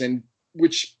Jacen,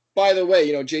 which, by the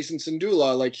way, Jacen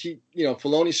Syndulla, like he,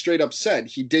 Filoni straight up said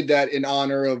he did that in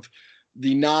honor of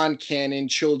the non-canon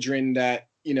children that,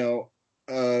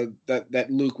 that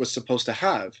Luke was supposed to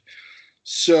have.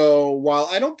 So while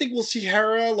I don't think we'll see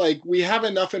Hera, like we have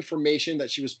enough information that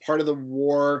she was part of the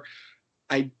war.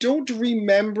 I don't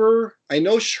remember. I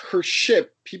know her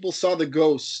ship, people saw the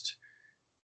ghost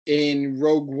in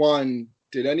Rogue One.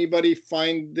 Did anybody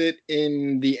find it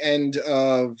in the end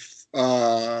of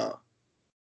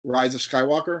Rise of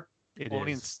Skywalker?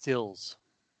 Only in stills.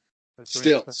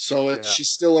 Still. So she's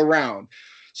still around.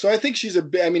 So I think she's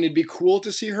it'd be cool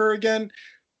to see her again,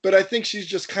 but I think she's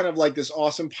just kind of like this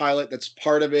awesome pilot that's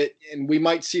part of it, and we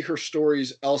might see her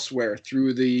stories elsewhere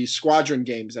through the Squadron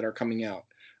games that are coming out.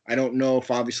 I don't know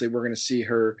if obviously we're going to see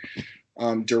her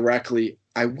directly.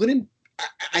 I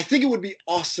think it would be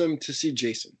awesome to see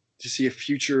Jacen, to see a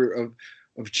future of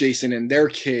Jacen and their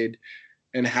kid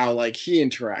and how like he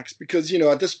interacts, because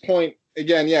at this point,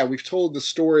 again, we've told the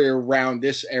story around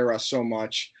this era so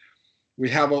much. We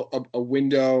have a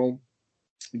window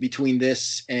between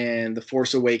this and The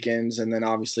Force Awakens, and then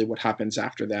obviously what happens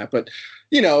after that. But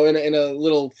in a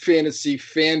little fantasy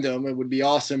fandom, it would be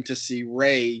awesome to see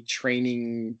Rey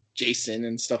training Jacen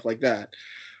and stuff like that.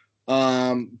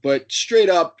 But straight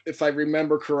up, if I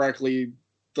remember correctly,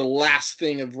 the last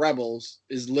thing of Rebels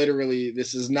is literally,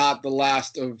 this is not the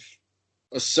last of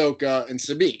Ahsoka and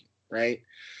Sabine, right?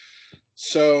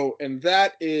 So, and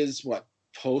that is what,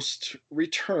 post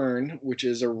return, which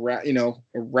is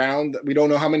around, we don't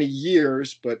know how many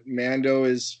years, but Mando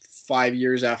is 5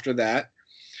 years after that.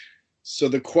 So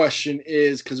the question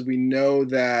is, because we know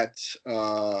that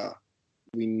Ahsoka's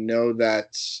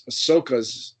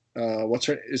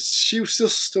is she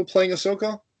still playing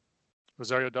Ahsoka?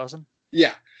 Rosario Dawson?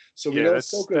 Yeah. So we know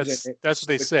Ahsoka's in it. That's what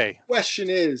they say. The question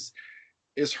is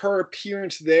her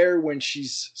appearance there when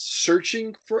she's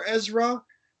searching for Ezra,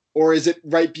 or is it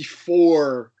right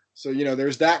before? So,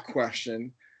 there's that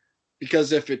question.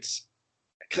 Because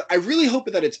I really hope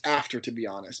that it's after, to be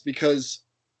honest, because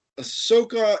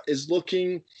Ahsoka is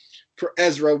looking for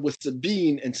Ezra with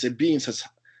Sabine, and Sabine says,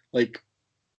 like,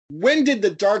 when did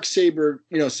the Darksaber,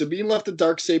 Sabine left the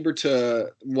Darksaber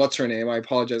to, what's her name? I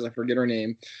apologize, I forget her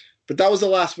name. But that was the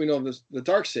last we know of the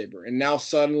Darksaber. And now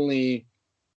suddenly,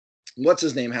 what's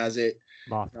his name has it?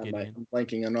 Moff I'm Gideon.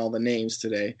 blanking on all the names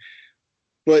today.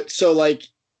 But so, like,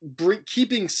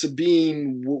 keeping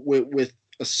Sabine with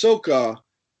Ahsoka,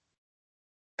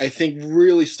 I think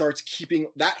really starts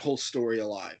keeping that whole story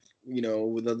alive.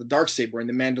 With the Darksaber and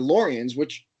the Mandalorians,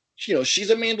 which, she's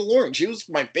a Mandalorian. She was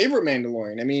my favorite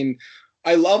Mandalorian. I mean,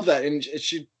 I love that. And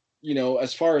she,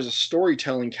 as far as a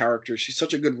storytelling character, she's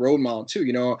such a good role model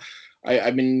too.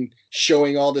 I've been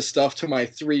showing all this stuff to my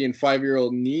 3 and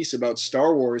 5-year-old niece about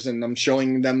Star Wars, and I'm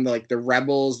showing them like the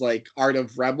Rebels, like Art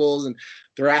of Rebels, and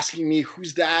they're asking me,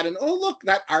 who's that? And, oh, look,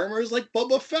 that armor is like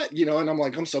Boba Fett, and I'm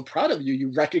like, I'm so proud of you.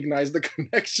 You recognize the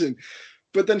connection.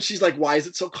 But then she's like, why is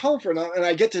it so colorful? And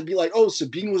I get to be like, oh,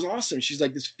 Sabine was awesome. She's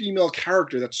like this female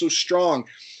character that's so strong,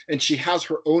 and she has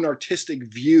her own artistic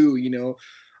view,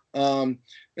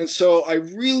 and so I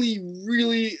really,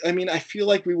 really, I feel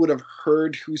like we would have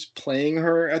heard who's playing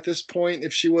her at this point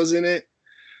if she was in it.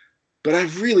 But I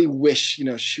really wish,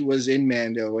 she was in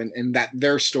Mando and that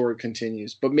their story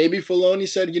continues. But maybe Filoni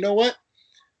said, you know what?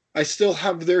 I still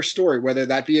have their story, whether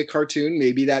that be a cartoon,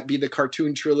 maybe that be the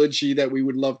cartoon trilogy that we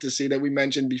would love to see that we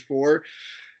mentioned before.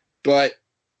 But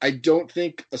I don't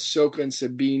think Ahsoka and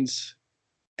Sabine's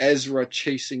Ezra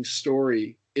chasing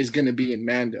story is going to be in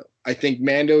Mando. I think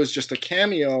Mando is just a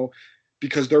cameo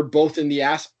because they're both in the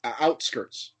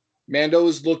outskirts. Mando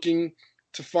is looking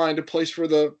to find a place for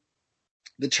the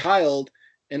child,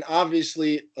 and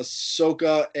obviously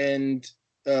Ahsoka and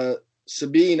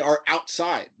Sabine are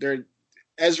outside.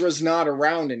 Ezra's not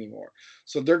around anymore,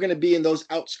 so they're going to be in those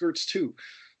outskirts too.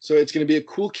 So it's going to be a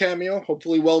cool cameo,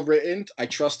 hopefully well written. I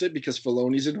trust it because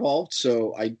Filoni's involved,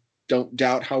 so I don't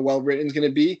doubt how well written it's going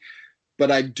to be.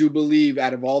 But I do believe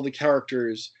out of all the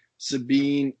characters,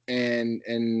 Sabine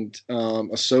and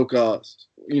Ahsoka,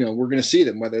 we're going to see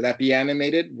them, whether that be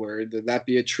animated, whether that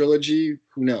be a trilogy,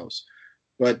 who knows.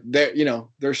 But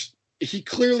he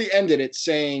clearly ended it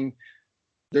saying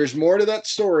there's more to that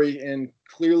story, and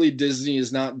clearly Disney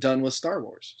is not done with Star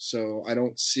Wars. So I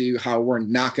don't see how we're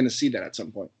not going to see that at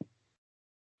some point.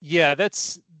 Yeah,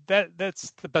 that's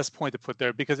the best point to put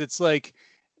there, because it's like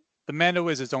the Mando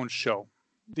is his own show.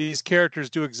 These characters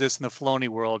do exist in the Filoni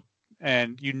world,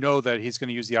 and that he's going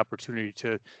to use the opportunity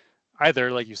to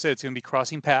either, like you said, it's going to be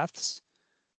crossing paths,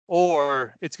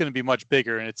 or it's going to be much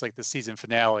bigger and it's like the season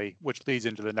finale, which leads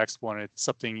into the next one. It's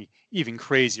something even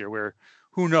crazier where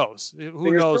who knows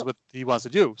what he wants to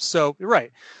do. So you're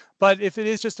right. But if it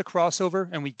is just a crossover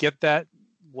and we get that,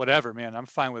 whatever, man, I'm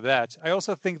fine with that. I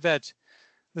also think that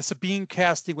the Sabine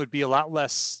casting would be a lot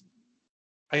less,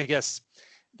 I guess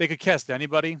they could cast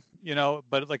anybody,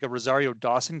 but like a Rosario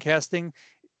Dawson casting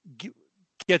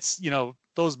gets,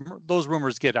 those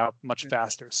rumors get out much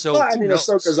faster. So well, I mean,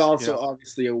 Ahsoka's also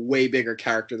obviously a way bigger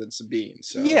character than Sabine.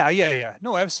 So yeah.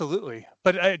 No, absolutely.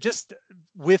 But just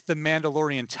with the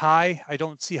Mandalorian tie, I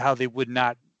don't see how they would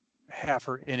not have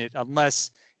her in it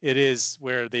unless it is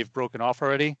where they've broken off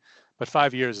already. But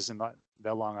 5 years isn't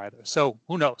that long either. So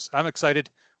who knows? I'm excited.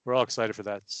 We're all excited for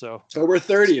that. So October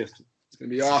 30th. It's gonna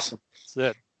be awesome.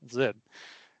 That's it.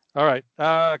 All right,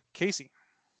 Casey.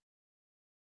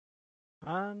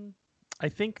 I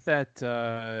think that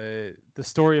the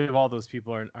story of all those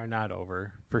people are not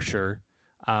over for sure.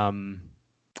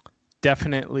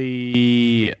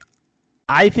 Definitely,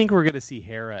 I think we're going to see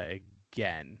Hera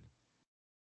again.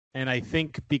 And I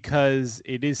think because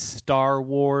it is Star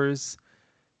Wars,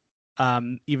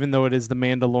 even though it is The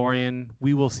Mandalorian,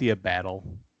 we will see a battle.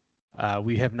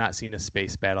 We have not seen a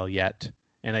space battle yet.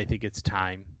 And I think it's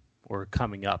time or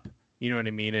coming up. You know what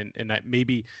I mean? And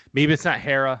maybe it's not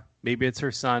Hera. Maybe it's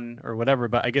her son or whatever,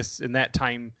 but I guess in that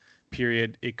time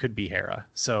period, it could be Hera.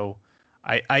 So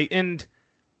and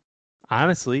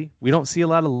honestly, we don't see a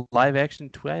lot of live action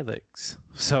Twi'leks.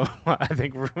 So I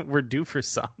think we're due for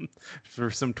some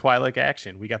Twi'lek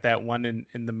action. We got that one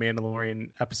in The Mandalorian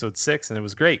episode 6 and it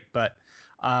was great, but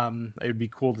it would be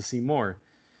cool to see more.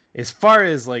 As far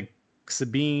as like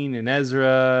Sabine and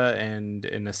Ezra and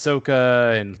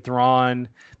Ahsoka and Thrawn,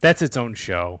 that's its own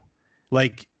show.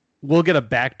 Like, we'll get a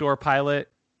backdoor pilot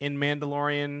in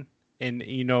Mandalorian, and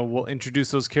we'll introduce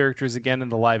those characters again in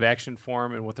the live action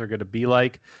form and what they're going to be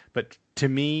like. But to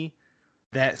me,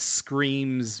 that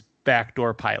screams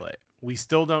backdoor pilot. We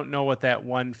still don't know what that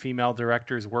one female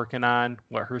director is working on,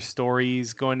 what her story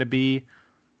is going to be.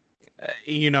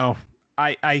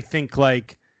 I think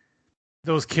like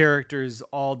those characters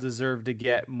all deserve to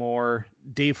get more.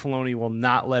 Dave Filoni will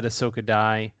not let Ahsoka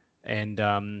die, and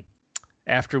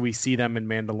after we see them in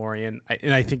Mandalorian,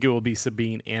 and I think it will be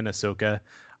Sabine and Ahsoka,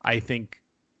 I think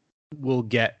we'll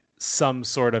get some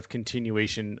sort of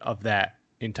continuation of that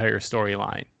entire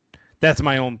storyline. That's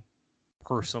my own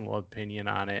personal opinion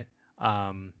on it.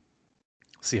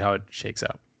 See how it shakes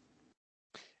out.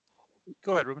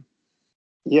 Go ahead, Ruben.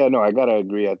 Yeah, no, I gotta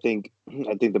agree. I think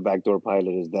the backdoor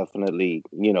pilot is definitely,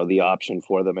 the option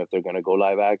for them if they're gonna go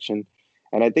live action.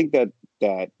 And I think that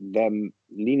them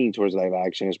leaning towards live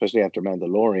action, especially after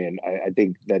Mandalorian, I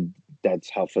think that's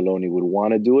how Filoni would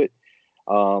want to do it.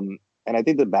 And I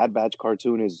think the Bad Batch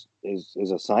cartoon is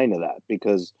a sign of that,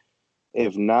 because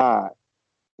if not,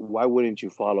 why wouldn't you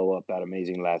follow up that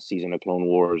amazing last season of Clone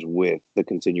Wars with the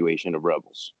continuation of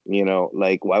Rebels?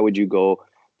 Like, why would you go?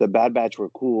 The Bad Batch were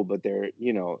cool, but they're,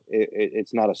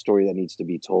 it's not a story that needs to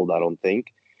be told, I don't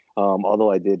think. Although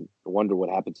I did wonder what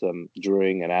happened to them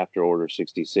during and after Order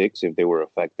 66, if they were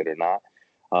affected or not.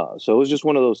 So it was just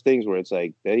one of those things where it's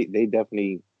like they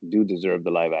definitely do deserve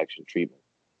the live action treatment.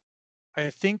 I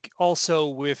think also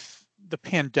with the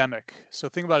pandemic, so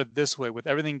think about it this way, with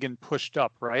everything getting pushed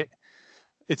up, right?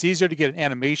 It's easier to get an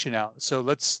animation out. So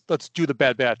let's do the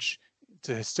Bad Batch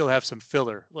to still have some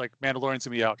filler, like Mandalorian's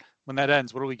gonna be out. When that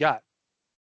ends, what do we got?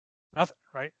 Nothing,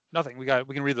 right? Nothing. We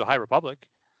can read the High Republic,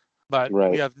 but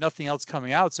we have nothing else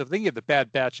coming out. So if they can get the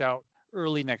Bad Batch out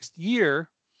early next year,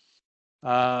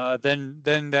 then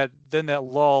that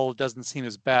lull doesn't seem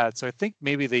as bad. So I think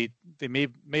maybe they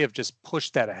may have just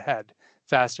pushed that ahead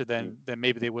faster than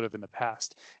maybe they would have in the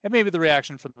past, and maybe the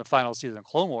reaction from the final season of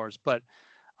Clone Wars. But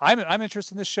I'm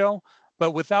interested in this show,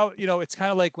 but without it's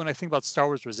kind of like when I think about Star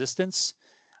Wars Resistance,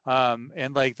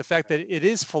 and like the fact that it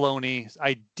is Filoni's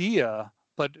idea,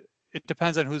 but it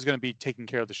depends on who's going to be taking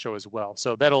care of the show as well.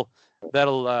 So that'll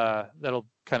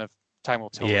kind of time will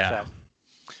tell with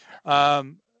that.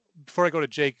 Before I go to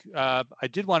Jake, I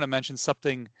did want to mention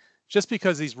something, just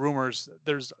because these rumors,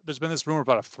 there's been this rumor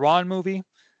about a Thrawn movie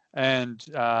and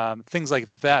things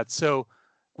like that. So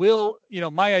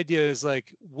my idea is,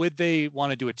 like, would they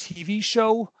want to do a TV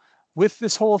show with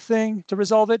this whole thing to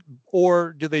resolve it,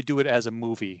 or do they do it as a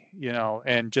movie,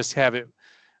 and just have it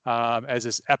as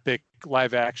this epic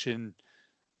live action,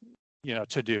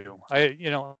 to do?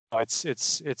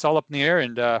 It's all up in the air,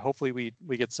 and hopefully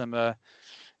we get some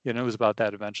news about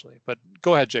that eventually. But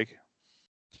go ahead, Jake.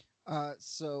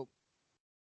 So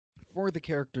for the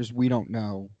characters we don't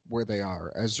know where they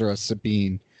are, Ezra,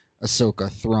 Sabine,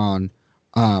 Ahsoka, Thrawn,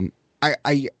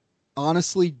 I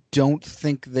honestly don't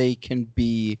think they can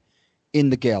be in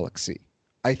the galaxy.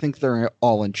 I think they're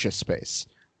all in Chiss space,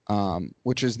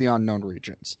 which is the unknown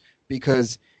regions.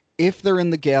 Because if they're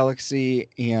in the galaxy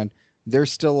and they're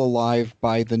still alive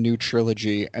by the new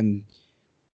trilogy and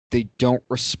they don't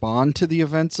respond to the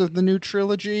events of the new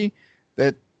trilogy,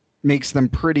 that makes them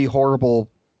pretty horrible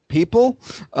people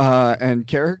and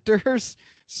characters.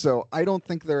 So I don't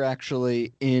think they're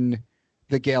actually in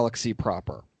the galaxy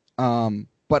proper.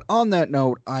 But on that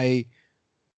note, I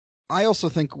also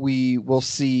think we will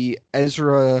see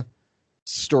Ezra's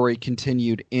story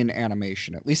continued in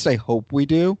animation. At least I hope we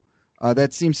do.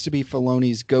 That seems to be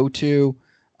Filoni's go-to.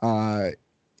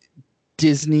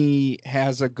 Disney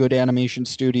has a good animation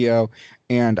studio,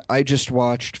 and I just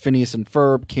watched Phineas and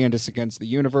Ferb, Candace Against the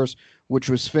Universe, which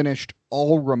was finished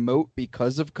all remote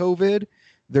because of COVID.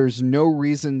 There's no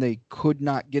reason they could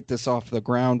not get this off the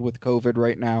ground with COVID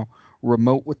right now.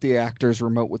 Remote with the actors,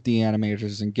 remote with the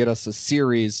animators, and get us a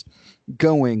series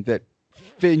going that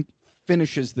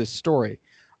finishes this story.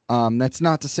 That's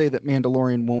not to say that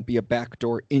Mandalorian won't be a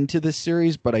backdoor into this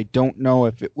series, but I don't know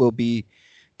if it will be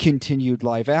continued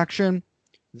live action,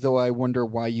 though I wonder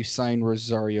why you sign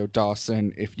Rosario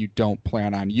Dawson if you don't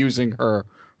plan on using her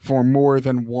for more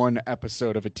than one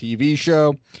episode of a TV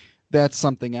show. That's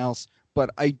something else. But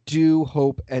I do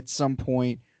hope at some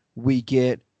point we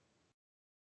get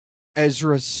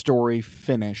Ezra's story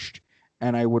finished,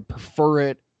 and I would prefer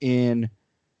it in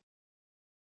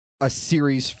a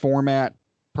series format,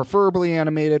 preferably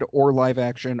animated or live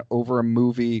action, over a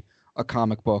movie, a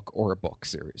comic book, or a book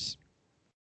series.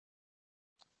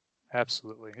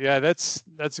 Absolutely. Yeah, that's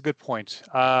a good point.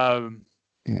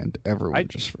 And everyone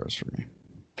just froze for me.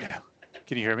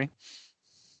 Can you hear me?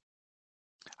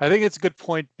 I think it's a good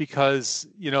point because,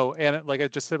 and like I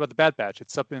just said about the Bad Batch,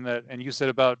 it's something that, and you said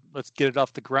about let's get it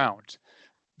off the ground.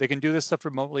 They can do this stuff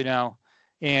remotely now.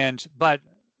 But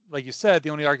like you said,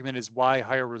 the only argument is why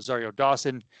hire Rosario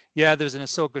Dawson? Yeah, there's an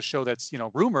Ahsoka show that's,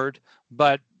 rumored,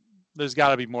 but there's got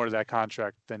to be more to that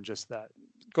contract than just that.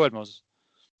 Go ahead, Moses.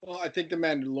 Well, I think the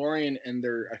Mandalorian and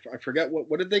I forget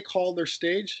what did they call their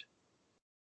stage?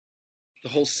 The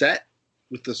whole set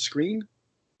with the screen?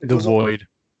 The Void.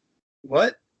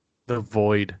 What? The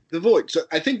Void. The Void. So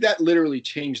I think that literally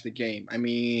changed the game. I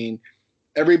mean,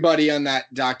 everybody on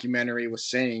that documentary was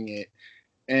saying it.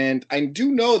 And I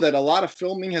do know that a lot of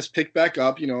filming has picked back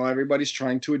up. Everybody's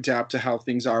trying to adapt to how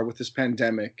things are with this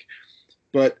pandemic.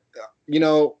 But,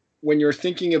 when you're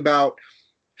thinking about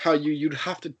how you'd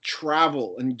have to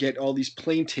travel and get all these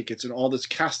plane tickets and all this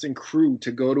cast and crew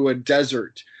to go to a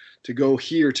desert, to go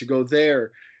here, to go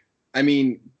there. I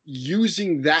mean,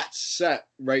 using that set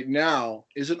right now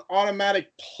is an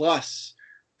automatic plus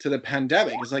to the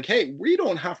pandemic. It's like, hey, we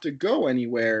don't have to go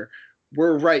anywhere.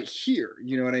 We're right here.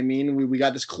 You know what I mean? We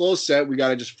got this closed set. We got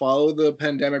to just follow the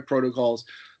pandemic protocols.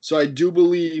 So I do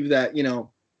believe that,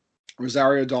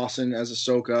 Rosario Dawson as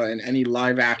Ahsoka and any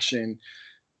live action,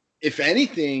 if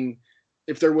anything,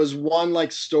 if there was one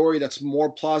like story that's more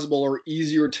plausible or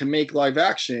easier to make live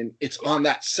action, it's on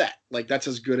that set. Like that's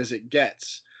as good as it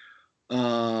gets.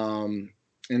 And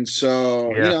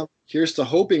so, here's to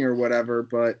hoping or whatever,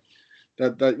 but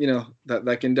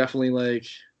that can definitely like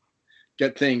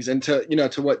get things. And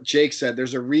to what Jake said,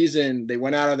 there's a reason they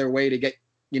went out of their way to get,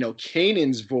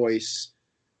 Kanan's voice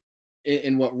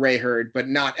in what Ray heard, but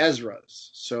not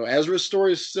Ezra's. So Ezra's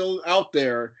story is still out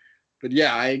there. But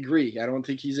yeah, I agree. I don't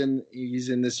think he's in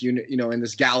this unit, in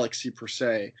this galaxy per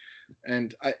se.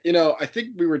 And I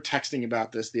think we were texting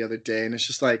about this the other day, and it's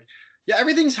just like, yeah,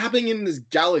 everything's happening in this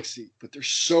galaxy, but there's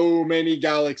so many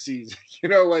galaxies.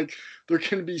 Like there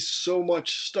can be so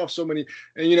much stuff, so many.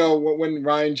 And when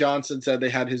Rian Johnson said they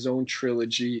had his own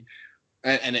trilogy,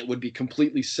 and it would be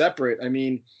completely separate. I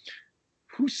mean,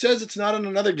 who says it's not in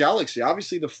another galaxy?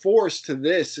 Obviously, the Force to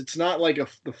this, it's not like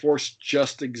the Force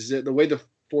just exists. The way the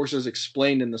Force is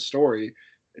explained in the story,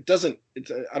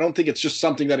 I don't think it's just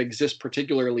something that exists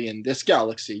particularly in this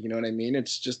galaxy. You know what I mean?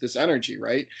 It's just this energy,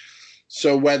 right?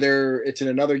 So whether it's in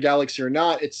another galaxy or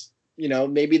not, it's,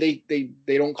 maybe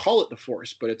they don't call it the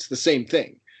Force, but it's the same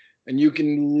thing. And you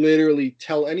can literally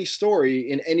tell any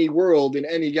story in any world, in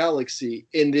any galaxy,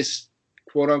 in this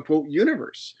quote unquote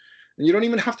universe. And you don't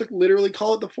even have to literally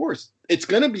call it the Force. It's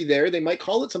going to be there. They might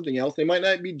call it something else. They might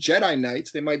not be Jedi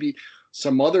Knights. They might be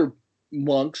some other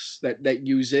monks that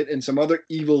use it and some other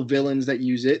evil villains that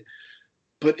use it.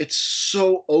 But it's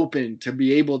so open to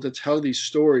be able to tell these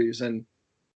stories. And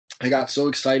I got so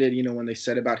excited, when they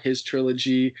said about his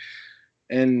trilogy.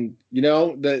 And,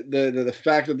 the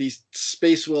fact that these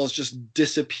space whales just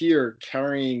disappear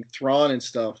carrying Thrawn and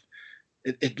stuff.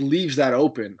 it leaves that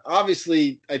open.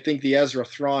 Obviously, I think the Ezra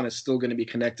Thrawn is still going to be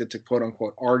connected to quote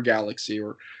unquote our galaxy,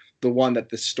 or the one that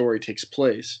this story takes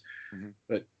place. Mm-hmm.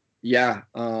 But yeah,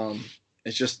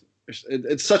 it's just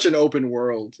it's such an open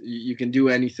world. You can do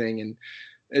anything, and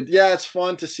it's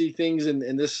fun to see things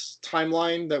in this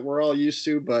timeline that we're all used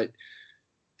to. But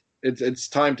it's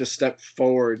time to step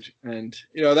forward, and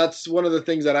that's one of the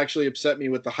things that actually upset me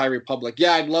with the High Republic.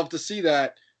 Yeah, I'd love to see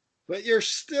that. But you're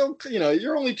still,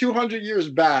 you're only 200 years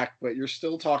back, but you're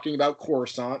still talking about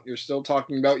Coruscant. You're still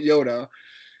talking about Yoda.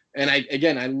 And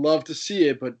I love to see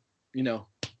it, but,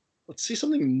 let's see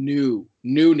something new.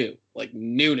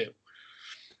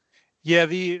 Yeah,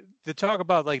 the talk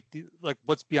about like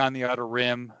what's beyond the Outer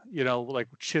Rim, like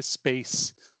Chiss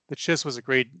space. The Chiss was a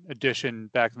great addition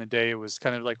back in the day. It was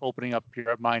kind of like opening up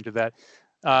your mind to that.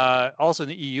 Also in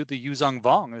the EU, the Yuzong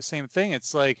Vong, the same thing.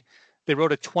 It's like, they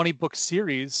wrote a 20-book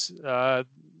series,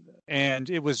 and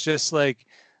it was just like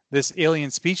this alien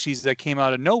species that came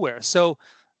out of nowhere. So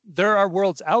there are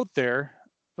worlds out there.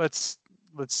 Let's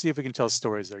see if we can tell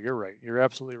stories there. You're right. You're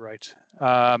absolutely right.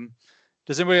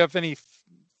 Does anybody have any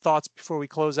thoughts before we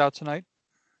close out tonight?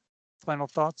 Final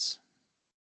thoughts?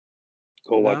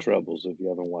 Go watch Rebels if you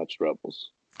haven't watched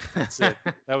Rebels. That's it.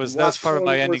 That was part of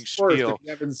my ending spiel. If you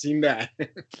haven't seen that.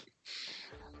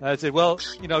 That's it. Well,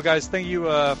 guys, thank you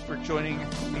for joining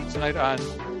me tonight on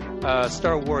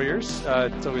Star Warriors.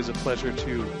 It's always a pleasure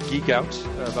to geek out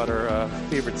about our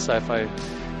favorite sci-fi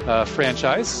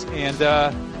franchise. And,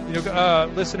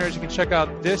 listeners, you can check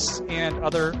out this and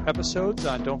other episodes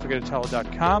on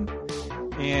don'tforgetatowel.com.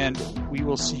 And we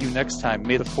will see you next time.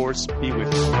 May the Force be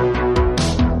with you.